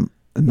fighters in the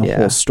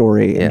whole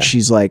story, and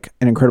she's like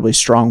an incredibly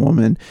strong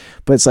woman.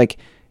 But it's like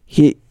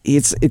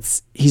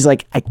he's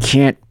like, I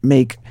can't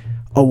make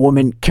a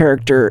woman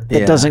character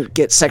that doesn't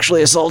get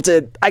sexually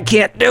assaulted. I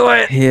can't do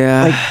it.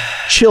 Yeah. Like,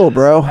 chill,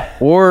 bro.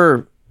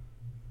 Or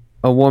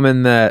a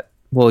woman that,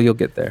 well, you'll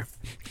get there.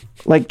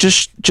 Like,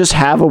 just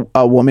have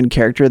a woman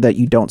character that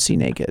you don't see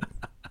naked.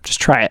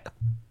 Just try it.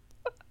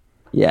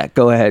 Yeah,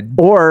 go ahead.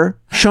 Or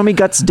show me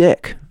Guts'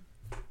 dick.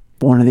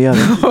 One or the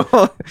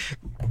other.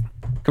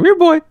 Come here,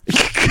 boy.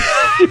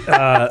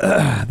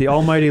 The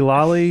Almighty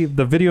Lolly,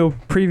 the video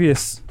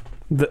previous,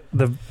 the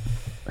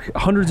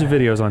hundreds of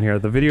videos on here.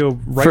 The video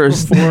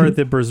before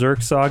the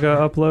Berserk Saga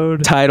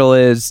upload. Title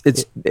is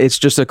it's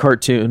just a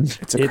cartoon.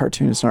 It's a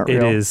cartoon. It's not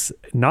real. It is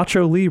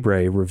Nacho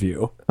Libre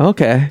review.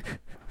 Okay.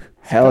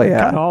 Hell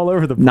yeah. Kind of all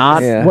over the place.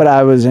 Not what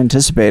I was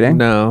anticipating.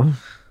 No.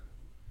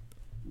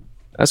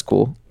 That's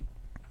cool.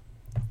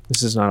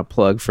 This is not a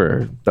plug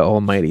for the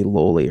Almighty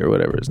Loli or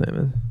whatever his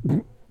name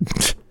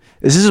is.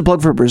 This is a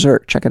plug for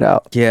Berserk. Check it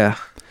out. Yeah.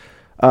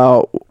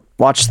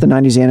 Watch the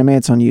 90s anime.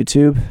 It's on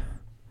YouTube.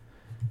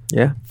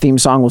 Yeah. Theme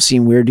song will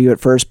seem weird to you at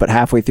first, but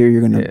halfway through,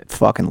 you're going to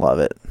fucking love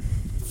it.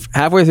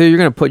 Halfway through, you're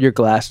going to put your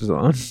glasses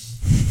on.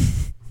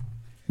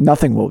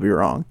 Nothing will be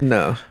wrong.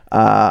 No.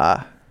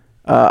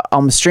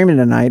 I'm streaming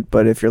tonight,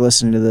 but if you're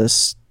listening to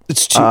this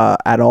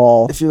at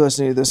all, if you're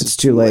listening to this, it's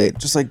too late.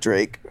 Just like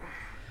Drake.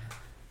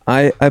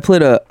 I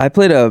played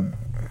a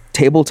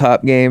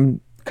tabletop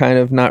game, kind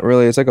of, not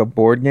really. It's like a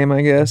board game,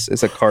 I guess.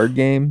 It's a card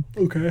game.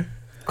 Okay.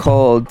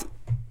 Called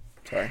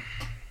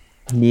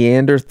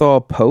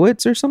Neanderthal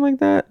Poets or something like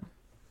that.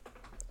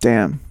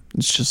 Damn,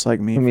 it's just like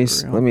me.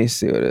 Let me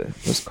see what it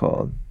was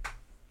called.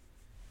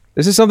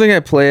 This is something I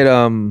played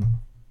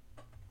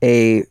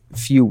a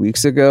few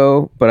weeks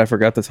ago, but I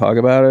forgot to talk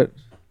about it.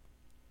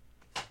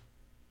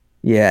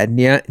 Yeah,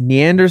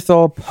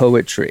 Neanderthal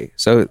Poetry.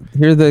 So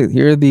here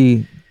are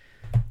the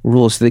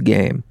rules to the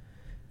game.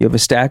 You have a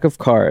stack of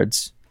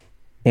cards,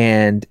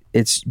 and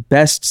it's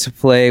best to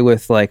play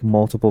with like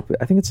multiple.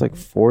 I think it's like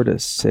 4 to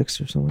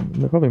 6 or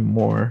something. Probably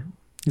more.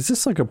 Is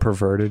this like a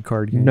perverted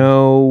card game?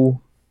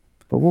 No,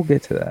 but we'll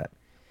get to that.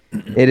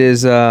 It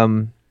is.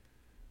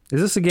 Is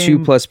this a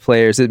game? 2+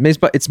 players.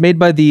 It's made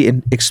by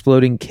the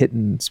Exploding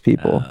Kittens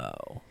people.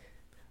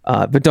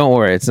 But don't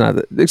worry, it's not.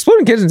 The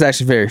Exploding Kitchen is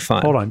actually very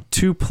fun. Hold on,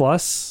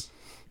 2+.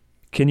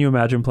 Can you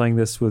imagine playing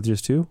this with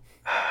just 2?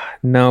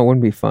 No, it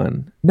wouldn't be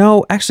fun.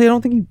 No, actually, I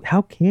don't think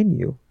how can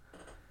you?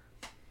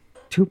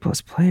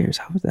 2+ players,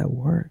 how would that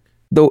work?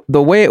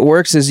 The way it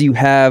works is you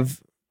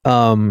have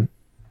the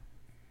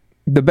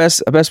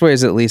best way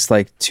is at least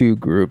like 2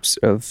 groups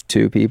of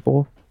 2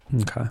 people.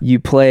 Okay. You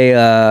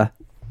play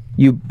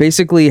you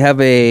basically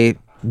have a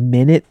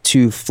minute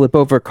to flip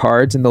over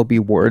cards and there'll be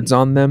words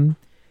on them.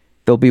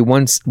 There'll be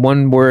one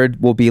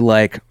word will be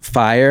like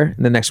fire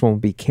and the next one will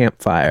be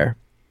campfire.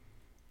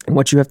 And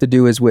what you have to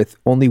do is with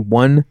only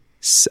one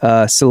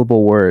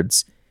syllable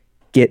words,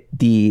 get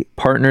the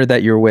partner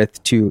that you're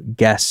with to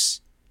guess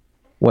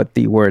what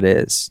the word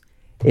is.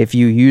 If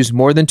you use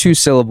more than 2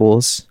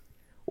 syllables,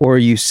 or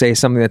you say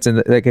something that's in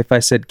the, like if I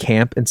said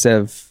camp instead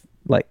of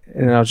like,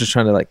 and I was just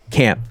trying to like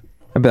camp,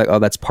 I'd be like, oh,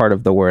 that's part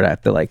of the word. I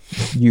have to like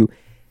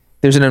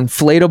there's an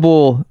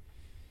inflatable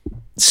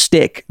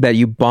stick that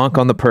you bonk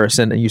on the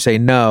person and you say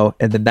no,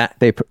 and then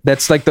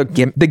that's like the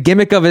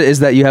gimmick of it is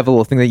that you have a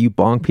little thing that you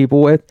bonk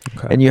people with,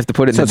 and you have to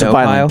put it in the no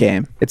pile.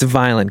 It's a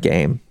violent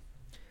game.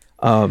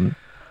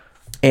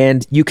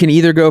 And you can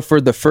either go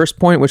for the first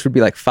point, which would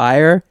be like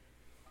fire,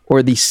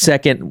 or the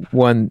second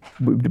one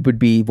would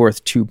be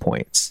worth 2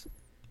 points.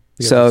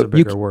 Because so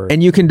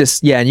you can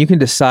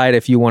decide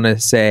if you want to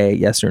say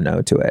yes or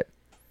no to it.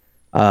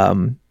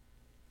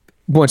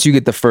 Once you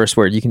get the first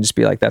word, you can just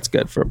be like, that's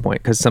good for a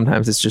point, because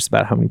sometimes it's just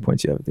about how many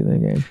points you have at the end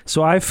of the game.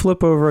 So I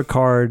flip over a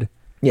card,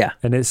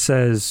 and it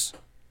says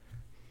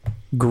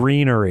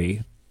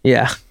greenery.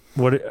 Yeah.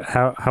 What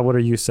are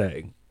you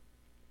saying?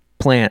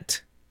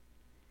 Plant.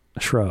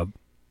 Shrub.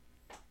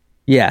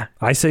 Yeah.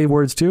 I say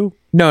words too?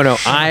 No.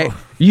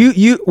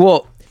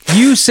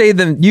 You say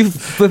them. You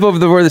flip over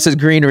the word that says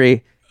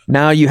greenery.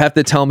 Now you have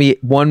to tell me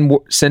one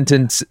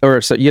sentence,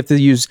 or so you have to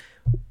use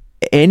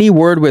any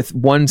word with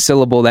one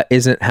syllable that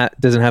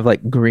doesn't have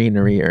like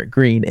greenery or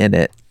green in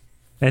it.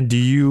 And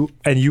you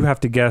have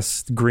to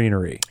guess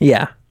greenery.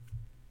 Yeah.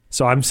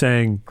 So I'm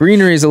saying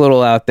greenery is a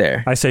little out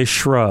there. I say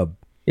shrub.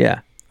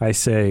 Yeah.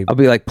 I'll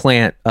be like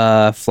plant,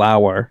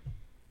 flower,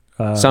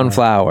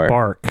 sunflower,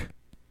 bark,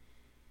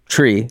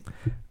 tree.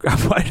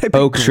 Why did I pick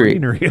oak tree?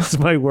 Greenery is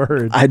my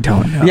word. I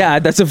don't know. Yeah,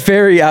 that's a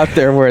very out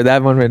there word.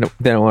 That one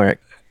didn't work.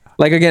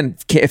 Like again,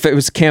 if it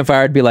was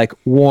campfire, I'd be like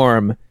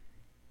warm,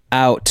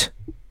 out.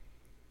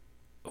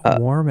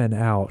 Warm and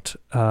out.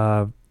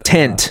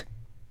 Tent.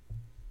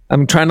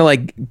 I'm trying to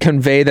like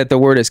convey that the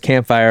word is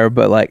campfire,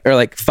 but like, or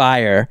like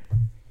fire,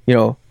 you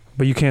know.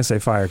 But you can't say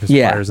fire because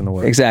fire is in the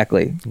word.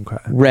 Exactly. Okay.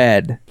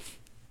 Red.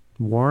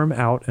 Warm,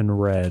 out, and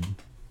red.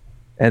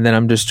 And then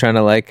I'm just trying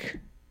to like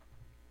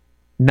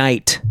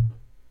night.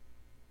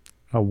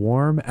 A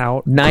warm,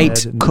 out,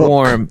 night, red,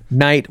 warm,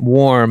 night,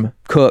 warm,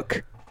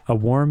 cook. A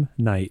warm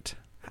night.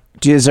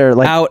 Is there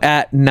like out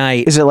at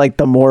night? Is it like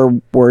the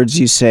more words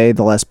you say,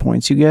 the less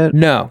points you get?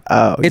 No.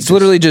 Oh, it's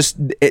literally just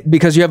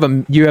because you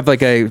have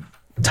like a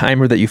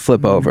timer that you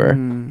flip over,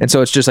 and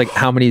so it's just like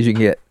how many you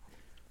can get.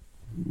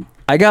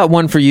 I got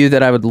one for you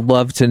that I would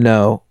love to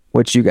know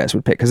what you guys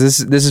would pick, because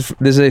this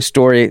is a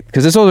story,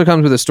 because this also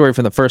comes with a story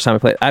from the first time I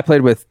played. I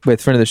played with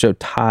friend of the show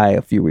Ty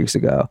a few weeks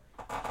ago,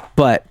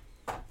 but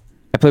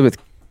I played with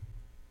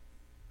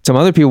some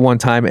other people one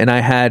time, and I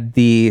had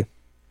the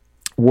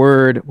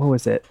word. What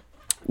was it?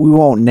 We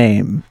won't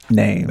name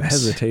names. The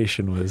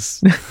hesitation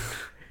was.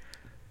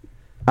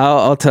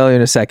 I'll tell you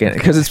in a second,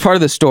 because it's part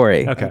of the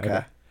story.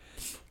 Okay.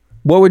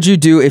 What would you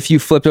do if you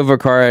flipped over a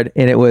card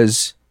and it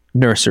was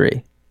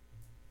nursery?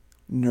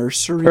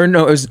 Nursery? Or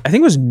no, I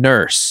think it was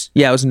nurse.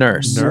 Yeah, it was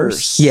nurse.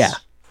 Nurse. Yeah.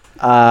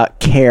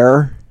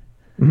 Care.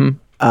 Mm-hmm.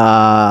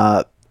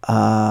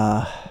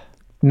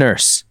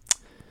 Nurse.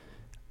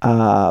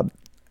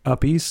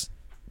 Uppies.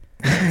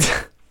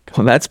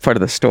 Well, that's part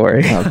of the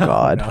story. Oh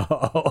God.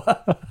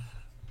 No.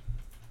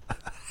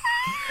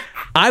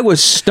 I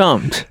was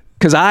stumped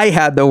because I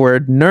had the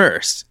word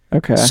nurse.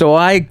 Okay. So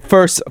I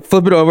first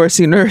flip it over,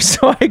 see nurse.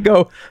 So I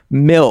go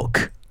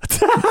milk.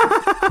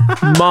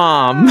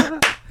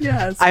 Mom.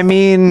 Yes. I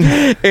mean,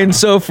 and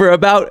so for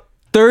about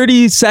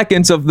 30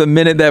 seconds of the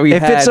minute that we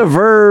had, if it's a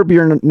verb,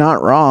 you're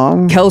not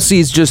wrong.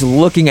 Kelsey's just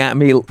looking at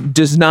me,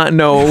 does not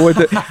know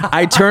what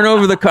I turn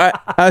over the card.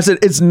 I said,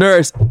 it's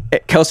nurse.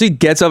 Kelsey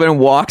gets up and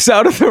walks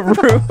out of the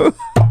room.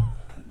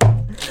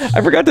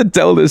 I forgot to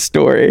tell this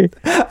story.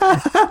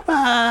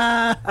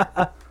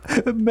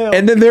 Milk.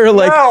 And then they were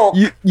like,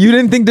 you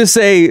didn't think to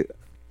say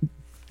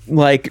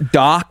like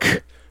doc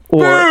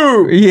or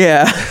Boo!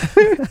 Yeah.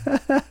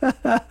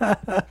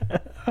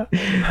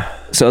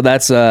 So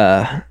that's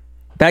that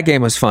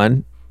game was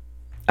fun.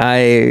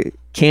 I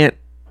can't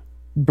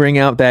bring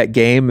out that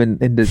game and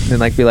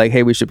like be like,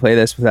 hey, we should play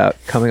this without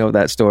coming up with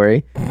that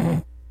story,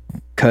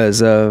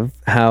 because of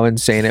how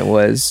insane it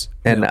was.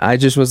 And I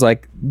just was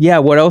like, yeah,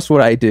 what else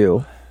would I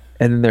do?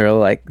 And then they're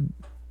like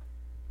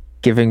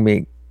giving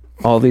me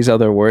all these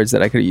other words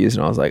that I could have used,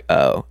 and I was like,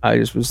 oh, I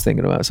just was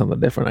thinking about something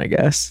different, I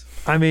guess.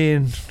 I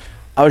mean,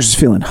 I was just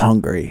feeling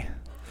hungry.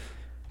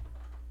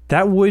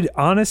 That would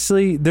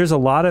honestly, there's a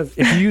lot of,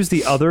 if you use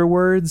the other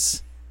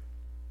words,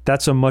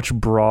 that's a much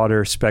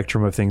broader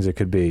spectrum of things it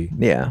could be.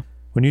 Yeah.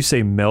 When you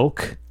say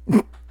milk,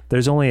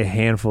 there's only a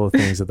handful of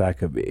things that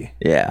could be.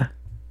 Yeah.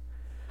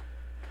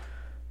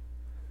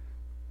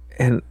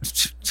 And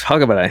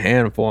talk about a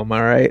handful, am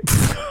I right?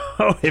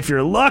 Oh, if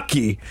you're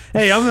lucky.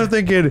 Hey, I'm not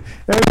thinking,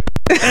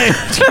 hey,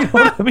 do you know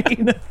what I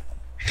mean?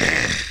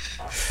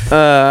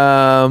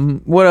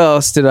 What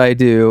else did I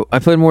do? I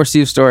played more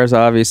Sea of Stars,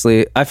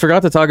 obviously. I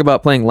forgot to talk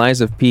about playing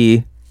Lies of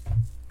P,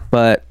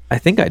 but I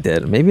think I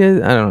did. Maybe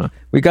I don't know.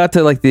 We got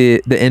to like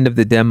the end of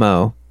the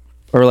demo,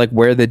 or like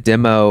where the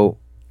demo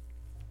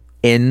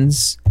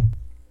ends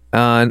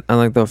on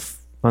like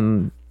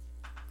on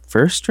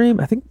first stream.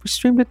 I think we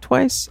streamed it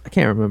twice. I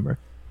can't remember.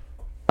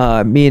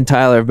 Me and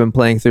Tyler have been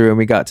playing through, and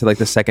we got to like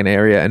the second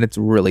area, and it's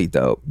really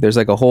dope. There's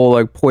like a whole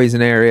like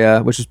poison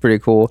area, which is pretty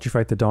cool. Did you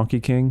fight the Donkey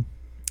King?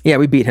 Yeah,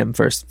 we beat him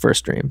first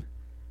stream.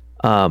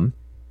 Then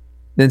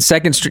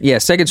second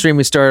stream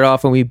we started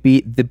off and we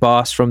beat the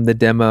boss from the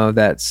demo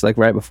that's like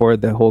right before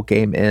the whole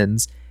game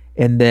ends.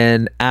 And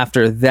then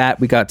after that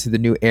we got to the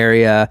new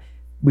area.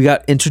 We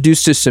got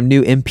introduced to some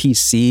new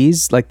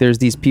NPCs. Like there's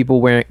these people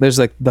there's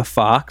like the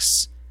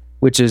fox,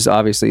 which is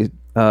obviously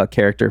a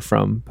character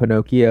from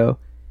Pinocchio.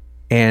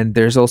 And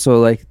there's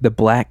also like the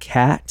black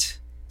cat.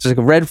 It's like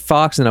a red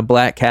fox and a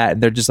black cat,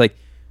 and they're just like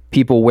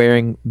people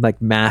wearing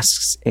like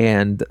masks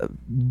and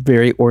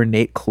very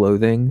ornate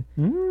clothing.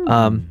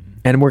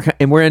 And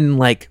we're in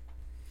like,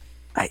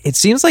 it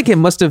seems like it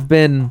must have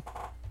been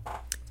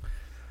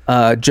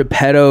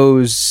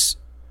Geppetto's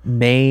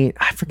main,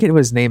 I forget what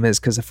his name is,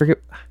 because we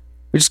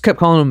just kept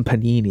calling him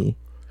Panini.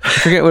 I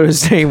forget what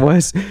his name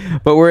was,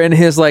 but we're in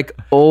his like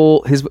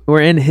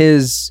we're in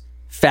his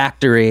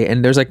factory,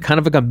 and there's like kind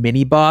of like a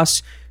mini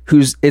boss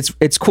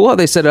it's cool how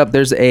they set it up.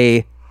 There's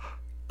a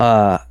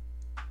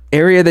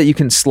area that you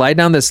can slide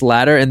down this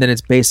ladder, and then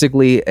it's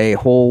basically a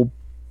whole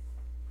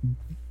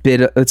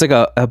bit it's like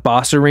a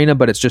boss arena,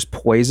 but it's just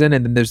poison.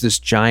 And then there's this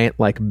giant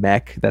like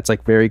mech that's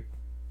like very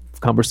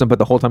cumbersome, but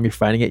the whole time you're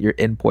fighting it, you're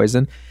in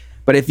poison.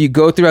 But if you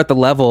go throughout the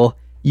level,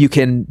 you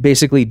can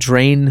basically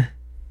drain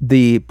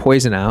the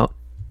poison out,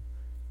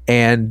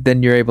 and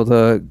then you're able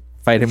to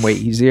fight him way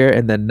easier.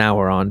 And then now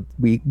we're on,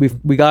 we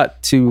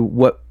got to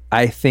what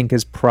I think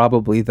is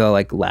probably the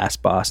like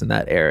last boss in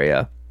that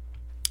area.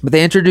 But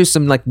they introduced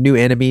some like new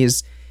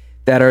enemies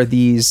that are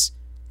these,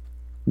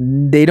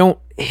 they don't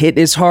hit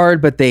as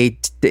hard, but they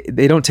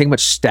don't take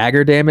much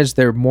stagger damage.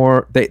 They're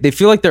more, they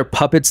feel like they're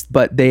puppets,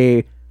 but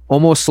they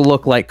almost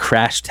look like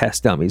crash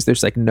test dummies.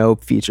 There's like no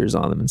features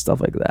on them and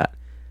stuff like that.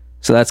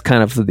 So that's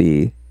kind of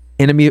the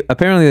enemy.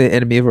 Apparently the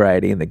enemy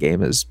variety in the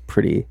game is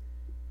pretty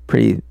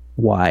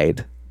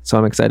wide. So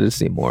I'm excited to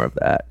see more of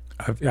that.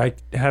 I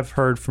have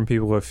heard from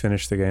people who have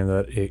finished the game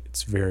that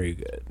it's very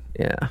good.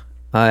 Yeah.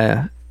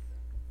 I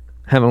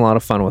having a lot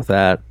of fun with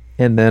that.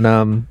 And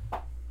then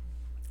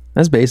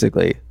that's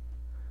basically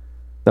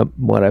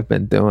what I've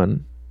been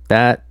doing.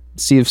 That,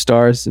 Sea of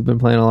Stars, I've been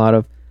playing a lot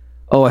of.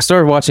 Oh, I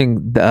started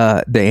watching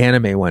the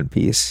anime One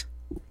Piece.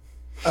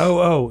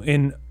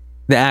 In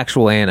the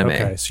actual anime.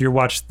 Okay, so you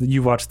watched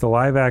the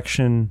live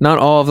action. Not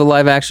all of the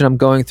live action. I'm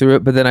going through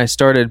it, but then I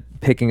started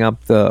picking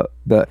up the.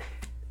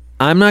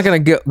 I'm not gonna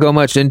go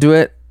much into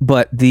it,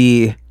 but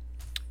the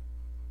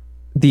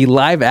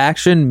live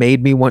action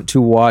made me want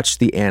to watch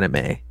the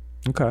anime.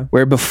 Okay.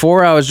 Where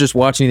before I was just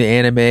watching the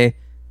anime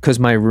because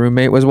my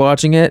roommate was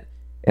watching it,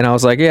 and I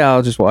was like, yeah,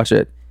 I'll just watch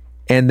it.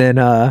 And then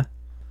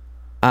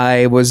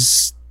I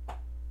was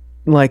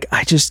like,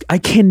 I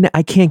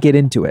can't get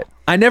into it.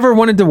 I never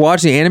wanted to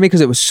watch the anime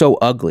because it was so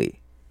ugly.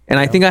 And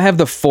I think I have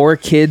the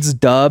 4Kids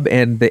dub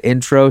and the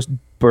intro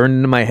burned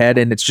into my head,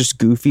 and it's just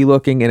goofy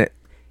looking, and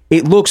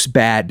it looks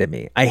bad to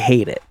me. I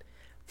hate it.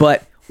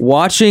 But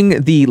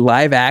watching the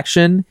live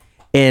action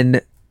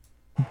and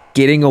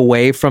getting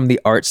away from the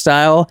art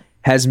style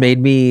has made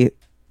me,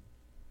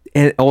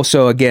 and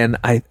also again,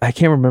 I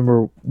can't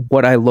remember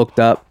what I looked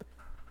up.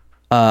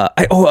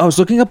 I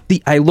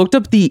looked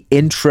up the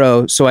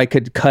intro so I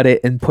could cut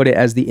it and put it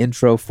as the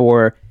intro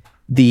for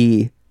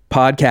the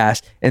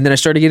podcast, and then I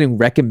started getting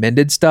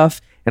recommended stuff,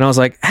 and I was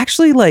like,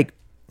 actually, like,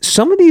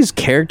 some of these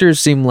characters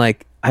seem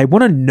like I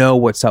want to know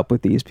what's up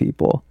with these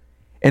people.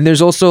 And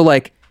there's also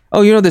like,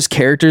 oh, you know, this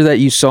character that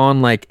you saw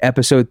in like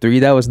episode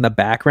 3 that was in the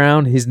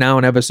background, he's now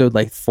in episode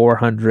like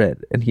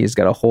 400, and he's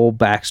got a whole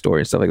backstory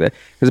and stuff like that.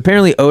 Because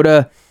apparently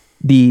Oda,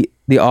 the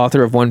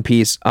author of One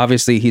Piece,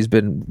 obviously he's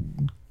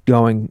been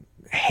going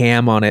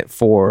ham on it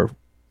for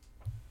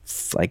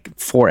like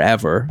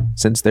forever,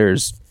 since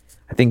there's,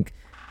 I think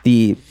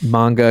the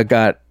manga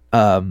got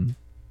I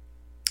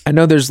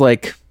know there's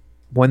like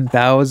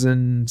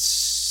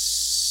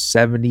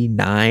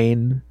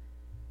 1079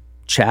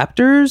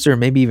 chapters or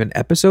maybe even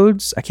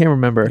episodes, I can't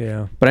remember.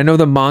 Yeah, but I know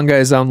the manga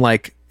is on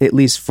like, at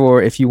least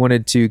for if you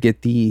wanted to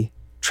get the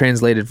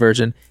translated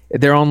version,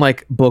 they're on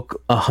like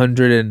book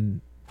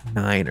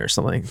 109 or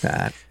something like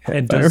that.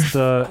 And does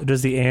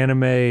the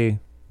anime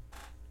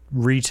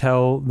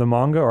retell the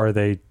manga, or are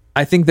they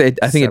I think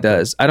it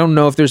does. I don't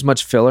know if there's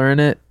much filler in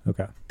it.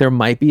 Okay. There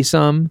might be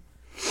some.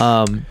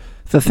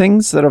 The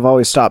things that have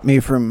always stopped me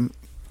from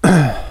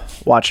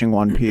watching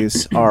One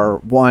Piece are,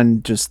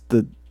 one, just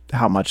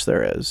how much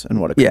there is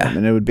and what a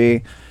commitment it would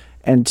be.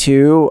 And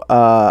two,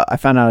 I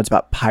found out it's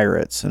about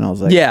pirates, and I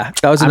was like, yeah,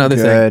 that was another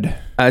thing.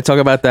 I talk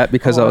about that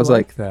because I was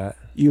like that.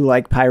 You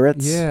like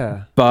pirates?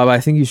 Yeah. Bob, I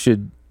think you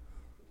should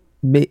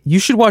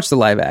watch the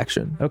live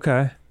action.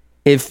 Okay.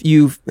 If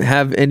you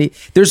have any,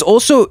 there's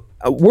also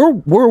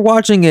we're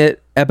watching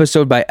it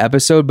episode by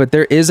episode, but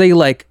there is a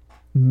like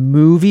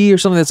movie or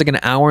something that's like an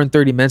hour and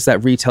 30 minutes that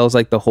retells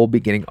like the whole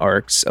beginning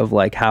arcs of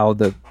like how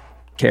the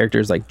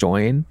characters like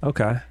join.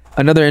 Okay.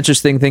 Another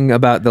interesting thing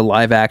about the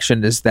live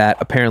action is that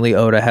apparently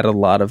Oda had a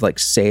lot of like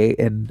say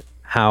in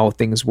how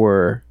things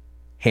were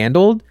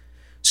handled.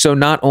 So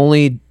not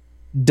only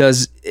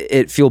does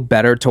it feel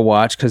better to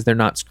watch because they're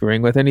not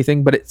screwing with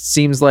anything, but it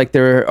seems like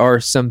there are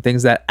some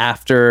things that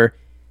after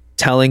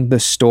telling the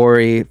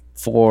story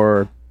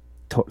for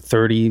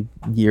 30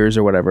 years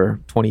or whatever,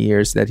 20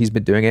 years that he's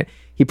been doing it,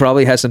 he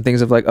probably has some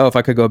things of like, oh, if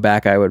I could go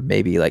back, I would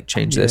maybe like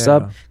change this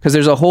up. Because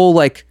there's a whole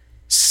like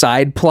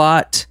side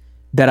plot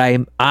that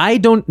I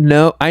don't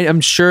know.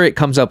 I'm sure it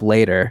comes up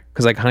later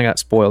because I kind of got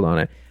spoiled on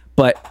it,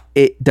 but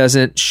it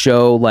doesn't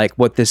show like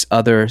what this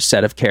other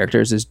set of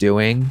characters is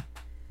doing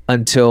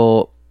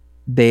until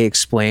they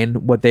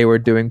explain what they were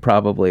doing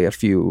probably a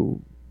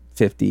few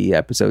 50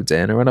 episodes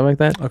in or whatever like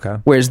that. Okay.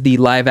 Whereas the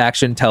live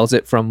action tells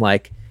it from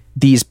like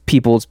these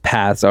people's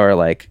paths are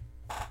like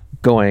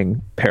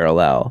going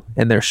parallel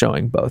and they're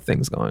showing both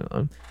things going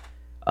on.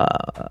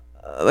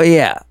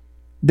 Yeah.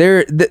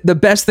 The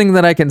best thing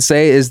that I can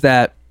say is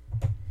that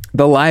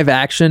the live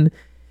action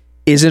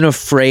isn't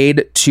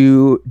afraid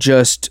to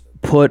just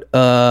put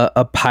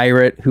a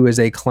pirate who is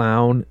a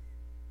clown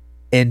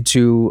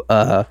into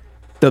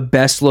the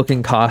best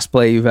looking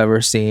cosplay you've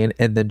ever seen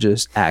and then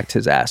just act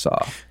his ass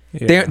off.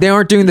 Yeah. They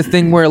aren't doing the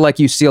thing where like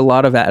you see a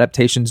lot of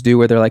adaptations do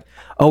where they're like,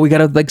 oh, we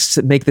gotta like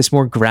make this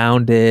more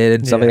grounded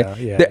and stuff like that.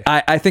 Yeah.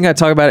 I think I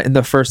talk about it in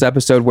the first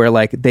episode where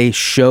like they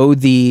show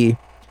the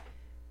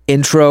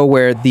intro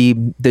where the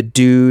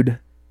dude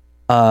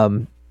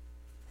I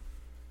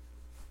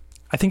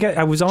think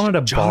I was on at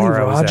a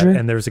bar I was at,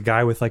 and there was a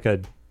guy with like a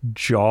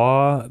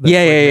jaw that's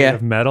made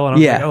of metal, and I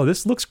was like, oh,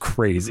 this looks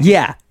crazy.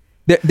 Yeah.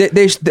 At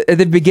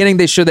the beginning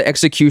they show the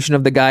execution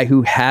of the guy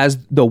who has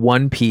the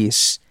One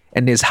Piece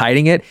and is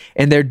hiding it,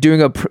 and they're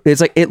doing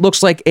it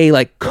looks like a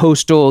like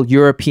coastal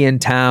European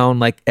town,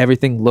 like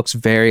everything looks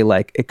very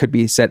like it could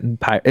be set in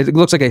it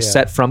looks like a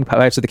set from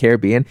Pirates of the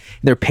Caribbean.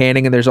 They're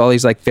panning and there's all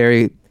these like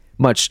very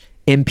much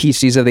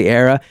NPCs of the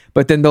era,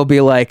 but then there'll be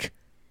like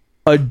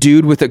a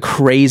dude with a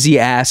crazy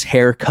ass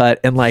haircut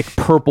and like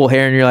purple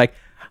hair, and you're like,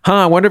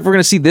 I wonder if we're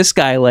gonna see this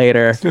guy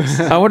later.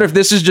 I wonder if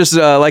this is just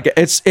like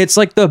it's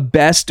like the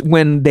best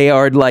when they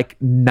are like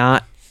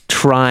not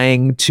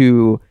trying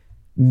to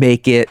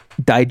make it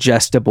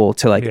digestible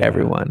to like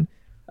everyone.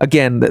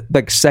 Again,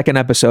 the second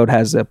episode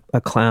has a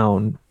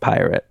clown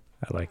pirate.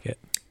 I like it.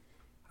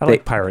 I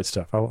like pirate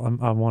stuff. I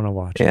want to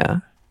watch it.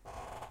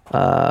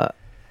 Yeah.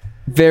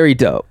 Very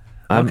dope.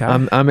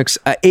 I'm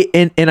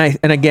excited.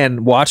 And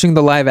again, watching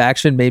the live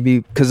action maybe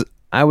because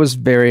I was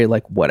very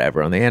like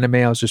whatever on the anime.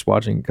 I was just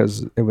watching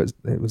because it was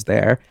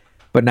there.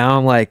 But now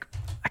I'm like,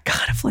 I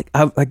kind of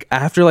like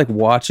after like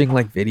watching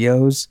like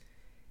videos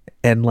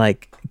and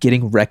like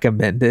getting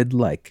recommended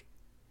like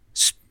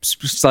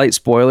slight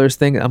spoilers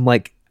thing. I'm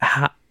like,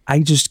 I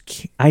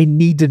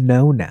need to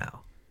know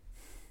now.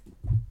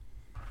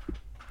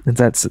 And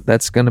that's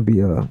gonna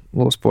be a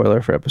little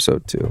spoiler for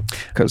episode 2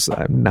 because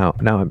I'm now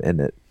I'm in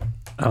it.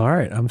 All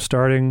right, I'll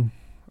start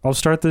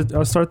the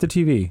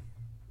TV,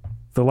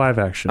 the live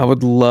action. I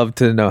would love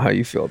to know how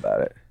you feel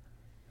about it.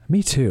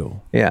 Me too.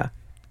 Yeah,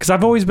 because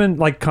I've always been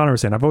like Connor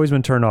was saying, I've always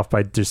been turned off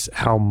by just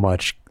how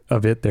much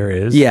of it there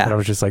is. Yeah, and I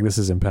was just like, this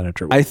is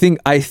impenetrable. I think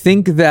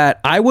that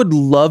I would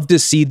love to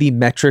see the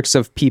metrics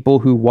of people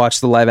who watch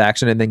the live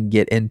action and then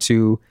get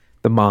into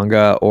the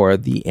manga or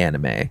the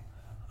anime.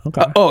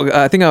 Okay.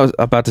 I think I was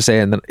about to say,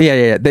 and then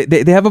yeah.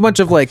 They have a bunch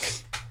of like.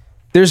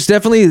 There's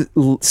definitely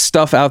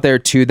stuff out there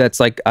too that's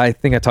like, I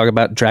think I talk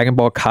about Dragon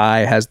Ball Kai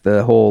has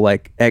the whole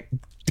like to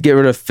get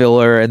rid of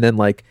filler and then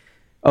like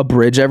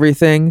abridge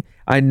everything.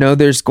 I know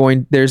there's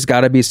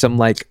got to be some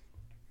like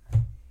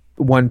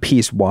One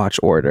Piece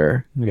watch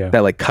order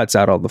that like cuts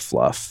out all the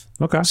fluff.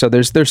 Okay. So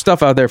there's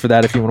stuff out there for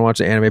that if you want to watch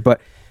the anime, but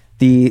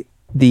the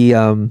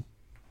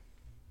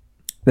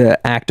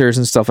actors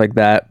and stuff like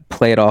that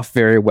play it off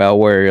very well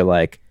where you're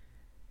like,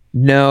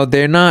 no,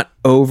 they're not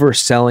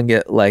overselling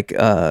it like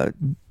a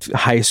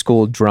high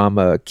school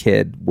drama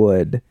kid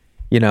would.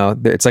 You know,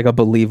 it's like a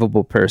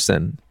believable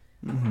person.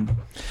 Mm-hmm.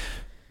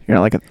 You're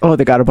not like,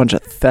 they got a bunch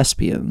of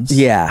thespians.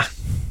 Yeah.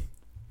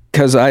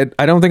 Because I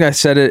don't think I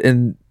said it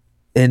in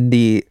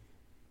the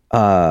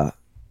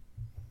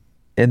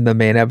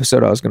main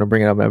episode. I was going to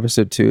bring it up in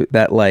episode 2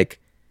 that like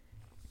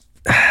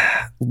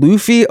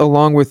Luffy,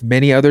 along with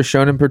many other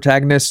shonen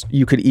protagonists,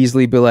 you could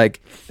easily be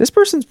like, this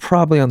person's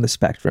probably on the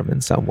spectrum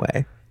in some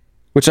way.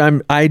 which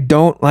I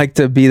don't like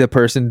to be the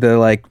person to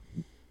like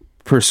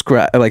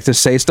prescribe, like to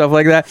say stuff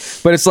like that,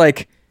 but it's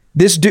like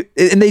this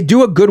and they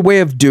do a good way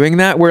of doing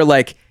that where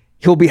like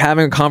he'll be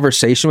having a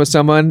conversation with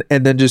someone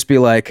and then just be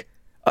like,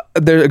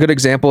 a good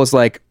example is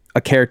like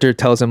a character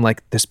tells him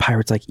like this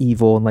pirate's like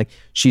evil and like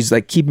she's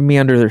like keeping me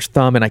under their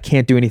thumb and I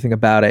can't do anything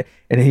about it,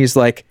 and he's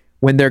like,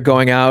 when they're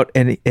going out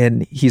and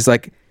he's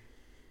like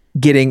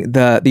getting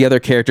the other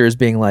character is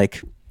being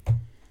like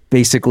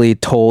basically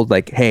told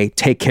like, hey,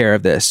 take care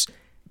of this.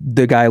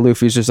 The guy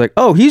Luffy's just like,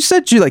 oh, he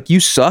said you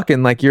suck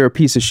and like you're a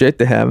piece of shit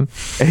to him,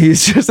 and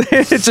he's just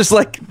it's just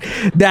like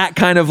that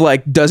kind of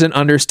like doesn't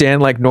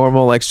understand like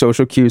normal like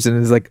social cues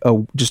and is like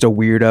just a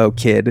weirdo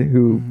kid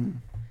who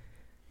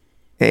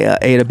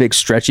ate a big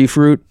stretchy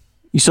fruit.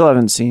 You still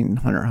haven't seen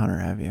Hunter x Hunter,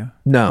 have you?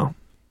 No.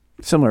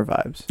 Similar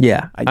vibes.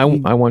 Yeah, I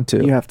want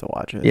to. You have to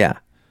watch it. Yeah,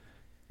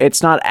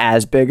 it's not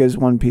as big as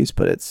One Piece,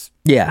 but it's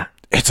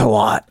a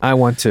lot. I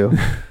want to.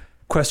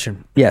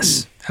 Question.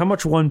 Yes. How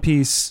much One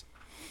Piece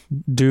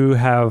do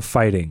have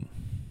fighting?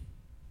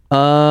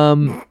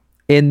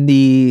 In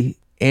the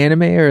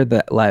anime or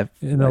the live?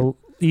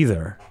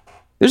 Either.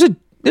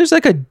 There's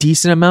like a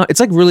decent amount. It's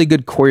like really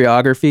good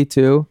choreography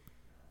too.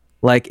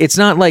 Like it's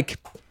not like,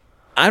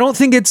 I don't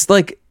think it's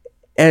like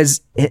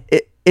as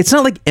it's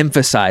not like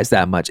emphasized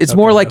that much. It's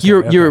more like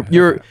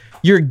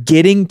you're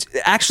getting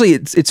actually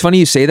it's funny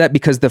you say that,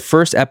 because the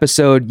first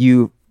episode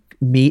you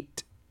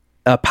meet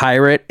a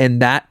pirate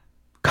and that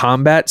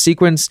combat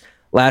sequence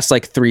lasts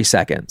like 3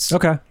 seconds.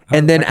 Okay.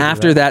 And then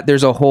after that,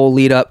 there's a whole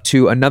lead up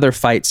to another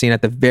fight scene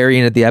at the very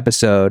end of the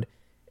episode,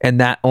 and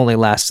that only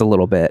lasts a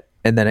little bit,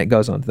 and then it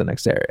goes on to the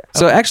next area.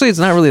 So actually, it's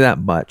not really that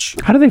much.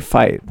 How do they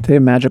fight? Do they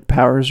have magic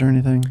powers or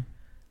anything?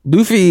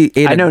 Luffy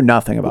ate I know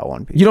nothing about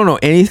One Piece. You don't know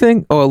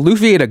anything? Oh,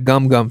 Luffy ate a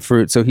gum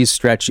fruit, so he's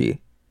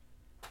stretchy.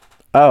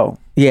 Oh.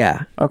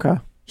 Yeah. Okay.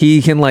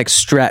 He can like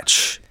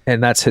stretch,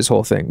 and that's his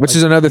whole thing, which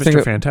is another Mr. thing.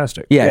 Mr.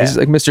 Fantastic. Yeah, he's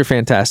like Mr.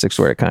 Fantastic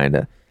sort of kind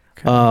of.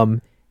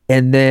 Okay.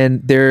 And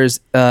then there's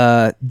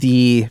some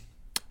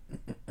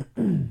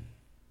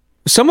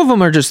of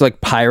them are just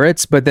like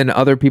pirates, but then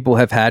other people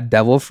have had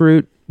devil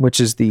fruit, which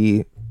is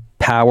the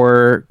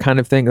power kind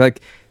of thing.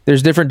 Like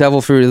there's different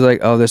devil fruit. It's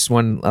like, oh, this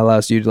one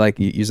allows you to like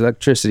use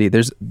electricity.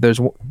 There's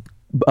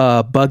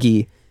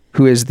Buggy,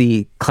 who is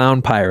the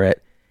clown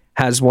pirate,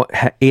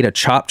 ate a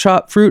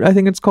chop fruit, I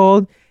think it's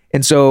called.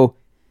 And so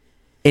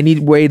any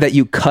way that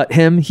you cut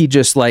him, he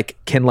just like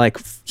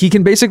he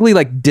can basically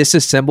like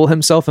disassemble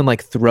himself and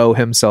like throw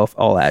himself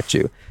all at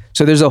you.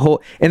 So there's a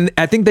whole, and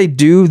I think they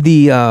do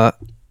the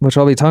which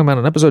I'll be talking about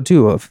in episode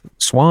 2 of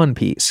Swan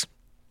Piece.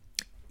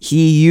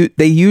 They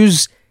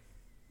use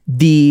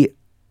the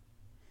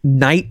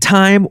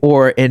nighttime,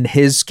 or in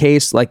his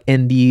case, like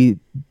in the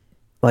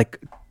like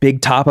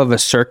big top of a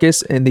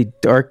circus in the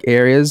dark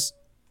areas.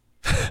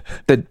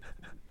 The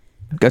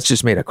guts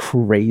just made a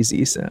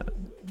crazy sound.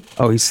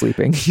 Oh, he's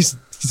sleeping. He's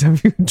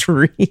having a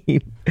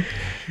dream.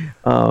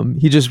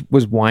 He just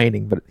was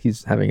whining, but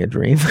he's having a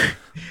dream.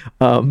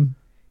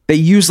 They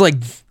use like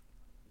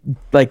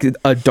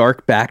a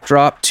dark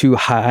backdrop to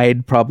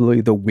hide probably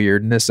the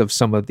weirdness of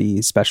some of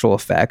the special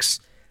effects.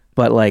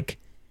 But like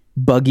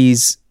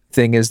Buggy's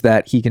thing is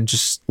that he can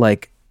just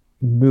like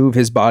move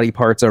his body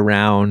parts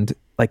around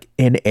like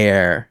in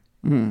air,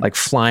 like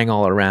flying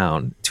all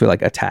around to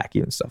like attack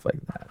you and stuff like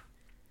that.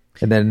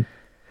 And then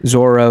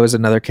Zoro is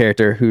another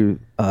character who,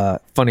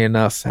 funny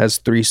enough, has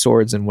 3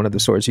 swords, and one of the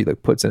swords he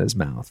like puts in his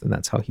mouth, and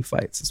that's how he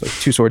fights. It's like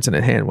 2 swords in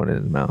his hand, 1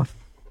 in his mouth.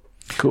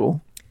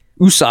 Cool.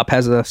 Usopp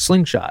has a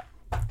slingshot.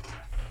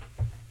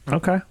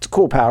 Okay, it's a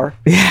cool power.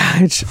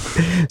 Yeah.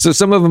 So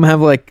some of them have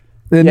like.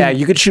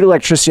 You could shoot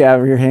electricity out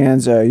of your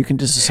hands. You can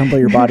disassemble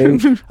your body.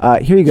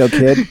 Here you go,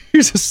 kid.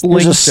 Here's a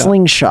slingshot. Here's a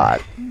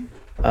slingshot.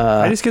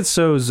 I just get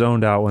so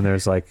zoned out when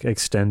there's like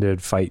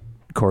extended fight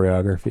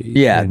choreography.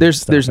 Yeah,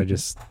 there's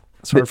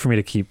it's hard for me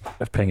to keep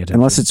paying attention.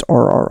 Unless it's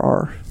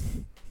RRR.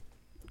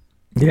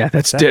 Yeah,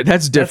 that's different.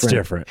 That's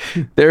different.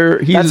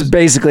 That's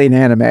basically an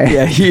anime.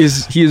 Yeah, he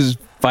is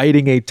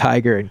fighting a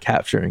tiger and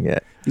capturing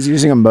it. He's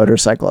using a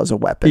motorcycle as a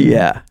weapon.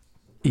 Yeah.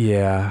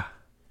 Yeah.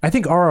 I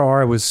think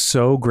RRR was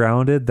so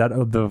grounded that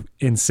the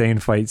insane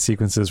fight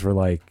sequences were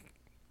like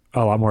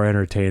a lot more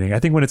entertaining. I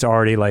think when it's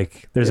already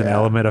like there's an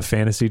element of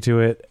fantasy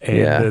to it,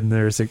 and then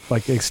there's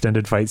like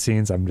extended fight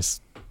scenes, I'm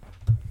just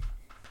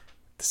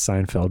the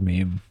Seinfeld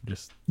meme.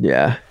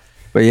 Yeah.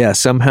 But yeah,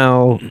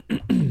 somehow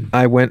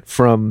I went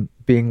from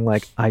being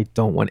like, I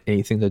don't want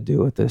anything to do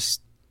with this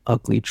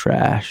ugly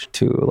trash,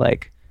 to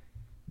like,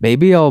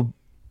 maybe I'll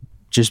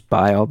just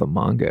buy all the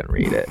manga and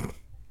read it.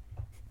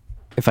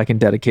 If I can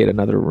dedicate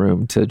another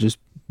room to just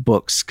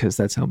books, because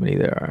that's how many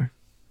there are.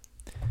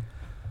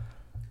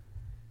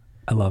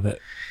 I love it.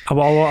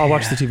 I'll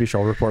watch the TV show.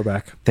 I'll report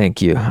back.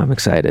 Thank you. I'm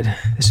excited.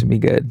 This will be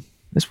good.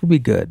 This will be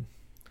good.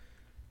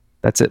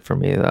 That's it for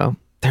me, though.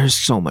 There's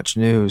so much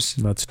news.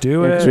 Let's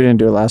do it. Because we didn't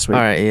do it last week.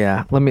 All right,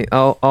 yeah.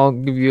 I'll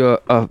give you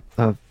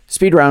a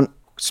speed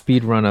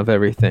run of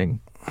everything.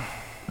 All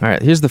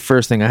right, here's the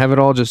first thing. I have it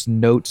all just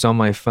notes on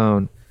my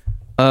phone.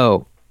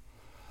 Oh,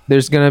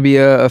 there's going to be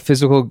a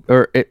physical,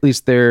 or at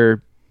least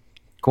they're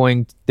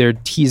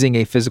teasing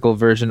a physical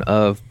version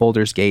of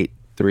Baldur's Gate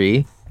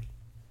 3.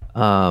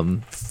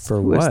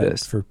 For what? Is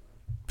this? For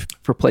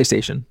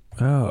PlayStation.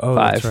 Oh,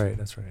 5.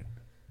 That's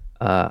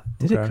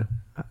right.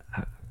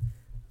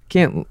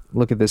 Can't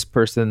look at this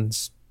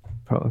person's.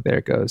 Oh, there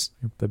it goes.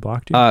 They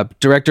blocked you.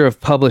 Director of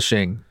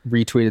Publishing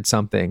retweeted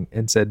something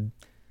and said,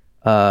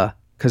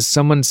 because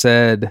someone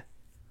said,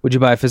 "Would you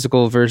buy a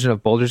physical version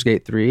of Baldur's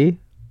Gate 3?"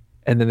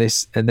 And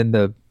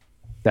then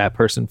that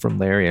person from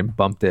Larian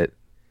bumped it.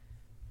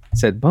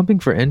 Said bumping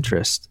for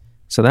interest.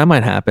 So that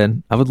might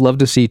happen. I would love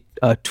to see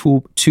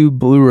two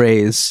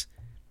Blu-rays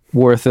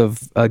worth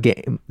of a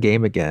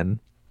game again.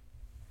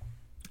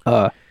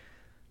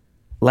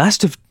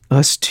 Last of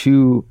Us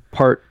 2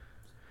 Part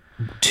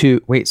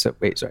 2.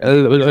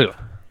 Sorry.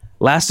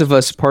 Last of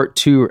Us Part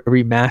 2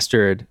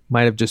 Remastered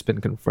might have just been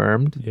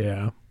confirmed.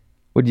 Yeah.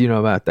 What do you know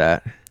about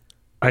that?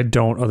 I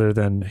don't, other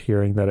than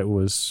hearing that it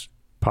was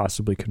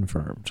possibly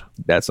confirmed.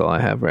 That's all I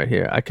have right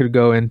here. I could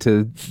go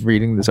into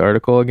reading this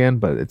article again,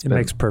 but it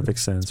makes perfect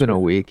sense. It's been a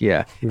week.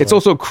 Yeah. It's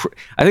also,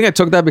 I think I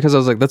took that because I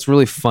was like, that's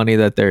really funny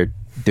that they're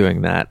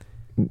doing that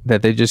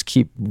they just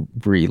keep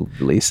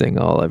releasing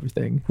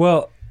everything.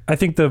 Well, I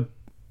think the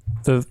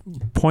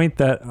point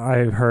that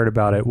I heard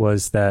about it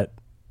was that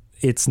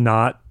there's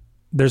not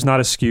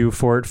a SKU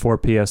for it for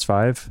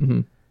PS5.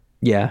 Mm-hmm.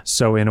 Yeah.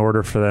 So in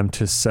order for them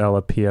to sell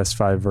a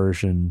PS5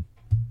 version,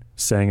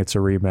 saying it's a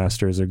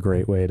remaster is a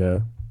great way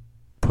to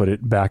put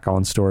it back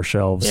on store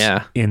shelves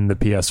in the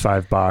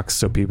PS5 box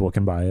so people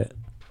can buy it.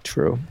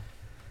 True.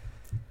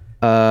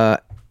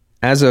 This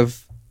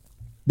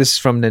is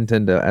from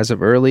Nintendo. As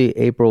of early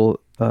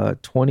April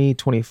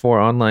 2024,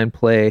 online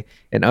play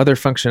and other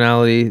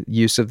functionality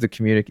use of the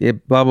community,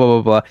 blah, blah,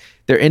 blah, blah.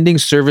 They're ending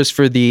service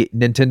for the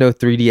Nintendo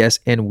 3DS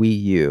and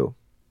Wii U.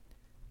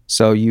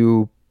 So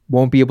you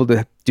won't be able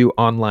to do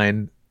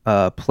online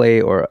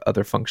play or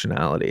other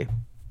functionality.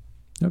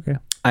 Okay.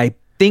 I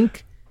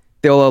think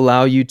they'll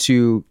allow you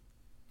to.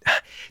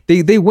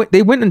 They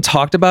went and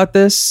talked about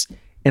this,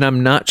 and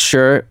I'm not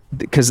sure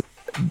because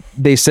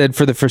they said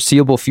for the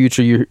foreseeable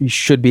future you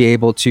should be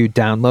able to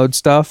download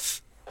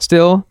stuff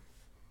still.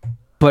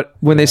 But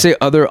when they say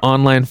other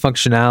online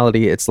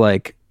functionality, it's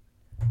like,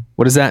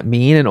 what does that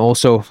mean? And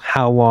also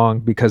how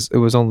long? Because it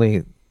was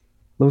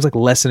like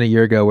less than a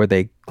year ago where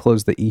they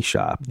closed the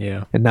eShop.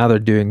 Yeah. And now they're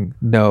doing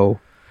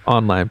no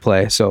online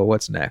play. So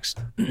what's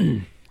next?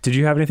 Did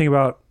you have anything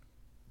about?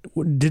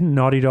 Didn't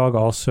Naughty Dog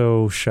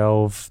also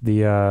shelve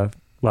the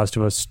Last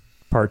of Us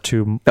Part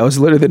 2? That was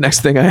literally the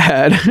next thing I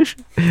had.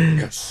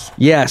 Yes.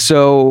 Yeah.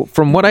 So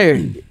from what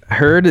I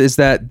heard is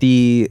that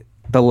the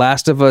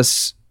Last of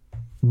Us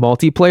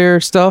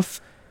multiplayer stuff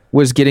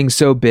was getting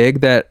so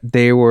big that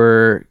they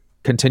were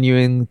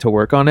continuing to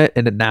work on it,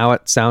 and now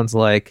it sounds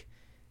like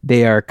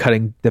they are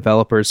cutting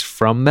developers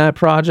from that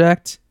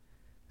project.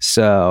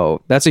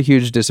 So that's a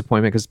huge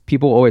disappointment because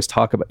people always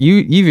talk about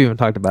you've even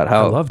talked about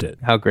how I loved it,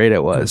 how great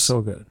it was. It was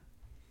so good.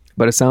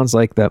 But it sounds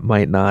like that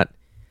might not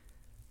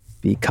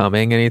be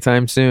coming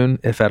anytime soon,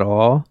 if at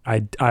all.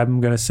 I'm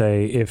gonna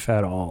say if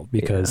at all,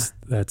 because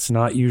that's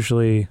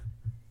usually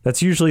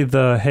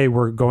the hey,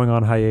 we're going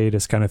on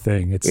hiatus kind of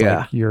thing. It's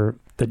like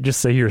just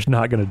say you're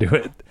not gonna do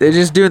it. They're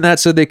just doing that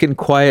so they can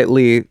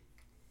quietly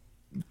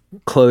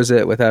close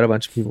it without a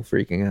bunch of people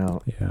freaking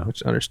out. Yeah,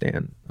 which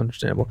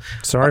understandable.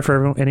 Sorry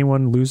for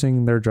anyone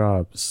losing their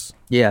jobs.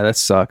 Yeah, that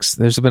sucks.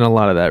 There's been a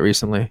lot of that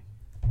recently.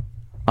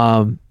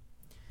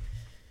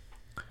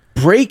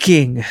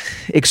 Breaking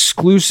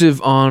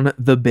exclusive on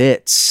The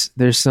Bits.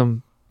 There's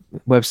some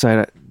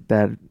website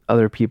that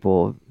other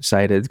people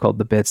cited called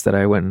The Bits that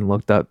I went and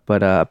looked up,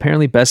 but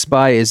apparently Best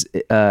Buy is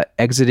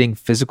exiting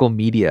physical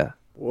media.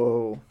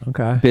 Whoa.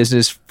 Okay.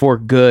 Business for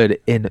good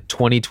in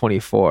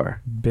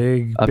 2024.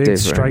 Big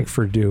strike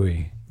for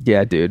Dewey.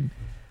 Yeah, dude.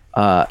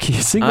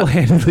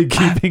 Single-handedly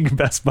keeping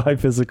Best Buy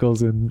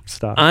physicals in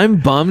stock. I'm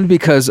bummed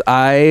because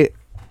I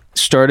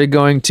started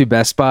going to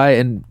Best Buy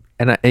and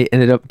I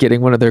ended up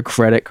getting one of their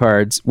credit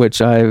cards, which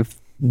I've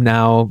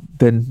now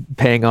been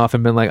paying off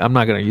and been like, I'm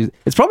not going to use it.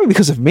 It's probably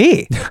because of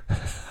me.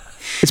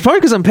 It's probably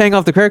because I'm paying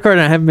off the credit card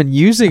and I haven't been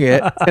using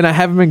it and I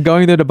haven't been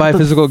going there to buy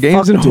physical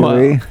games in a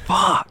while.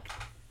 Fuck.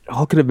 It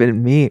all could have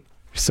been me.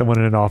 Someone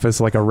in an office,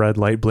 like a red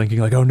light blinking,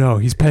 like, oh no,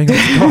 he's paying off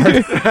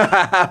the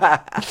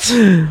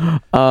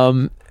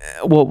card.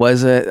 What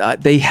was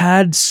it? They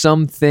had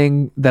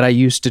something that I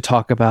used to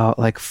talk about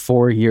like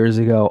 4 years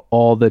ago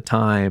all the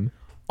time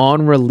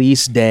on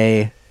release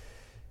day,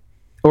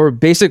 or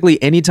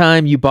basically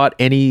anytime you bought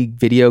any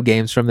video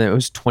games from them, it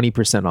was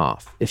 20%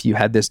 off. If you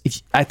had this,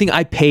 I think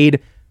I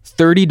paid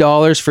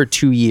 $30 for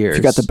 2 years. If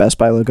you got the Best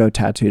Buy logo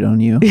tattooed on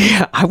you.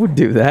 Yeah, I would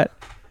do that.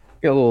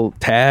 Get a little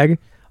tag.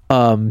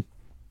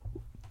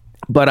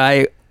 But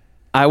I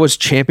was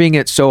championing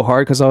it so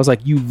hard because I was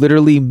like, you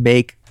literally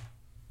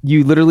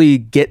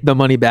get the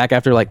money back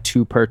after like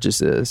 2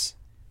 purchases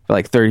for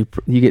like 30.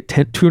 You get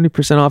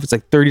 20% off. It's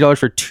like $30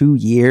 for 2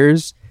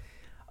 years.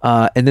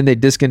 And then they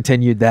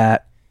discontinued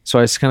that. So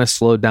I just kind of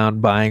slowed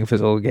down buying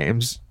physical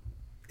games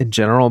in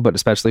general, but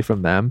especially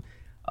from them.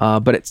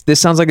 But this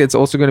sounds like it's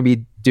also going to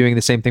be doing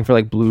the same thing for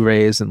like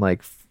Blu-rays and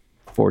like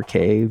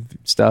 4K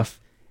stuff,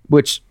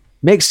 which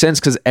makes sense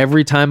because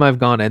every time I've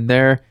gone in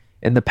there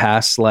in the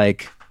past,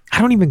 like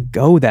I don't even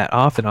go that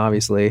often,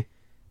 obviously,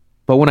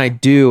 but when I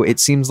do, it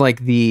seems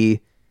like the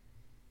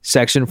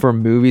section for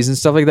movies and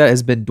stuff like that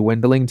has been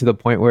dwindling to the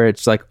point where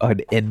it's like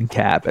an end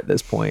cap at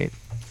this point.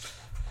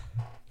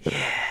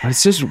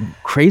 It's just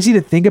crazy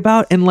to think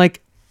about. And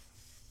like,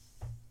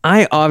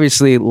 I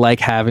obviously like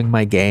having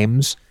my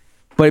games,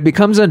 but it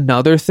becomes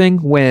another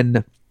thing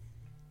when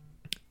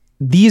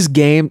these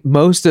games,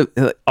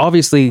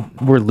 obviously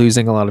we're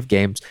losing a lot of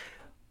games,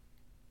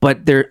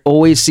 but there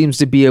always seems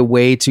to be a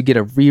way to get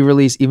a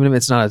re-release, even if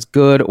it's not as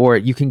good, or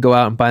you can go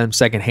out and buy them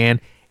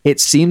secondhand. It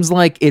seems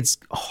like it's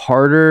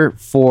harder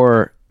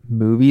for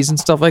movies and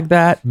stuff like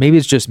that. Maybe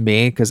it's just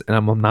me because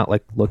I'm not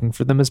like looking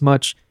for them as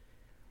much.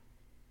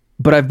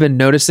 But I've been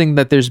noticing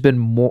that there's been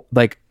more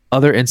like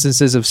other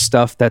instances of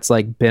stuff that's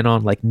like been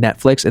on like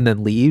Netflix and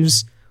then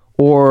leaves,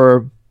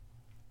 or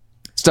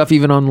stuff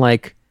even on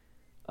like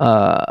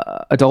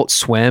Adult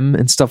Swim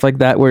and stuff like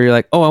that, where you're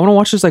like, oh, I want to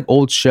watch this like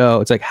old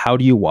show. It's like, how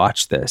do you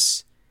watch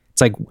this?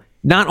 It's like,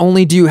 not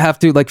only do you have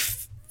to like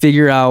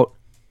figure out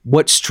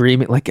what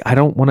streaming, like I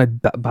don't want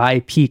to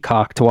buy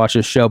Peacock to watch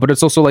this show, but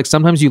it's also like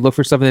sometimes you look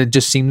for stuff and it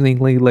just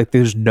seemingly like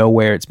there's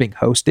nowhere it's being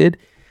hosted.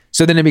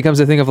 So then it becomes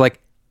a thing of like,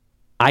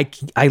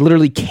 I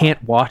literally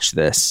can't watch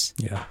this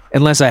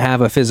unless I have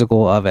a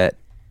physical of it.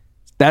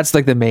 That's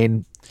like the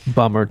main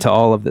bummer to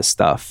all of this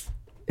stuff,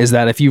 is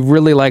that if you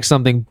really like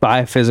something,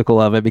 buy a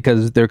physical of it,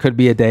 because there could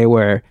be a day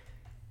where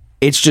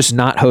it's just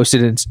not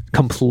hosted and it's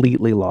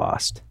completely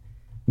lost.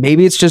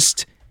 Maybe it's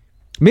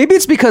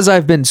because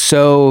I've been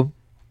the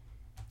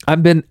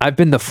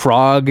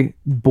frog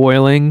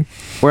boiling,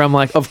 where I'm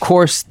like, of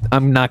course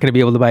I'm not going to be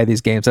able to buy these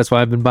games. That's why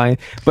I've been buying.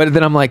 But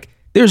then I'm like,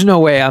 there's no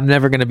way I'm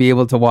never going to be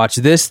able to watch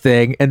this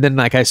thing. And then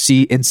like I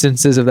see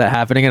instances of that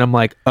happening and I'm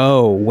like,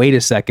 oh, wait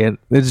a second.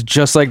 It's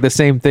just like the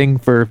same thing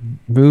for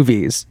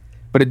movies.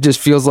 But it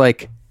just feels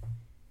like,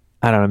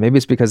 I don't know, maybe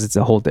it's because it's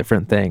a whole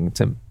different thing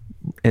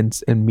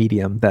in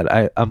medium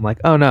that I'm like,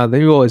 oh no,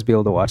 you'll always be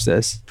able to watch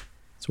this.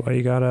 That's why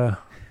you got to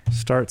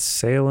start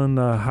sailing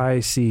the high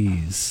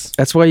seas.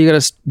 That's why you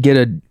got to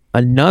get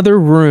another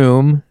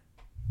room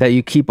that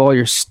you keep all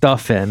your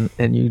stuff in,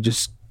 and you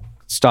just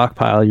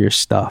stockpile your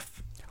stuff.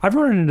 I've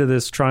run into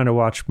this trying to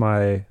watch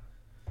my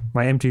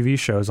MTV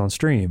shows on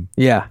stream.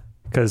 Yeah.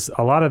 Because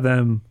a lot of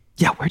them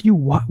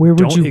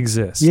don't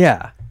exist.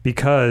 Yeah.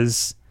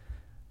 Because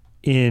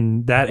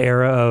in that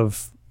era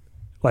of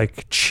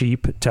like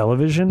cheap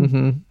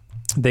television,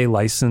 they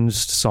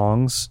licensed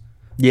songs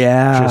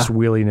just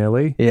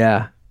willy-nilly.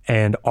 Yeah.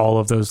 And all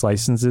of those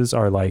licenses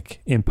are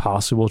like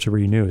impossible to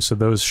renew. So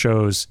those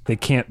shows, they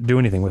can't do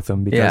anything with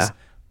them because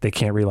they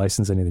can't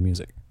relicense any of the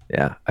music.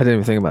 Yeah. I didn't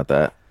even think about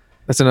that.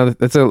 That's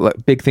a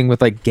big thing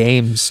with like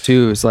games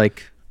too. Is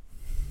like,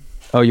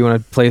 oh, you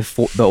want to play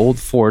the old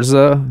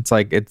Forza? It's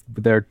like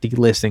they're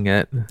delisting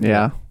it.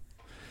 Yeah,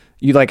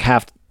 you like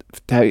have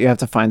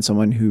to find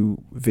someone who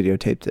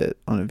videotaped it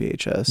on a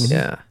VHS.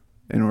 Yeah,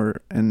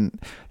 and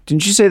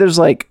didn't you say there's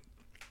like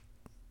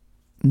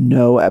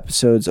no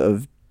episodes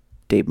of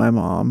Date My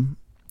Mom?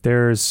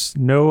 There's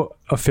no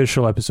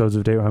official episodes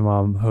of Date My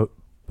Mom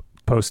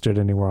posted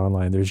anywhere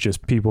online. There's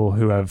just people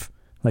who have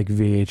like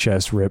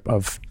VHS rip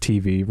of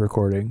TV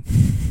recording.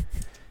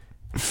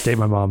 Date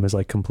My Mom is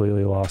like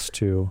completely lost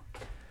to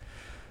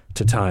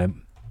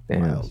time.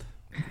 Wild.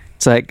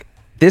 It's like,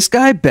 this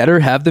guy better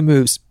have the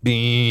moves.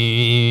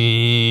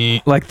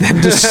 Like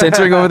them just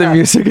centering over the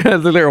music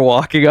as they're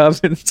walking up,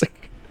 and it's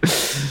like,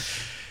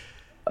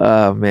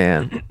 oh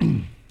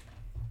man.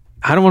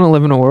 I don't want to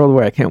live in a world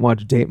where I can't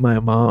watch Date My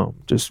Mom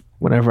just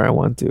whenever I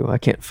want to. I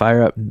can't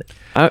fire up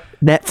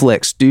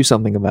Netflix. Do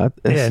something about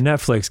this. Yeah,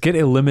 Netflix. Get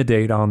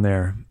Eliminate on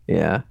there.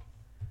 Yeah.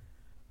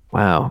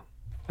 Wow.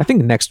 I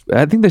think they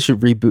should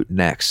reboot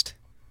Next.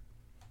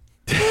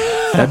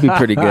 That'd be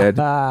pretty good.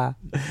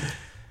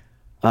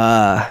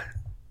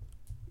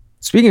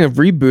 Speaking of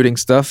rebooting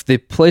stuff, the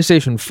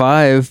PlayStation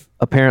 5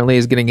 apparently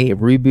is getting a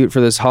reboot for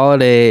this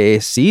holiday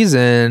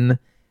season.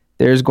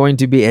 There's going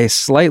to be a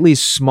slightly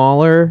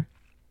smaller,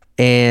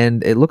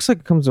 and it looks like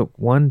it comes with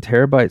 1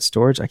 terabyte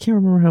storage. I can't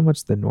remember how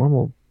much the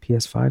normal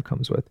PS5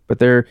 comes with, but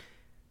they're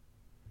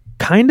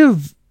kind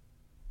of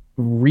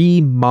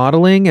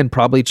remodeling and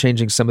probably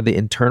changing some of the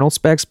internal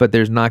specs, but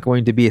there's not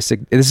going to be this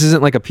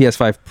isn't like a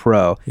PS5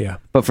 Pro. Yeah.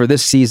 But for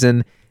this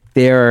season,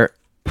 they're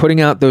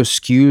putting out those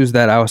SKUs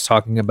that I was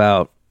talking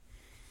about,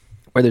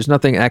 where there's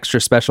nothing extra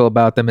special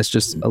about them. It's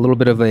just a little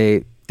bit of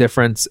a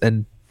difference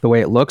in the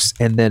way it looks.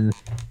 And then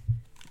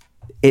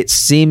it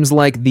seems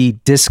like the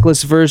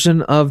discless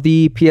version of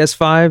the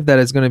PS5 that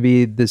is going to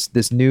be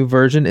this new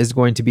version is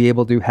going to be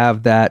able to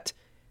have that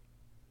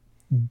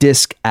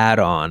disc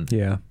add-on.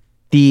 Yeah.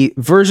 The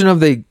version of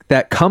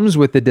that comes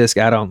with the disc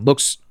add-on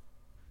looks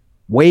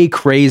way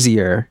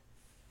crazier.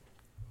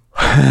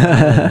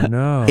 Oh,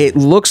 no. It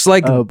looks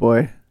like, oh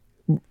boy,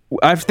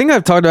 I think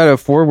I've talked about it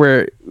before,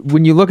 where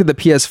when you look at the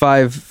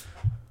PS5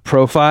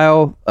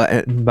 profile,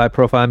 and by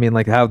profile I mean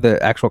like how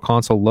the actual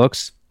console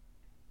looks.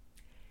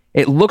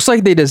 It looks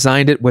like they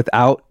designed it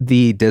without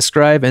the disk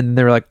drive, and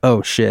they're like,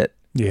 oh shit.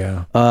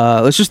 Yeah.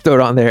 Let's just throw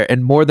it on there.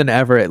 And more than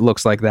ever, it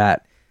looks like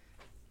that.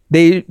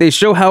 They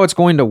show how it's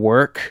going to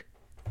work,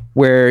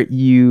 where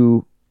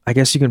I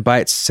guess you can buy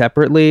it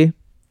separately,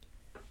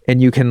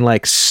 and you can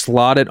like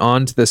slot it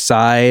onto the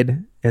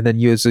side, and then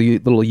use a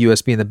little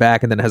USB in the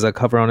back, and then it has a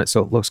cover on it,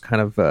 so it looks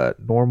kind of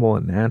normal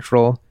and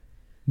natural.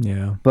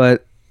 Yeah.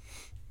 But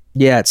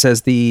yeah, it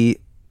says the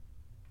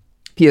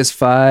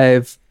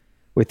PS5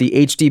 with the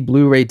HD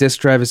Blu-ray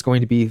disc drive is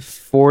going to be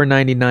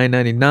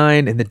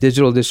 $499.99, and the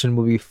digital edition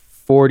will be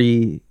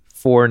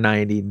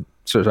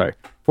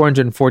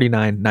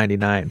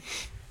 $449.99,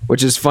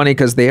 which is funny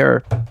because they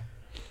are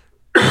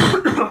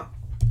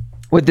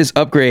with this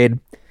upgrade,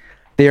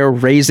 they are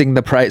raising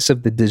the price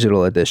of the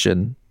digital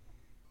edition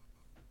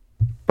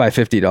by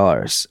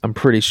 $50. I'm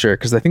pretty sure,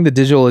 because I think the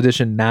digital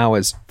edition now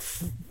is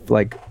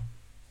like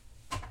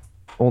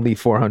only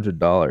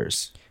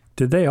 $400.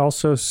 Did they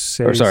also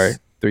say? Or sorry,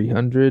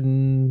 300.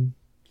 No,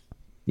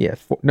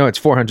 it's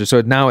 400.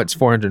 So now it's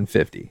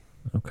 450.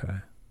 Okay.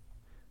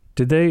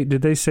 Did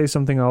they say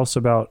something else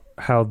about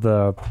how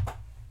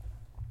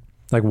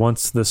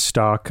once the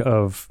stock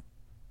of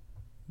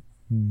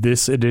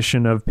this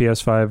edition of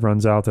PS5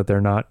 runs out, that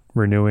they're not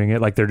renewing it?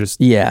 Like they're just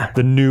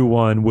the new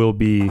one will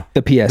be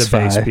the PS5. The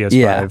base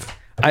PS5.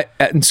 Yeah.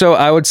 And so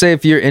I would say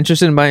if you're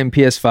interested in buying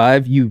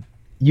PS5, you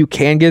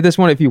can get this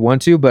one if you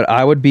want to, but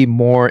I would be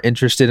more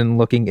interested in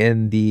looking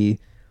in the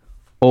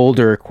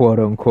older quote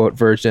unquote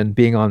version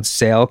being on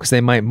sale, because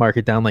they might mark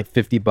it down like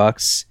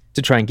 $50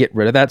 to try and get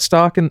rid of that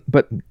stock.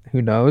 But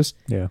who knows?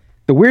 Yeah.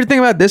 The weird thing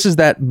about this is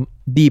that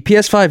the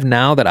PS5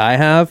 now that I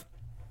have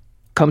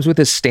comes with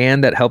a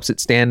stand that helps it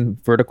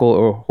stand vertical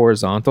or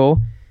horizontal,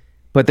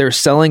 but they're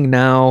selling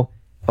now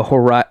a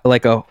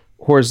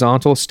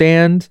horizontal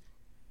stand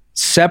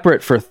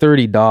separate for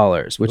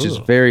 $30, which is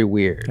very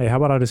weird. Hey, how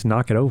about I just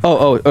knock it over?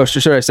 Oh,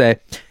 should I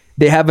say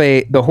they have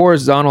the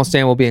horizontal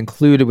stand will be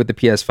included with the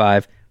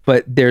PS5,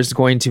 but there's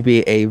going to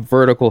be a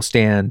vertical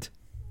stand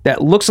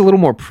that looks a little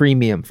more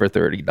premium for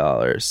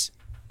 $30.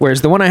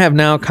 Whereas the one I have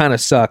now kind of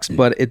sucks,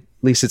 but at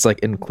least it's like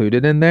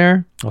included in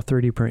there. I'll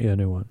 3D print you a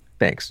new one.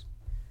 Thanks.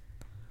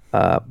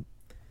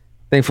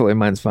 Thankfully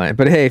mine's fine.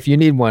 But hey, if you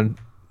need one,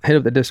 hit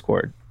up the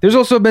Discord. There's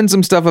also been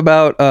some stuff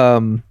about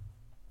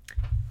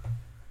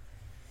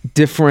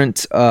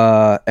different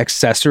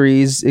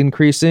accessories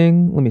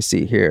increasing. Let me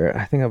see here.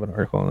 I think I have an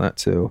article on that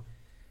too.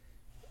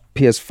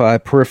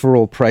 PS5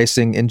 peripheral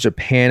pricing in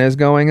Japan is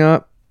going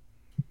up,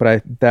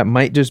 but that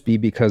might just be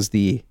because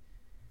the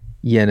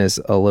yen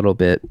is a little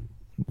bit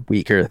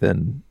weaker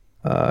than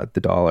the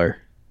dollar,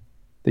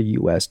 the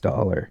US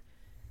dollar.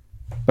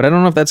 But I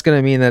don't know if that's going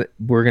to mean that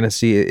we're going to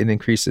see it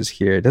increases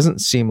here. It doesn't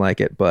seem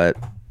like it, but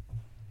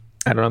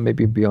I don't know.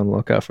 Maybe be on the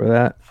lookout for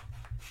that.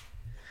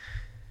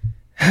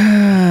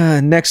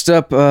 Next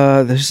up,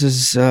 this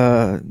is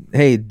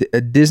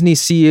Disney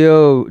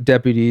CEO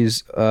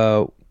deputies.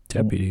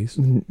 Deputies.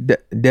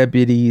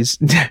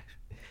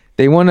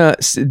 They want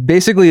to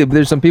basically.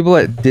 There's some people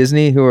at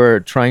Disney who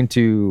are trying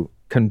to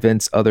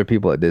convince other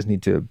people at Disney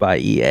to buy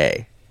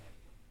EA,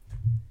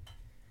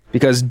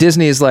 because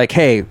Disney is like,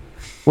 hey,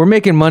 we're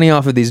making money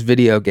off of these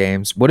video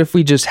games. What if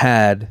we just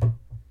had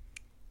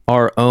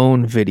our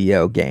own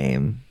video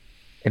game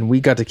and we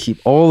got to keep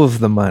all of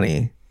the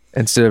money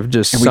instead of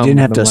just and we didn't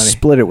have to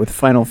split it with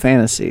Final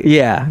Fantasy.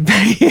 Yeah.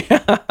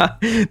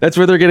 That's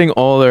where they're getting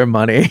all their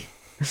money.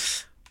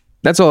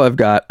 That's all I've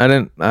got.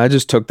 I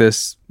just took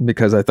this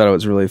because I thought it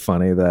was really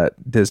funny that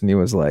Disney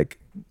was like,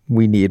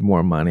 we need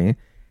more money.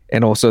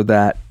 And also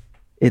that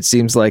it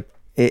seems like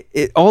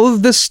all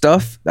of this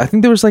stuff. I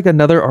think there was like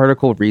another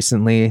article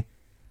recently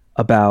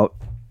about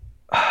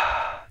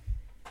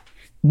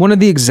one of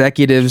the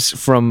executives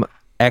from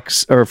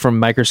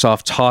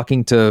Microsoft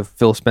talking to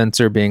Phil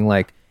Spencer being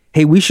like,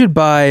 hey, we should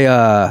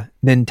buy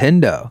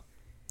Nintendo.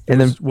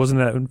 And then wasn't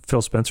that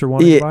Phil Spencer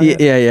wanting to buy it?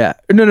 Yeah.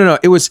 No.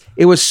 It was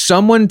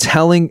someone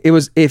telling. It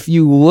was, if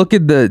you look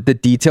at the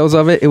details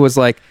of it, it was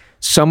like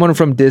someone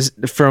from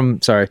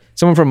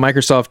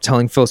Microsoft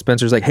telling Phil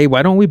Spencer's like, hey,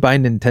 why don't we buy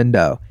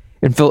Nintendo?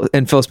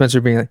 And Phil Spencer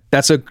being like,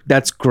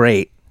 that's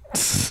great.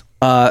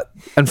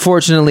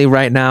 Unfortunately,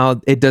 right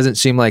now, it doesn't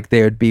seem like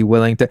they would be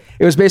willing to.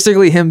 It was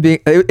basically him being.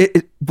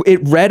 It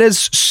read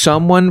as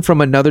someone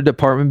from another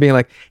department being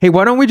like, "Hey,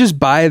 why don't we just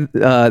buy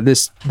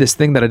this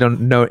thing that I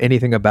don't know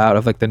anything about,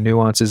 of like the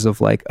nuances of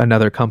like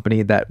another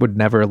company that would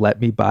never let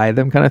me buy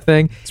them," kind of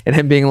thing. And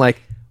him being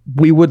like,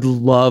 "We would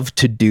love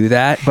to do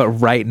that, but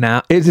right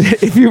now,"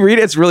 if you read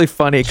it, it's really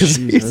funny because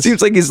it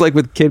seems like he's like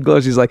with kid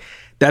gloves. He's like,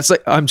 "That's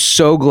like, I'm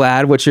so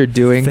glad what you're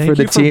doing for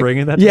the team.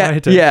 Bringing that to my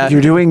attention. Yeah,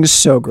 you're doing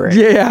so great."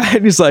 Yeah,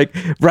 and he's like,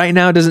 right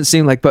now it doesn't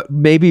seem like, but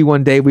maybe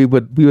one day we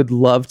would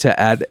love to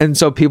add. And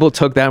so people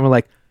took that and were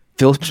like,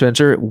 Phil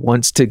Spencer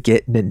wants to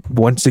get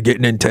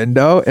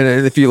Nintendo.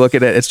 And if you look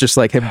at it, it's just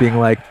like him being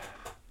like,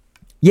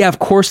 yeah, of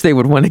course they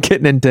would want to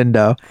get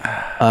Nintendo.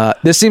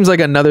 This seems like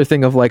another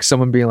thing of like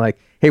someone being like,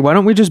 hey, why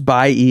don't we just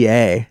buy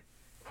EA?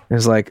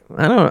 It's like,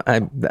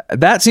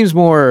 that seems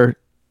more,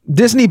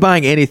 Disney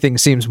buying anything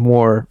seems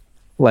more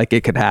like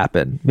it could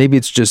happen. Maybe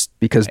it's just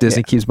because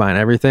Disney keeps buying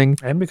everything.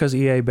 And because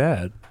EA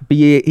bad.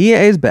 EA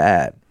is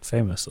bad.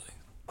 Famously.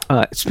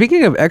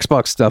 Speaking of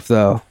Xbox stuff,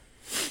 though,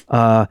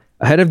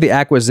 ahead of the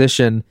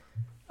acquisition,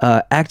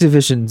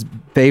 Activision's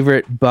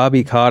favorite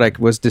Bobby Kotick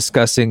was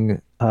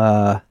discussing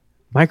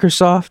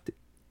Microsoft,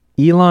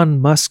 Elon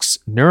Musk's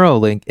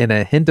Neuralink, and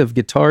a hint of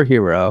Guitar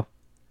Hero.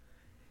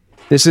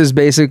 This is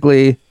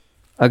basically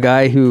a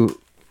guy who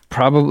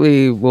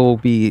probably will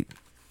be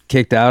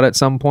kicked out at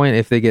some point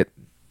if they get,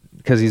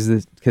 because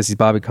he's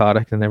Bobby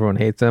Kotick and everyone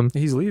hates him.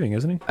 He's leaving,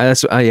 isn't he?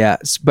 That's yeah.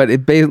 But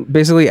it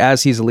basically,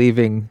 as he's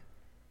leaving,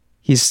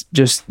 he's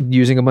just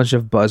using a bunch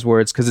of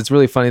buzzwords, because it's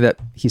really funny that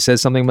he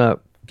says something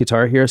about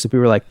Guitar Hero, so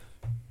people are like,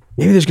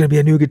 maybe there's going to be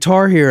a new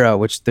Guitar Hero,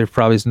 which there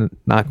probably is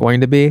not going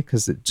to be,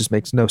 because it just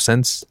makes no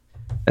sense,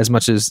 as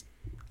much as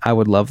I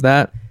would love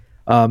that.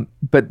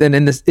 But then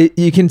in this,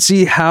 you can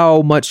see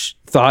how much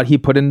thought he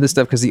put into this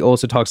stuff, because he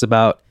also talks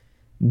about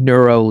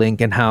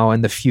Neuralink and how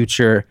in the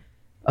future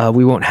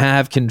we won't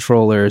have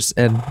controllers,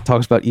 and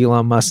talks about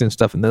Elon Musk and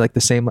stuff, and they're like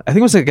the same. I think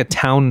it was like a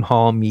town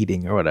hall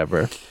meeting or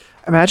whatever.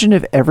 Imagine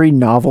if every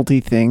novelty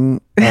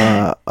thing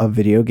a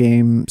video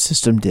game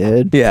system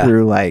did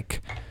through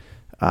like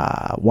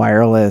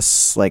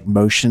wireless, like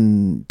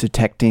motion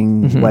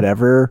detecting,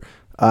 whatever,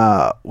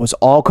 was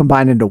all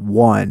combined into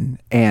one,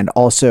 and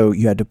also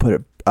you had to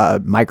put a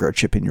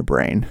microchip in your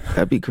brain.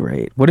 That'd be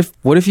great. What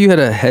if you had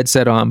a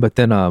headset on, but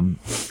then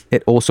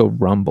it also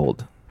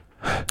rumbled?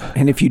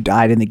 And if you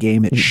died in the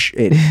game, it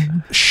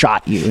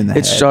shot you in the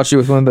head. It shot you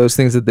with one of those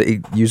things that they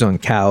use on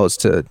cows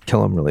to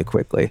kill them really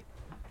quickly.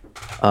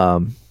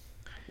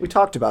 We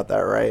talked about that,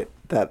 right?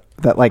 That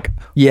like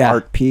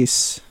art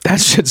piece. That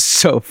shit's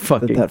so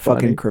fucking that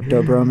fucking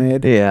crypto bro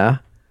made. Yeah.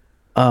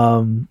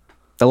 The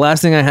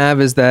last thing I have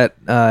is that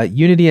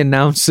Unity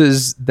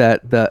announces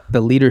that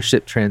the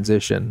leadership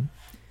transition.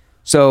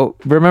 So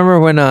remember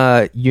when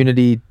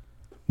Unity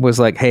was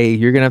like, hey,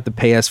 you're gonna have to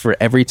pay us for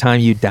every time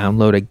you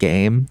download a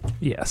game?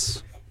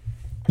 Yes.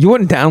 You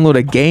wouldn't download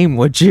a game,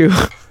 would you?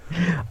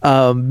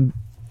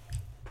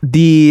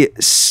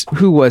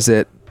 Who was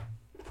it?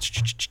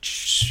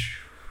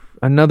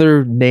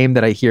 Another name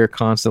that I hear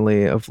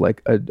constantly of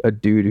like a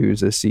dude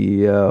who's a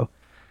CEO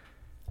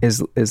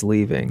is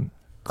leaving.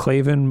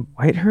 Claven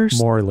Whitehurst?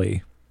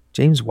 Morley.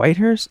 James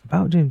Whitehurst?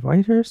 About James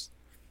Whitehurst?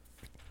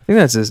 I think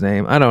that's his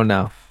name. I don't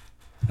know.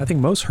 I think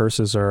most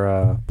hearses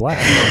are black.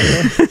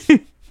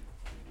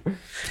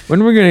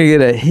 When are we gonna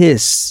get a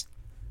hiss?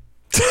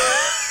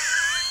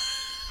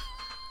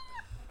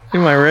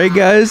 Am I right,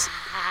 guys?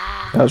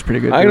 That was pretty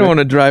good. I don't want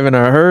to drive in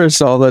a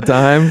hearse all the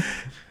time.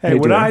 Hey,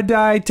 when I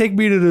die, take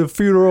me to the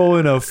funeral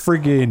in a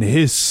friggin'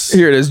 hiss.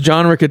 Here it is.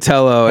 John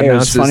Riccatello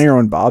announces. It was funnier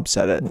when Bob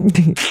said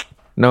it.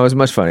 No, it was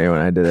much funnier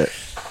when I did it.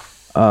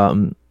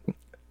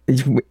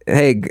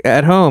 Hey,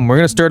 at home, we're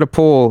gonna start a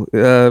poll.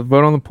 Vote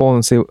on the poll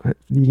and say you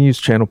can use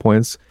channel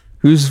points.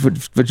 Whose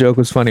joke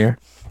was funnier?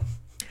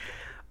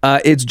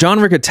 It's John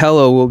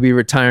Riccatello will be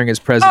retiring as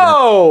president.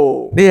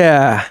 Oh,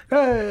 yeah,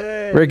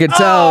 hey.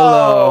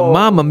 Riccatello,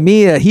 Mamma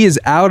Mia, he is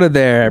out of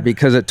there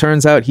because it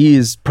turns out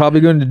he's probably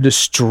going to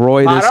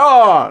destroy this.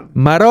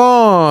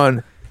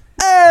 Maron.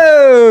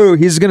 Oh,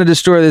 he's going to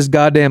destroy this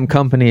goddamn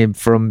company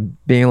from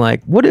being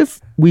like, what if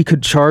we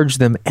could charge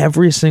them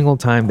every single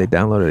time they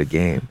downloaded a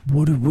game?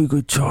 What if we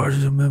could charge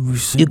them every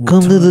single time?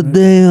 You come to the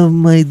day of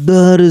my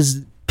daughter's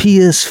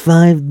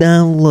PS5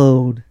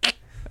 download.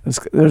 There's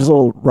a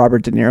little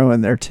Robert De Niro in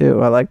there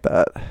too. I like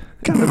that.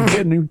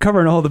 Kind of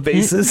covering all the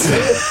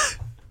bases.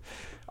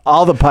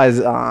 All the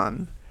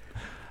paisano.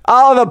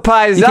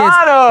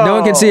 No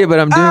one can see it, but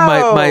I'm doing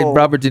my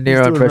Robert De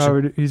Niro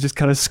impression. He's just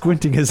kind of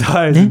squinting his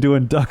eyes and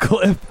doing duck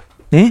lip.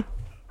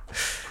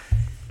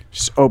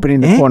 Just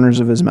opening the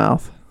corners of his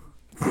mouth.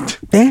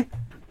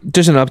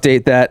 Just an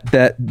update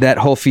that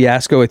whole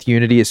fiasco with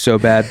Unity is so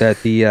bad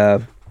that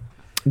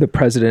the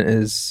president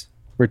is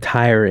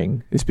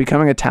retiring. He's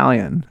becoming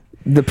Italian.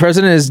 The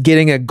president is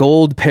getting a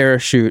gold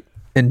parachute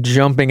and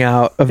jumping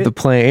out of the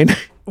plane.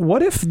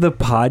 What if the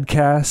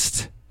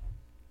podcast,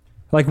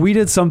 like we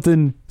did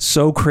something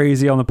so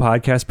crazy on the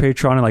podcast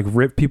Patreon and like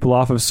ripped people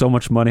off of so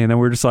much money, and then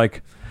we're just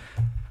like,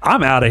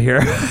 I'm out of here.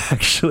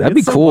 Actually, that'd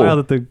be so cool.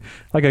 Wild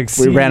that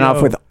we ran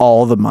off with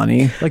all the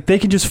money. Like they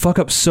can just fuck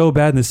up so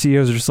bad, and the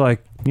CEOs are just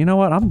like, you know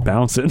what? I'm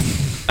bouncing.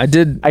 I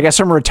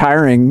guess I'm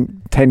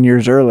retiring 10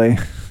 years early.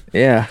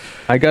 Yeah,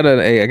 I got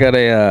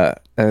a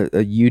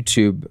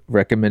YouTube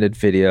recommended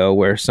video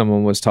where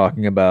someone was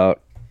talking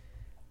about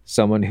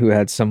someone who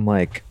had some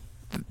like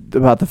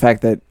about the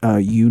fact that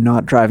you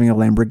not driving a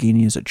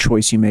Lamborghini is a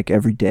choice you make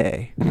every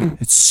day.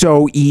 It's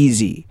so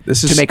easy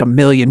to make $1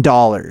 million.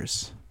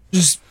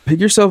 Just pick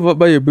yourself up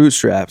by your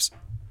bootstraps.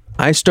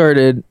 I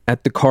started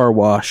at the car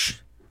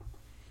wash,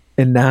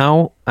 and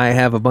now I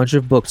have a bunch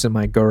of books in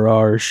my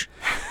garage.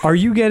 Are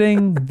you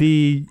getting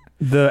the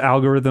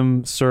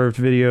algorithm served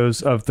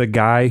videos of the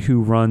guy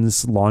who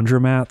runs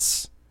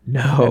laundromats?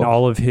 No. And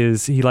all of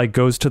he like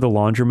goes to the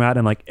laundromat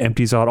and like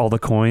empties out all the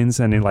coins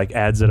and he like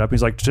adds it up.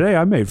 He's like, today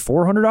I made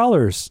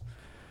 $400.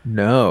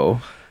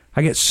 No.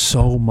 I get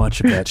so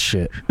much of that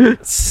shit.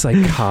 It's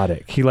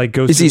psychotic. He like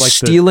goes. Is he like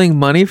stealing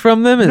money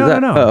from them?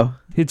 No. Oh.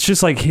 It's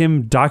just like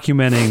him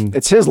documenting.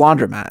 It's his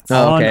laundromat.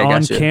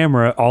 On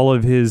camera all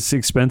of his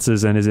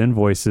expenses and his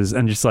invoices,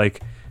 and just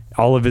like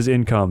all of his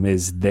income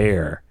is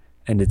there,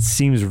 and it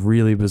seems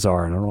really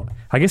bizarre. And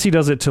I guess he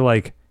does it to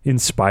like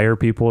inspire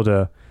people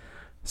to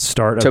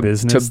start a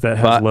business that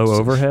has low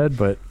overhead,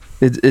 but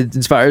it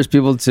inspires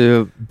people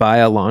to buy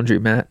a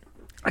laundromat.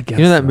 I guess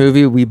that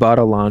movie We Bought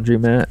a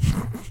Laundromat?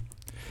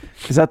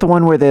 Is that the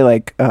one where they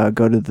like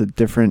go to the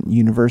different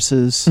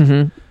universes?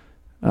 Mm-hmm.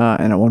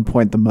 And at one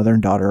point, the mother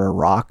and daughter are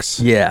rocks.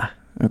 Yeah.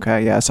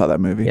 Okay. Yeah, I saw that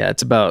movie. Yeah,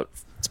 it's about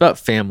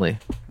family.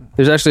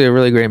 There's actually a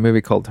really great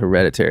movie called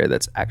Hereditary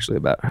that's actually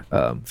about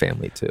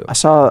family too. I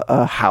saw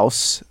a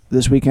house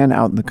this weekend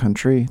out in the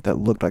country that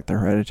looked like the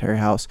Hereditary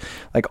house,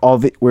 like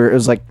where it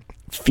was like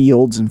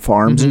fields and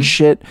farms and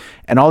shit,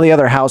 and all the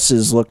other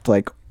houses looked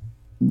like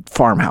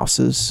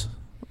farmhouses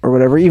or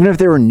whatever. Even if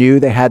they were new,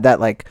 they had that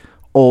like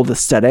old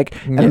aesthetic.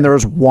 And then there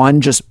was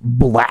one just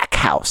black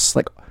house,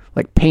 like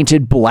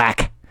painted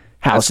black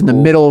house in the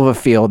middle of a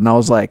field, and I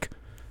was like,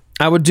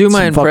 I would do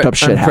my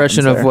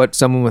impression of there. what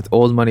someone with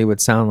old money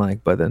would sound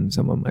like, but then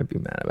someone might be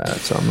mad about it,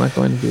 so I'm not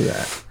going to do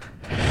that.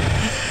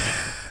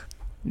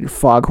 Your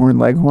foghorn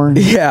leghorn?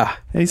 Yeah.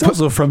 He's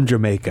also from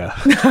Jamaica.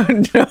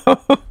 No.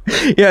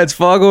 Yeah, it's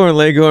Foghorn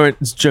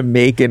Leghorn's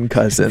Jamaican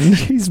cousin.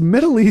 He's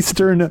Middle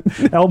Eastern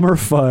Elmer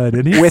Fudd,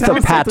 and he with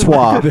a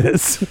patois.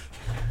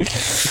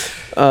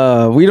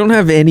 We don't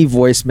have any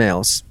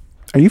voicemails.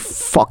 Are you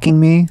fucking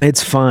me?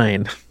 It's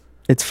fine.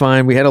 It's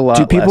fine. We had a lot.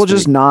 Do people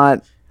just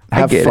not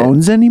have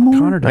phones anymore?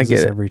 Connor does I get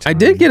this it. every time. I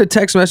did get a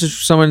text message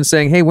from someone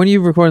saying, "Hey, when are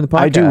you recording the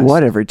podcast?" I do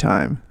what every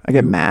time? I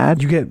get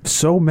mad. You get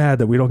so mad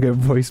that we don't get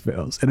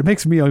voicemails, and it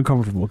makes me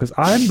uncomfortable because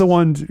I'm the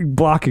one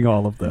blocking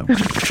all of them.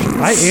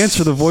 I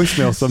answer the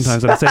voicemail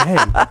sometimes, and I say, "Hey,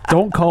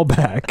 don't call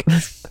back."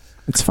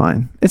 It's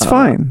fine. It's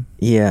fine.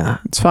 Yeah,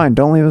 it's fine.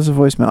 Don't leave us a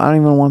voicemail. I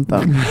don't even want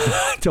them.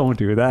 Don't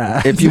do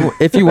that. If you want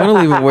to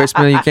leave a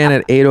voicemail, you can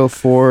at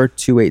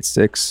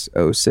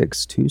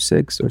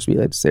 804-286-0626, or as we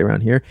like to say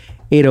around here,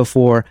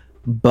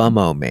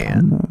 804-BUMMO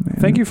man.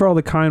 Thank you for all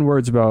the kind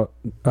words about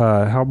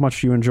how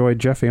much you enjoyed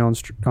Jeffy on the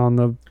stream.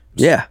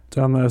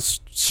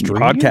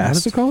 Podcast. What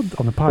is it called?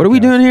 On the podcast. What are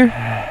we doing here?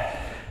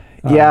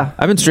 Yeah,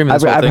 I've been streaming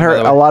this whole I've thing,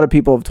 heard a lot of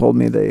people have told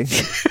me they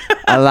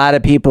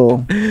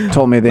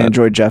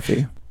enjoyed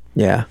Jeffy.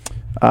 Yeah.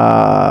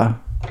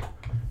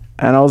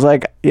 And I was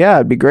like, yeah,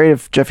 it'd be great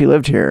if Jeffy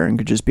lived here and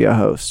could just be a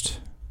host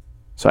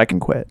so I can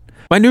quit.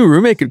 My new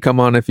roommate could come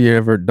on if you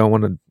ever don't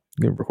want to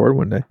record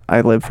one day.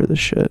 I live for this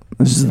shit.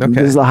 This is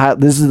okay.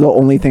 This is the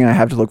only thing I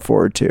have to look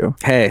forward to.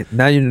 Hey,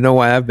 now you know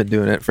why I've been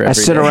doing it for every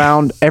day. I sit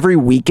around every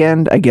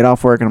weekend. I get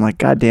off work and I'm like,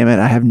 God damn it,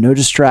 I have no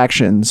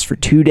distractions for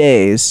 2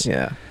 days.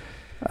 Yeah.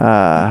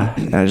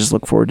 And I just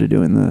look forward to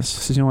doing this.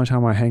 This is the only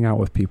time I hang out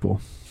with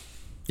people.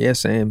 Yeah,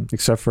 same.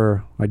 Except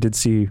for I did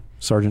see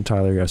Sergeant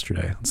Tyler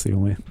yesterday. That's the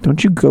only.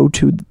 Don't you go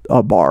to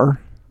a bar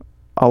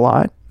a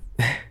lot?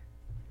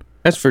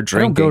 That's for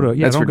drinking. I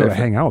don't go to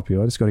hang out with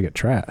people. I just go to get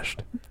trashed.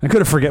 I could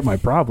have forget my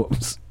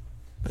problems.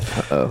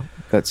 Uh-oh.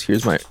 Guts,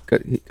 here's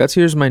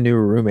my new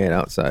roommate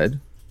outside.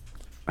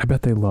 I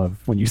bet they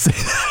love when you say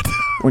that.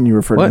 When you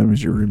refer to them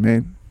as your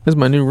roommate. This is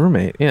my new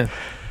roommate, yeah.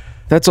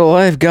 That's all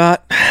I've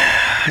got. Do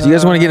you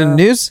guys want to get into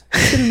news?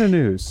 Let's get into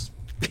news.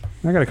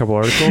 I got a couple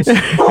articles.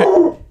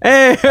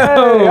 Hey,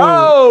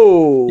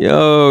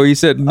 yo, he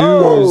said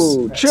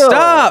news. Chill.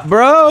 Stop,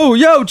 bro.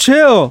 Yo,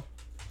 chill.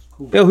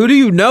 Yo, who do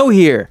you know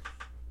here?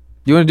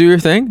 You want to do your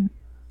thing?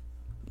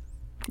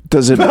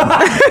 Does it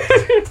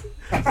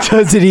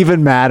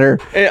even matter?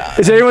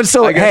 Is anyone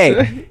still?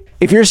 Hey,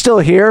 if you're still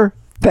here,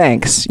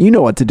 thanks. You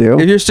know what to do.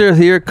 If you're still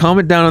here,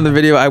 comment down on the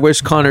video. I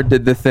wish Connor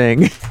did the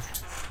thing.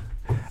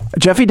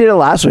 Jeffy did it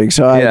last week,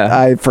 so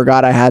I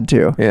forgot I had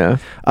to. Yeah.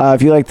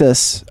 If you like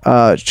this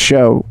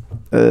show,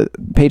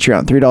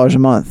 Patreon, $3 a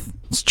month.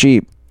 It's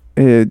cheap.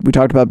 We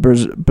talked about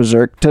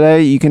Berserk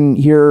today. You can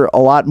hear a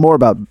lot more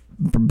about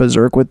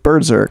Berserk with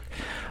Berserk.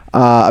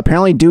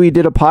 Apparently Dewey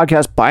did a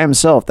podcast by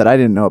himself that I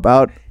didn't know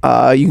about.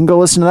 You can go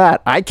listen to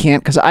that. I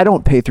can't because I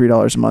don't pay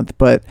 $3 a month.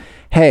 But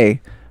hey,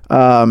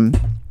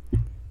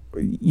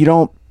 you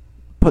don't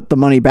put the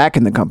money back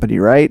in the company,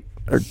 right?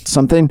 Or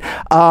something.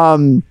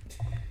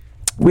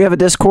 We have a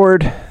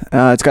Discord.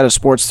 It's got a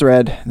sports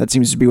thread. That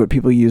seems to be what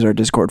people use our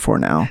Discord for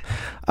now.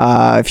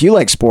 If you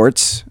like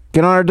sports,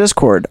 get on our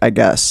Discord, I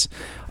guess.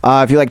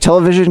 If you like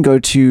television, go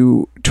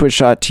to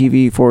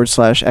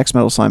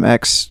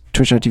twitch.tv/xmetalslimex,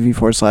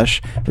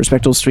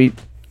 twitch.tv/respectable street,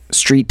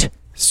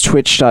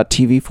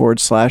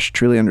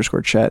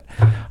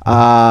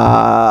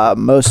 twitch.tv/truly_chet.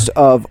 Most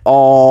of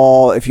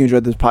all, if you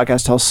enjoyed this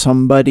podcast, tell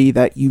somebody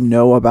that you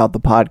know about the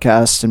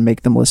podcast and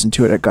make them listen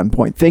to it at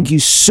gunpoint. Thank you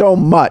so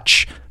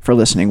much for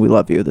listening. We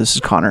love you. This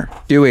is Connor.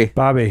 Dewey.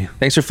 Bobby.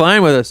 Thanks for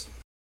flying with us.